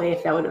in that way,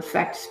 if that would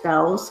affect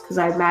spells, because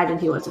I imagine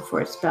he wants it for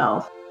a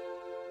spell.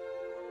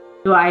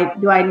 Do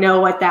I know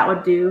what that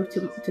would do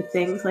to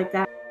things like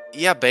that?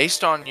 Yeah,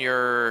 based on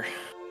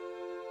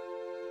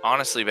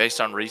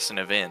recent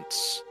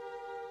events,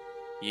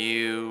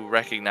 you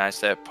recognize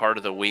that part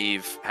of the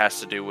weave has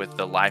to do with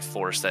the life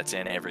force that's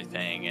in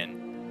everything, and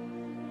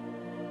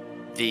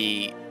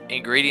the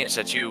ingredients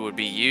that you would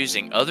be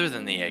using other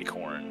than the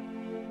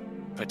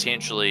acorn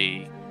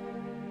potentially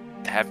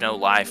have no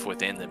life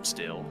within them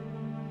still.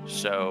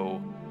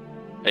 So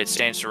it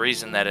stands to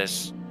reason that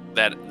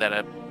that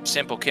a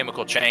simple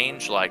chemical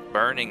change like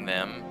burning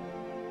them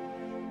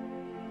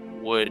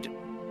would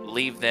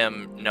leave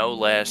them no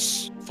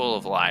less full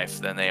of life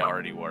than they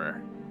already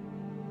were.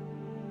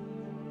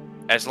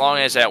 As long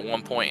as at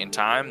one point in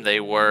time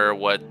they were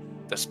what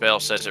the spell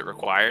says it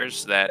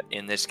requires, that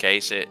in this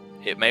case it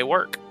may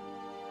work.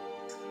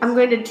 I'm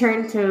going to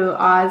turn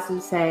to Oz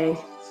and say,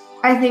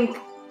 I think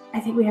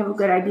we have a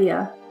good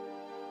idea.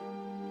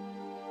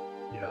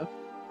 Yeah.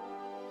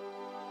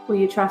 Will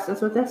you trust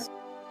us with this?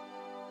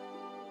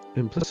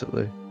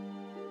 Implicitly.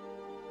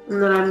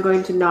 And then I'm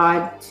going to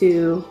nod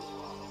to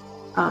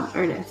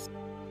Ernest.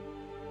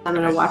 I'm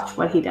going to watch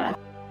what he does.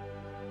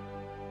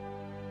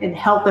 And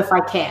help if I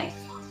can.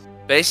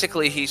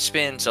 Basically, he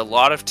spends a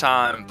lot of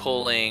time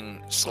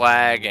pulling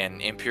slag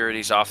and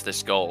impurities off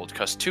this gold,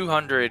 because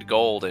 200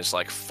 gold is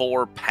like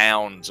 4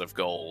 pounds of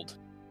gold.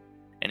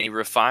 And he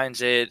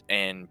refines it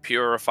and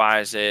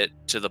purifies it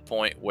to the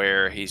point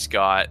where he's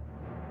got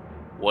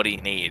what he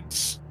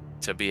needs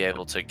to be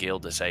able to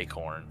gild this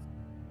acorn.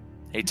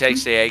 He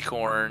takes the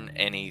acorn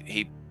and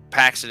he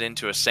packs it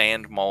into a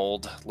sand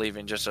mold,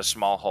 leaving just a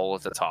small hole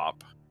at the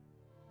top.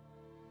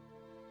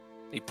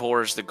 He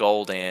pours the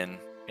gold in,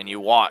 and you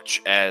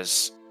watch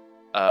as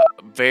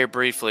very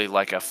briefly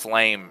like a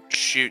flame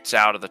shoots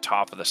out of the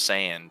top of the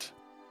sand.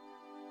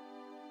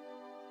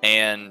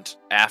 And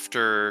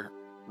after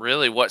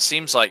really what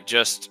seems like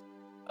just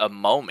a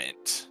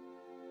moment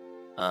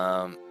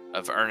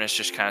of Ernest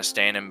just kind of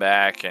standing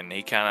back, and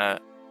he kind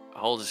of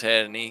holds his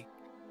head, and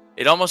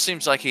it almost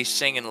seems like he's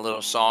singing a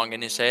little song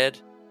in his head.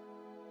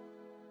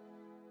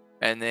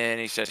 And then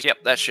he says,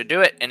 yep, that should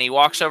do it. And he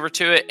walks over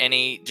to it and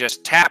he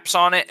just taps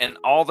on it, and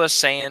all the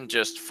sand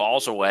just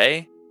falls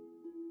away.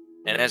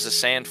 And as the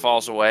sand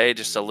falls away,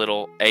 just a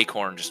little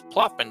acorn just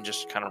plop and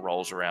just kind of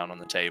rolls around on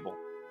the table.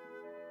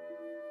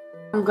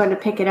 I'm going to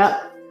pick it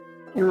up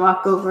and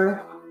walk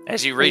over.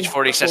 As you reach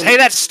for it, he says, hey,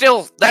 that's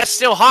still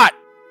hot.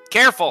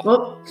 Careful.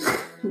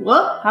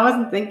 Whoop. I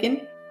wasn't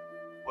thinking.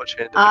 Which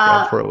hand did you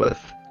grab for it with?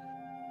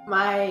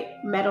 My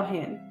metal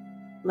hand.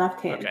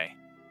 Left hand. Okay.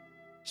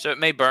 So it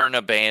may burn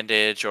a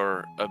bandage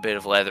or a bit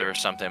of leather or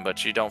something,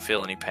 but you don't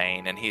feel any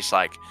pain. And he's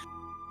like,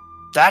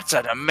 that's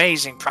an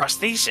amazing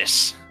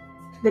prosthesis.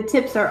 The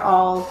tips are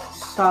all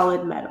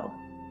solid metal.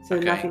 So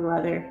Okay. Nothing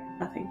leather,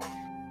 nothing.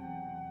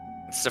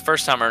 It's the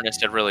first time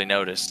Ernest had really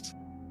noticed.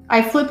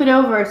 I flip it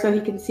over so he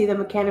can see the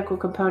mechanical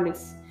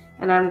components.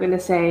 And I'm going to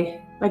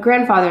say, my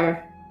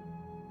grandfather,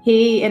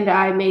 he and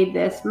I made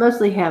this,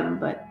 mostly him,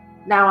 but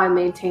now I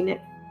maintain it.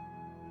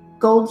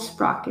 Gold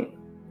Sprocket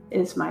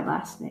is my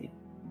last name.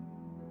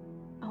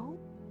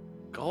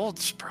 Gold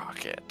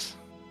Sprocket.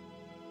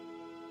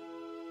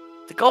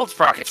 The Gold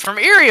Sprocket's from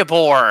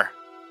Erebor.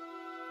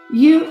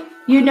 You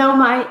know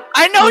my...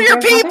 I know my your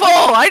grandfather? people!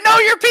 I know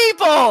your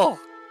people!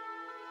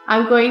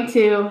 I'm going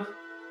to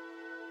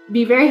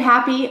be very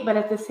happy, but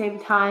at the same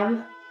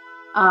time,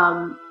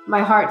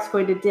 my heart's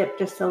going to dip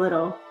just a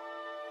little.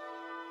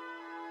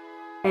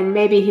 And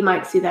maybe he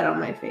might see that on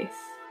my face.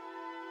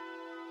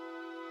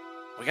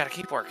 We gotta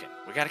keep working.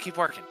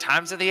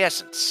 Time's of the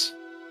essence.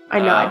 I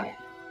know.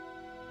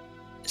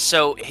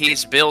 So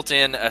he's built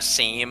in a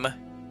seam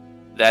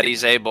that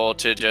he's able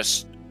to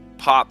just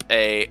pop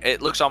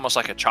it looks almost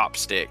like a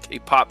chopstick. He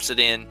pops it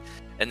in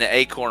and the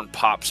acorn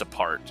pops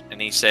apart,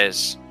 and he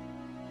says,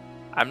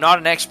 I'm not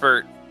an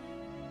expert.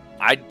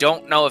 I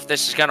don't know if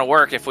this is going to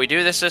work if we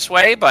do this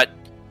way, but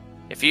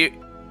if you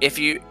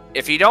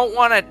don't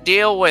want to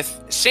deal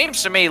with,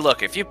 seems to me,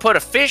 look, if you put a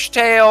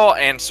fishtail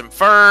and some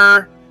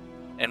fur,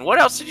 and what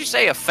else did you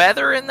say, a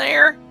feather in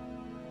there?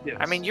 Yes.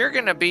 I mean, you're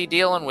going to be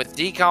dealing with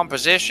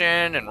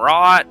decomposition and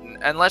rot,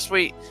 unless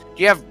do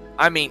you have,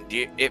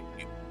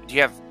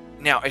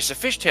 now, is the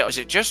fishtail, is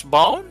it just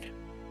bone?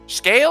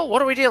 Scale?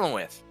 What are we dealing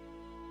with?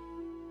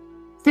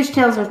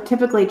 Fishtails are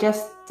typically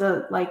just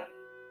the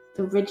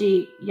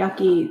ridgy,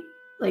 yucky,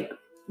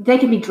 they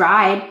can be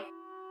dried,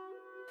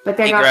 but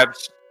they're not...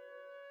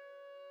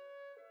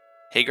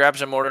 He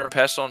grabs a mortar and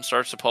pestle and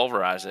starts to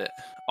pulverize it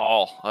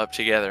all up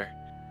together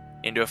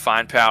into a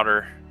fine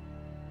powder,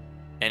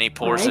 and he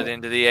pours it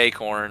into the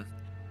acorn,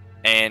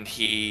 and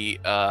he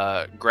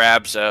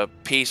grabs a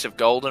piece of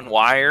golden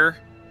wire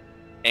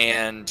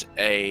and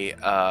a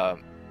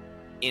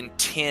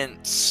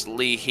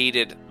intensely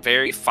heated,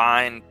 very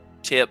fine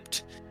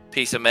tipped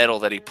piece of metal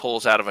that he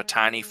pulls out of a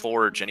tiny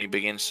forge, and he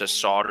begins to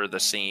solder the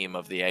seam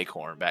of the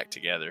acorn back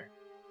together.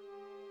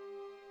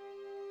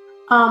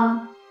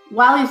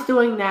 While he's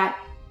doing that,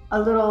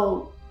 a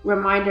little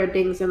reminder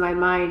dings in my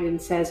mind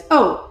and says,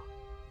 "Oh,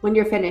 when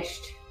you're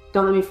finished,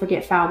 don't let me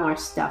forget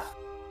Falmar's stuff."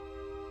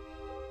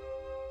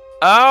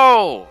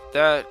 Oh,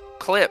 the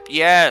clip.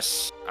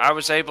 Yes, I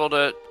was able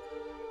to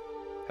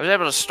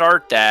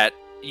start that.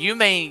 You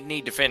may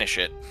need to finish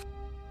it.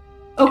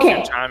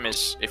 Okay.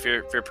 If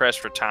you're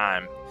pressed for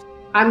time.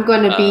 I'm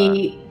going to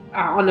be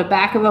on the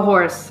back of a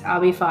horse. I'll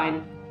be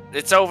fine.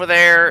 It's over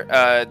there.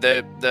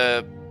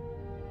 The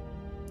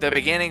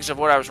beginnings of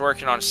what I was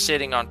working on,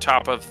 sitting on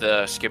top of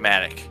the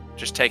schematic.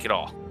 Just take it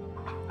all.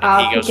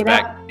 And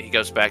he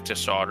goes back to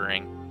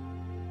soldering.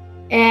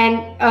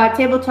 And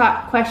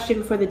tabletop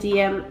question for the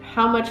DM: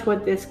 how much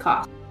would this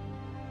cost?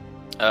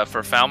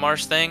 For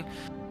Falmar's thing,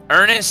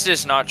 Ernest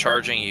is not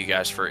charging you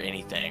guys for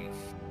anything.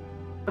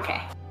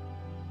 Okay.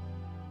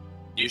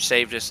 You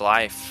saved his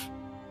life.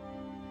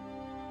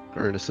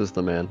 Ernest is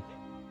the man.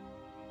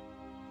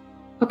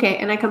 Okay,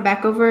 and I come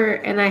back over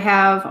and I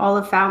have all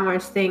of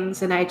Falmar's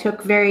things, and I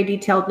took very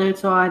detailed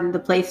notes on the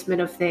placement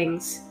of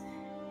things.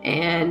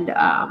 And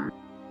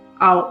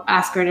I'll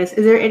ask Ernest,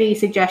 is there any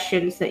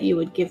suggestions that you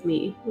would give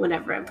me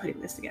whenever I'm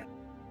putting this together?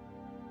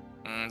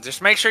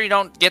 Just make sure you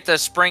don't get the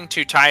spring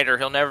too tight, or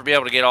he'll never be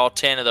able to get all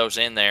 10 of those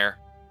in there.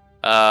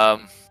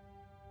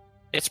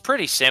 It's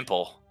pretty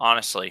simple,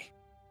 honestly.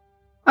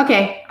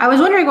 Okay, I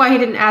was wondering why he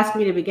didn't ask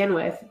me to begin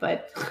with,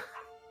 but...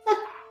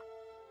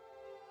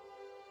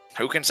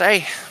 Who can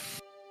say?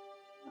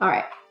 All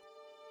right.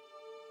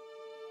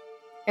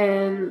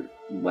 And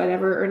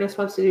whatever Ernest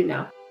wants to do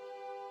now.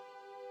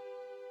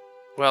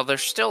 Well,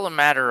 there's still the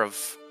matter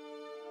of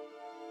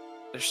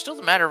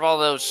all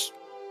those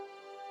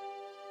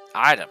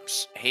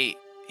items. He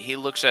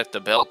looks at the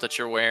belt that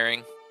you're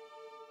wearing,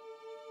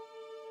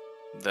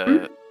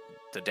 the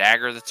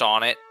dagger that's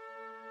on it,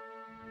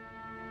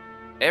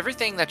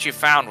 everything that you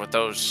found with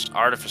those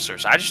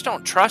artificers. I just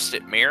don't trust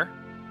it, Mir.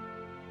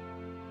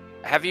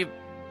 Have you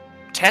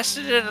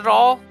tested it at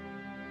all?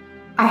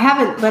 I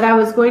haven't, but I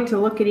was going to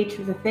look at each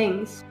of the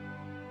things.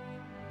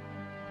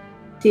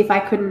 See if I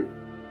couldn't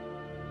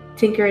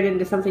tinker it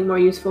into something more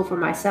useful for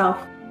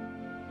myself.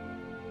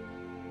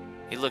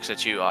 He looks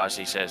at you, Oz.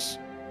 He says,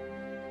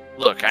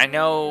 "Look, I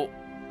know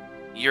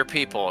your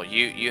people.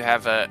 You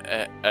have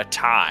a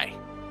tie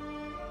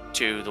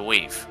to the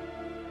weave.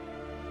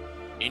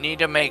 You need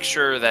to make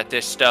sure that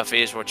this stuff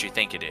is what you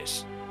think it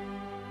is."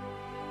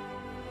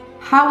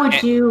 How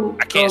would you?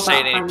 I can't say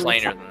it any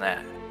plainer than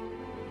that.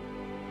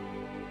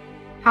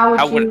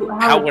 How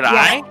would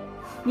I?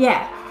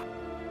 Yeah.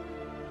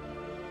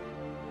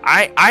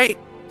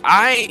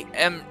 I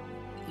am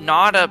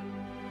not a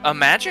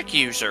magic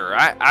user.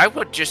 I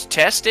would just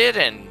test it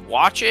and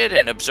watch it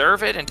and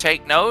observe it and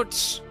take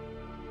notes.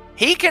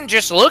 He can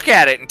just look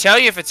at it and tell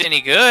you if it's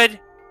any good.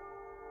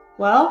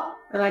 Well,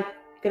 and I'm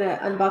gonna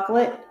unbuckle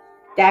it,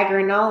 dagger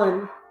and all,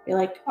 and be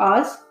like,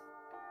 "Oz?"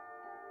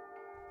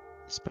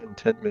 Spend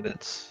 10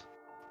 minutes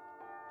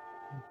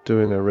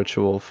doing a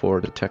ritual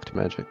for detect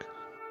magic.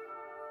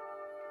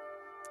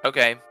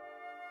 Okay.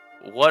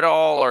 What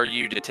all are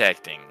you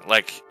detecting?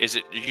 Like, are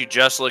you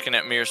just looking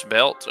at Mir's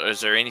belt, or is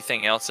there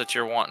anything else that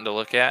you're wanting to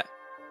look at?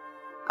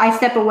 I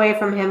step away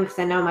from him because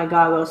I know my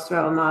goggles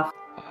throw him off.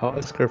 I'll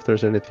ask her if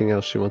there's anything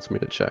else she wants me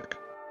to check.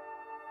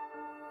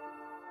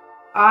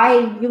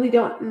 I really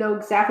don't know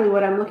exactly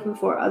what I'm looking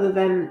for other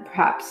than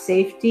perhaps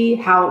safety,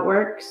 how it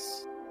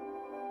works.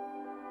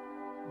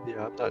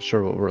 Yeah, I'm not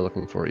sure what we're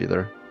looking for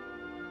either.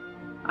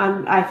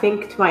 I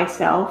think to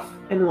myself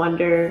and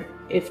wonder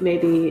if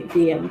maybe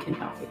DM can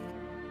help me.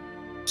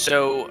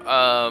 So,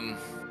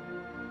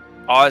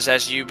 Oz,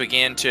 as you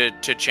begin to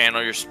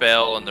channel your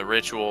spell and the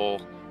ritual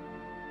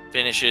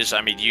finishes, I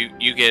mean,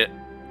 you get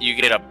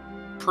a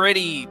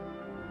pretty...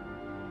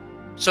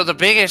 So the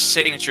biggest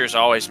signature is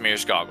always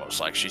Mir's goggles,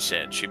 like she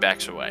said. She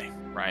backs away,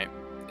 right?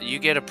 You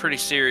get a pretty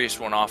serious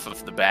one off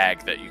of the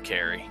bag that you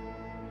carry.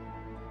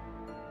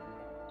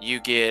 You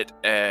get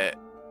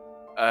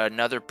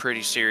another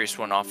pretty serious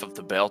one off of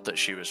the belt that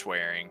she was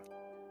wearing.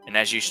 And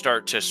as you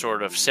start to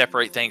sort of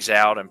separate things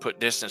out and put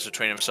distance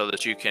between them so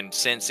that you can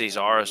sense these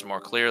auras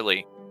more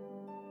clearly,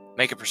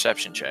 make a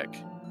perception check.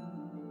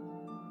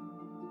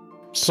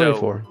 24.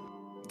 So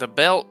the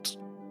belt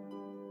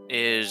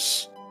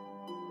is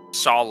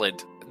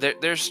solid.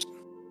 There's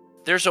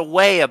a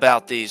way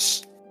about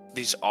these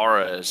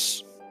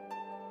auras,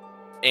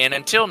 and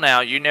until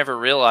now you never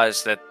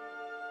realized that.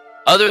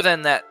 Other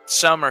than that,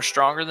 some are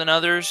stronger than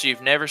others.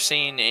 You've never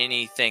seen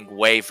anything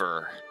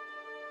waver.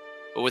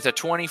 But with a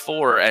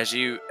 24, as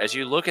you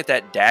look at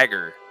that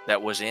dagger that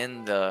was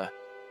in the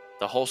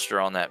holster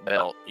on that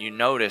belt, you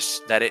notice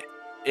that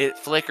it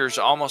flickers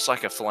almost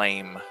like a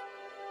flame,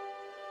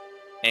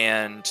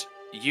 and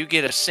you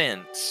get a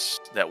sense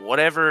that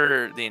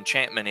whatever the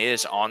enchantment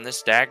is on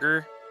this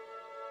dagger,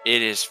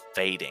 it is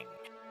fading.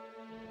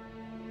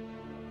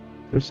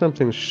 There's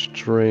something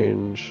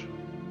strange.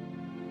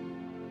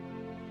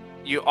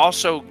 you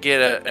also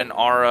get an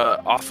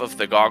aura off of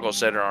the goggles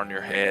that are on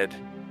your head,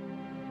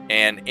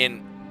 and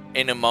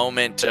in a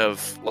moment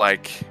of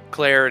like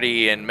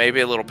clarity and maybe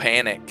a little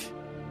panic,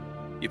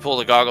 you pull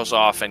the goggles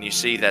off and you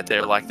see that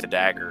they're like the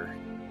dagger.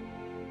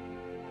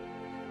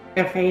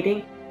 They're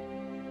fading.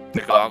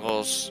 The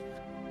goggles,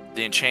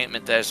 the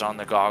enchantment that is on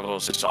the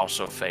goggles is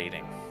also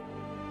fading.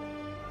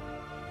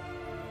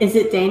 Is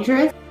it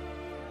dangerous?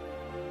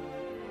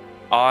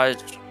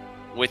 Oz,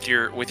 with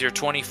your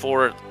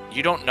 24,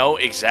 you don't know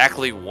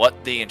exactly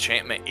what the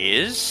enchantment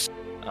is.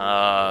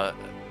 I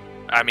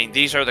mean,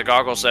 these are the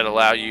goggles that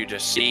allow you to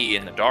see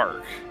in the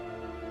dark.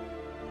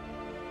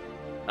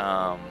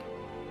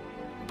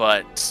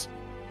 But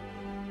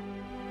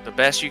the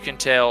best you can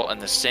tell and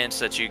the sense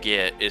that you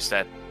get is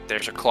that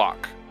there's a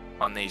clock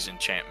on these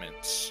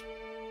enchantments,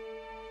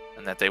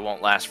 and that they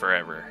won't last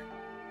forever.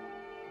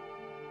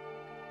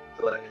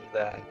 Play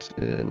that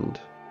and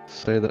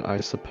say that I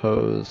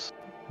suppose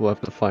we'll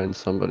have to find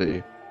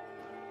somebody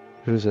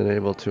who's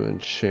unable to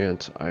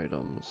enchant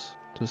items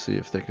to see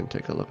if they can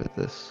take a look at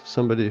this.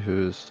 Somebody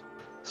who's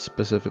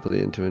specifically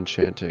into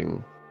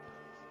enchanting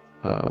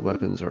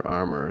weapons or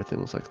armor or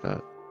things like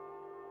that.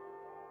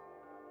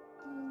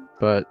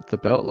 But the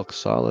belt looks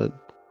solid.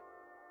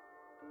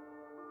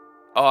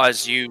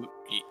 Oz, you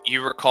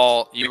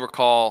recall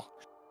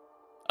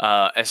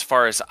as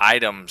far as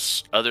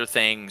items, other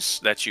things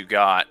that you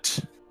got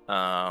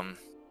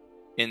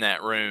in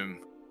that room,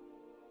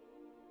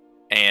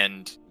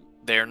 and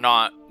they're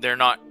not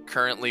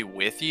currently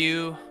with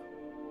you.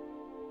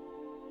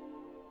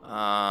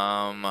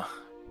 But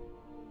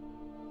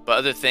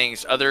other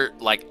things, other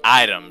like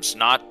items,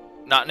 not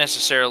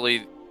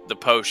necessarily the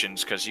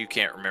potions, because you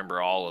can't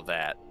remember all of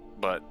that,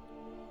 but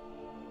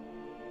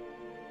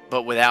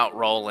without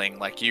rolling,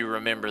 like you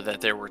remember that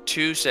there were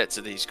 2 sets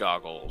of these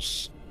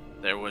goggles.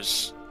 There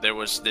was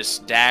this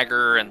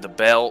dagger and the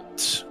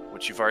belt,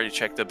 which you've already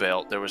checked the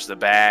belt. There was the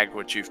bag,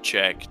 which you've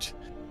checked.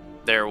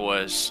 There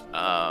was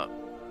a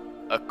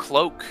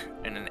cloak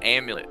and an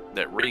amulet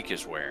that Reek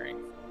is wearing.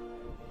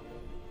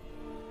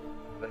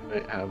 They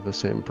may have the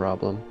same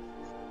problem.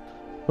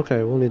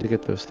 Okay, we'll need to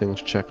get those things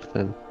checked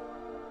then.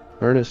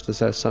 Ernest, is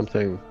that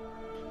something?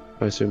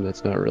 I assume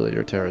that's not really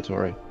your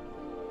territory.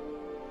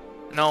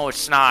 No,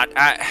 it's not.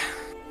 I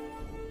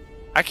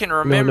can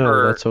remember.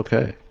 No, that's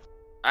okay.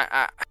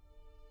 I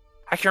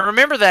can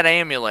remember that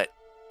amulet,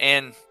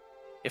 and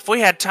if we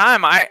had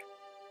time, I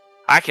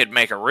could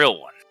make a real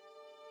one.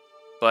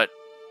 But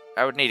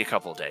I would need a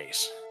couple of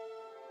days.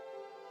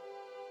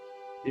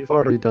 You've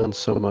already done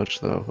so much,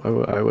 though.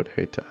 I would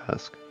hate to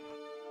ask.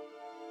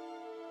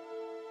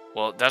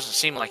 Well, it doesn't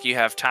seem like you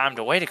have time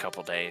to wait a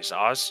couple of days,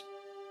 Oz.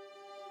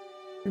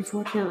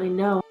 Unfortunately,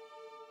 no.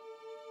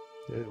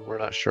 Yeah, we're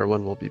not sure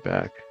when we'll be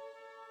back.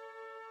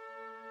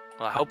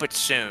 Well, I hope it's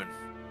soon.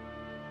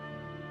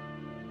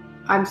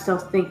 I'm still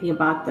thinking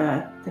about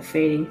the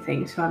fading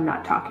thing, so I'm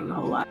not talking a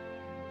whole lot.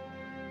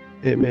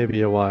 It may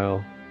be a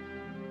while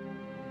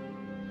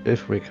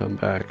if we come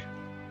back.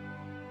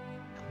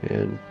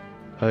 And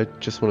I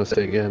just want to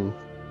say again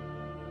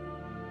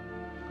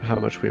how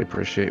much we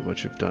appreciate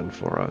what you've done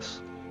for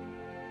us.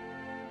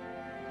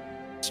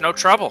 It's no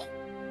trouble.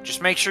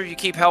 Just make sure you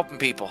keep helping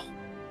people.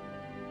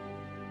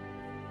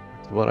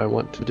 It's what I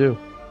want to do.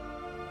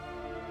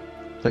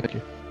 Thank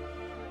you.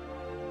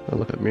 I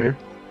look at Mir,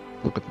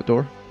 look at the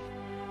door.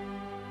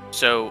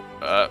 So,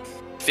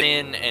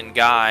 Finn and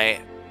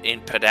Guy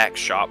in Padak's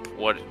shop,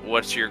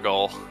 what's your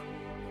goal?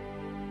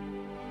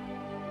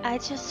 I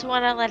just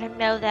want to let him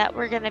know that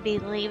we're going to be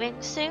leaving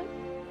soon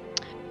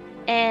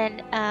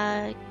and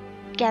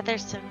gather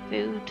some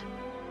food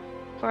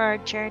for our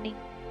journey.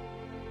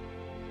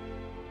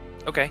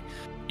 Okay.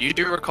 You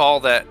do recall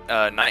that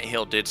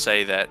Nighthill did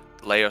say that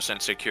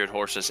Leosin secured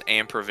horses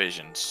and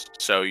provisions,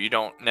 so you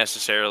don't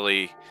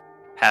necessarily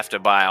have to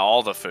buy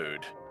all the food,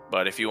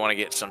 but if you want to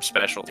get some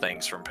special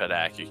things from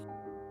Padak, you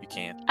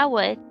can. I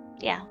would,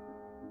 yeah.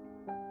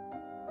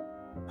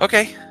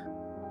 Okay.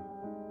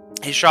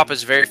 His shop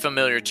is very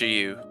familiar to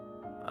you.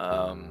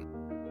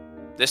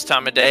 This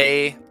time of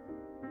day,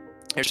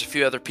 there's a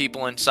few other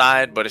people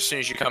inside, but as soon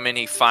as you come in,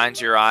 he finds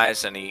your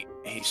eyes and he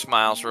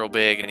smiles real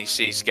big and he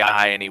sees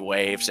Guy and he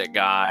waves at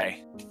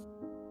Guy.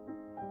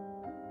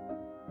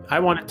 I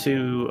wanted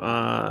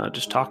to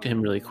just talk to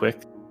him really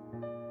quick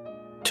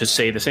to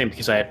say the same,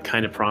 because I had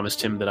kind of promised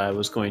him that I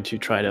was going to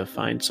try to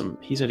find some.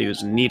 He said he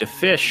was in need of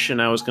fish,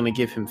 and I was going to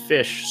give him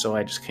fish, so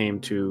I just came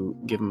to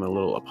give him a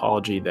little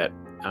apology that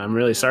I'm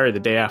really sorry. The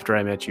day after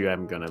I met you,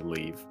 I'm going to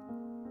leave,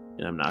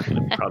 and I'm not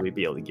going to probably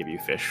be able to give you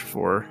fish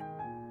for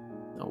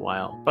a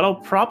while. But I'll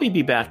probably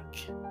be back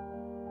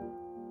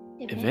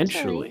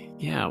eventually.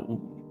 Yeah,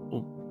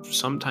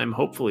 sometime,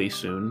 hopefully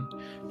soon.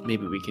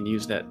 Maybe we can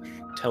use that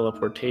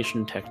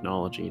teleportation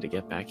technology to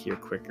get back here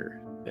quicker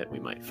that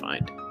we might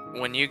find.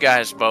 When you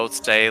guys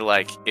both say,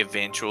 like,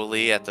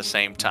 eventually at the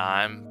same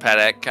time,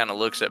 Padak kind of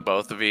looks at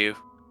both of you,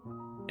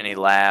 and he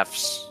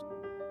laughs,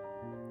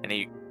 and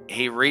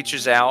he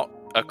reaches out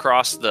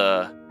across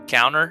the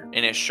counter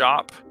in his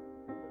shop,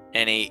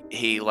 and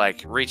he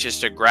like,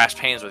 reaches to grasp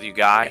hands with you,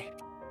 Guy,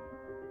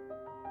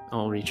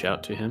 I'll reach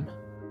out to him.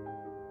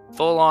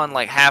 Full on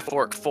like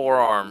half-orc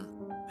forearm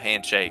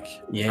handshake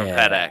from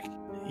Padak.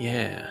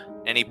 Yeah.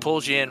 And he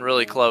pulls you in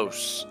really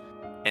close,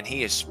 and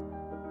he is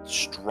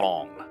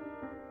strong.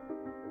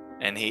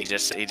 And he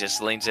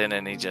just leans in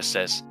and he just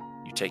says,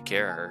 "You take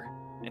care of her."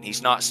 And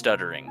he's not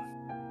stuttering.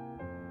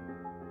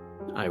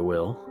 I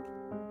will.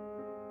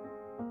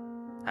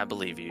 I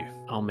believe you.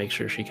 I'll make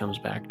sure she comes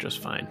back just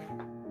fine.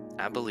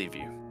 I believe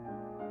you.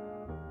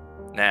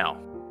 Now,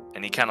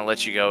 and he kind of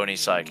lets you go, and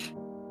he's like,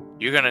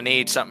 "You're gonna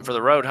need something for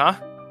the road, huh?"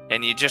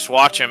 And you just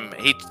watch him.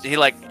 He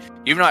like,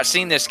 you've not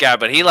seen this guy,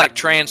 but he like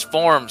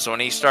transforms when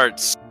he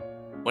starts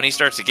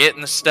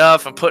getting the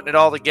stuff and putting it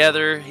all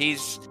together.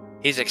 He's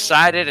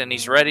excited and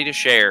he's ready to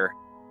share.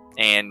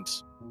 And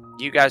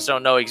you guys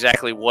don't know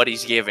exactly what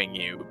he's giving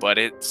you, but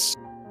it's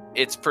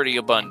pretty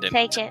abundant.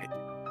 Take it.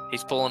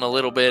 He's pulling a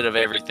little bit of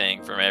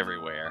everything from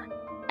everywhere.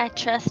 I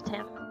trust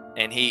him.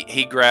 And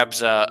he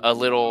grabs a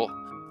little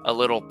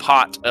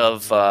pot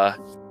of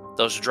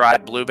those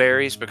dried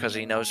blueberries because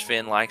he knows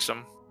Finn likes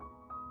them,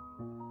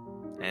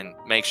 and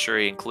makes sure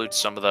he includes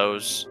some of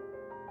those.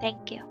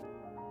 Thank you.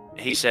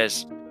 He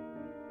says,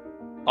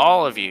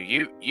 "All of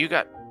you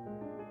got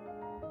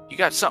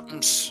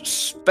something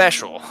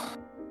special.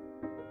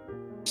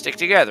 Stick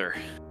together.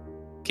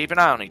 Keep an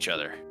eye on each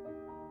other."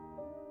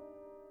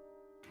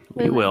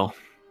 We will.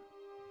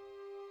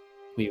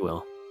 We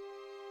will.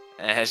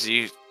 As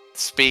you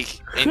speak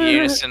in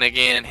unison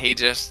again, he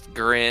just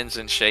grins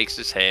and shakes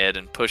his head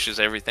and pushes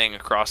everything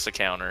across the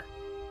counter.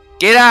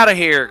 "Get out of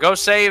here! Go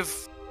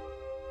save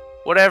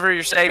whatever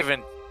you're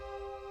saving.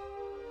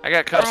 I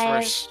got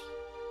customers."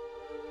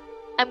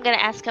 I'm gonna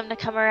ask him to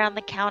come around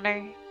the counter,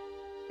 and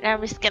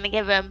I'm just gonna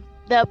give him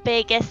the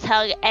biggest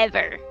hug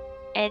ever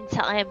and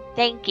tell him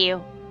thank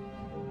you.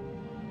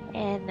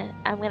 And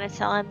I'm gonna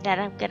tell him that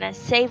I'm gonna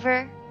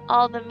savor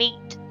all the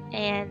meat,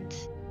 and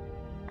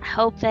I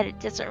hope that it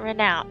doesn't run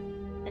out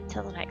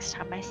until the next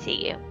time I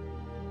see you.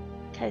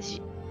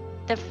 Because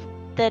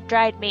the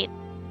dried meat,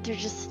 they're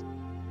just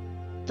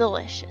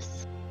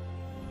delicious.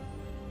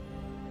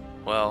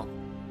 Well,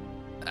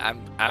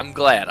 I'm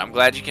glad. I'm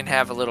glad you can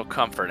have a little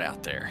comfort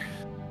out there.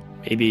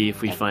 Maybe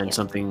if we Thank find you.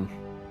 something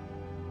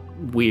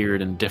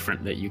weird and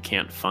different that you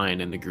can't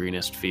find in the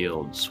greenest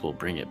fields, we'll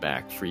bring it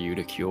back for you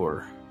to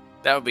cure.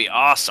 That would be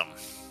awesome.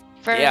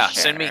 For Yeah,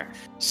 sure.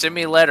 send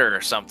me a letter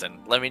or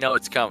something. Let me know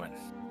it's coming.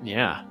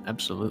 Yeah,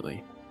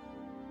 absolutely.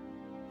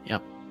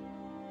 Yep.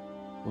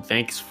 Well,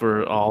 thanks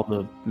for all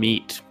the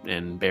meat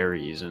and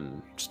berries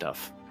and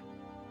stuff.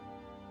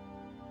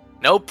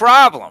 No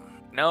problem.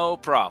 No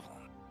problem.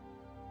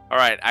 All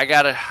right, I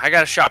got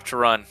a shop to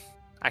run.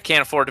 I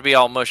can't afford to be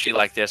all mushy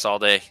like this all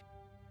day.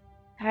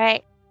 All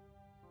right.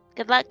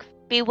 Good luck.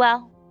 Be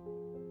well.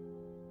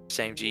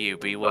 Same to you.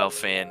 Be well,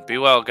 Finn. Be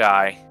well,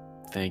 Guy.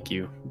 Thank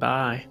you.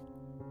 Bye.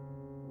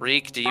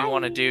 Reek, do you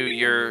want to do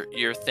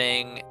your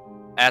thing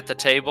at the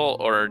table,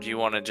 or do you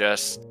want to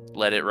just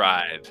let it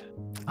ride?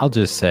 I'll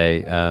just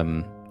say, I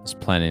was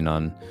planning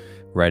on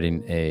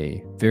writing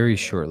a very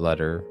short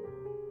letter,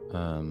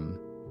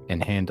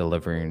 and hand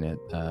delivering it.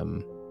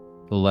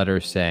 The letter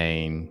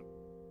saying,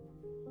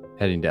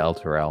 heading to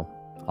Elturel,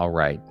 I'll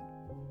write.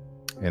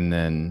 And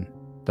then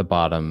the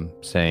bottom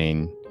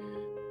saying,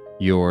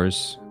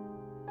 yours.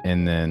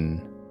 And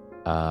then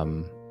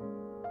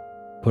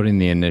putting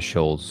the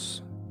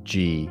initials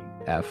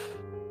GF.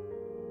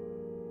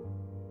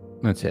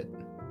 That's it.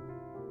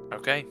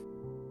 Okay.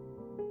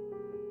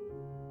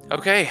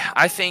 Okay,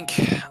 I think,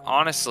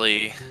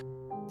 honestly,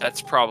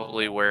 that's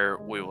probably where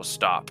we will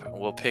stop.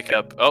 We'll pick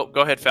up... Oh,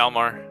 go ahead,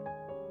 Falmar.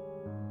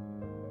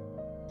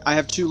 I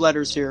have 2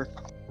 letters here.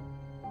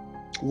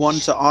 One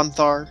to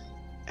Onthar,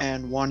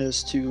 and one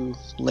is to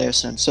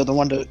Leosin. So the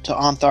one to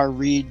Onthar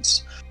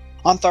reads,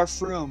 Onthar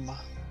Froom,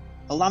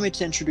 allow me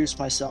to introduce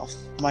myself.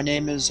 My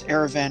name is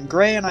Aravan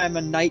Grey, and I am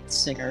a night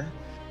singer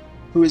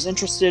who is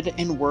interested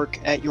in work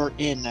at your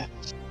inn.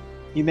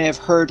 You may have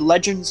heard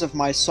legends of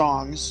my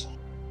songs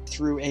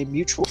through a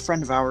mutual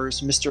friend of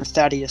ours, Mr.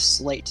 Thaddeus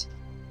Slate.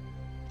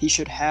 He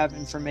should have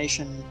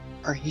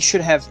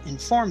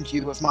informed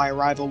you of my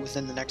arrival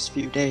within the next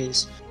few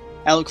days.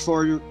 I look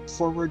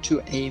forward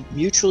to a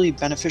mutually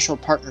beneficial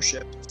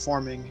partnership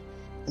forming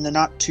in the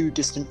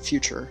not-too-distant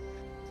future.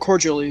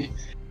 Cordially,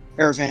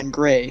 Aravan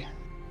Grey.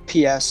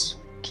 P.S.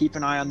 Keep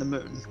an eye on the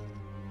moon.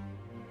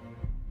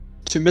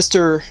 To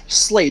Mr.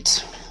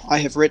 Slate, I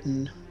have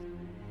written,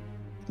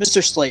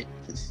 Mr. Slate,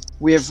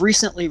 we have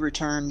recently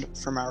returned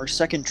from our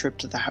second trip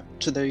to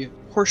the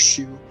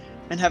Horseshoe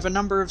and have a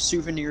number of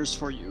souvenirs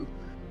for you.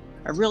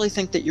 I really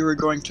think that you are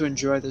going to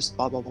enjoy this,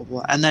 blah, blah, blah,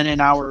 blah. And then in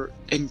our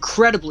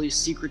incredibly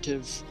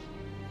secretive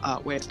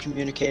way of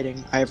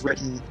communicating, I have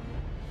written,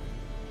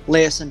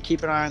 Leosin,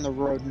 keep an eye on the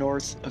road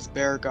north of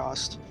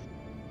Beregost.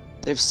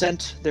 They've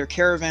sent their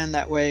caravan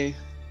that way,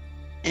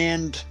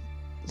 and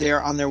they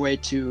are on their way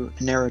to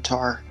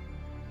Neratar.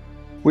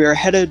 We are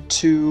headed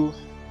to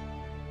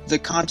the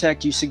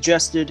contact you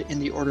suggested in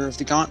the Order of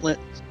the Gauntlet.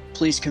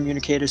 Please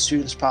communicate as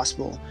soon as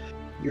possible.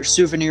 Your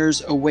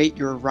souvenirs await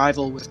your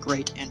arrival with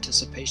great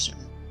anticipation.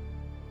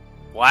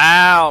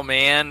 Wow,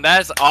 man,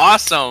 that's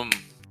awesome.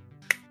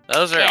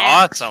 Those are Yeah.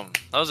 awesome.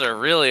 Those are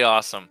really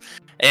awesome.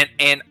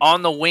 And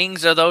on the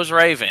wings of those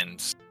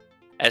ravens,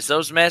 as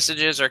those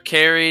messages are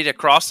carried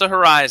across the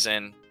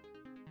horizon,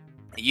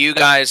 you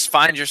guys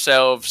find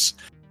yourselves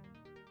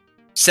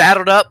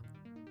saddled up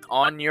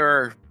on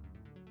your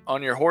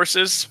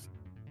horses,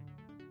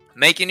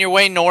 making your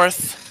way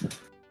north.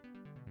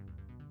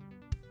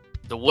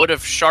 The wood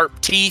of sharp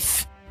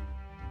teeth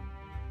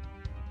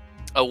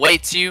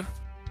awaits you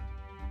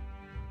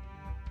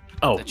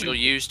Oh, that you'll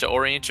use to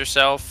orient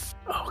yourself.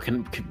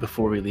 can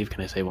before we leave,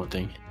 can I say one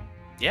thing?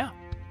 Yeah.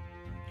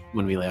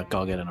 When we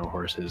all get on our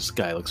horses,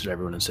 Guy looks at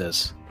everyone and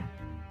says,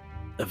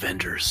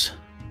 "Avengers,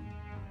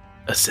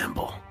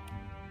 assemble."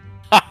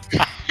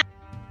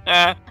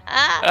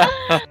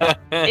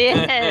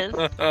 Yes.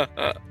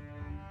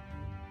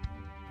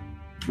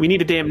 We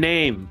need a damn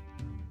name.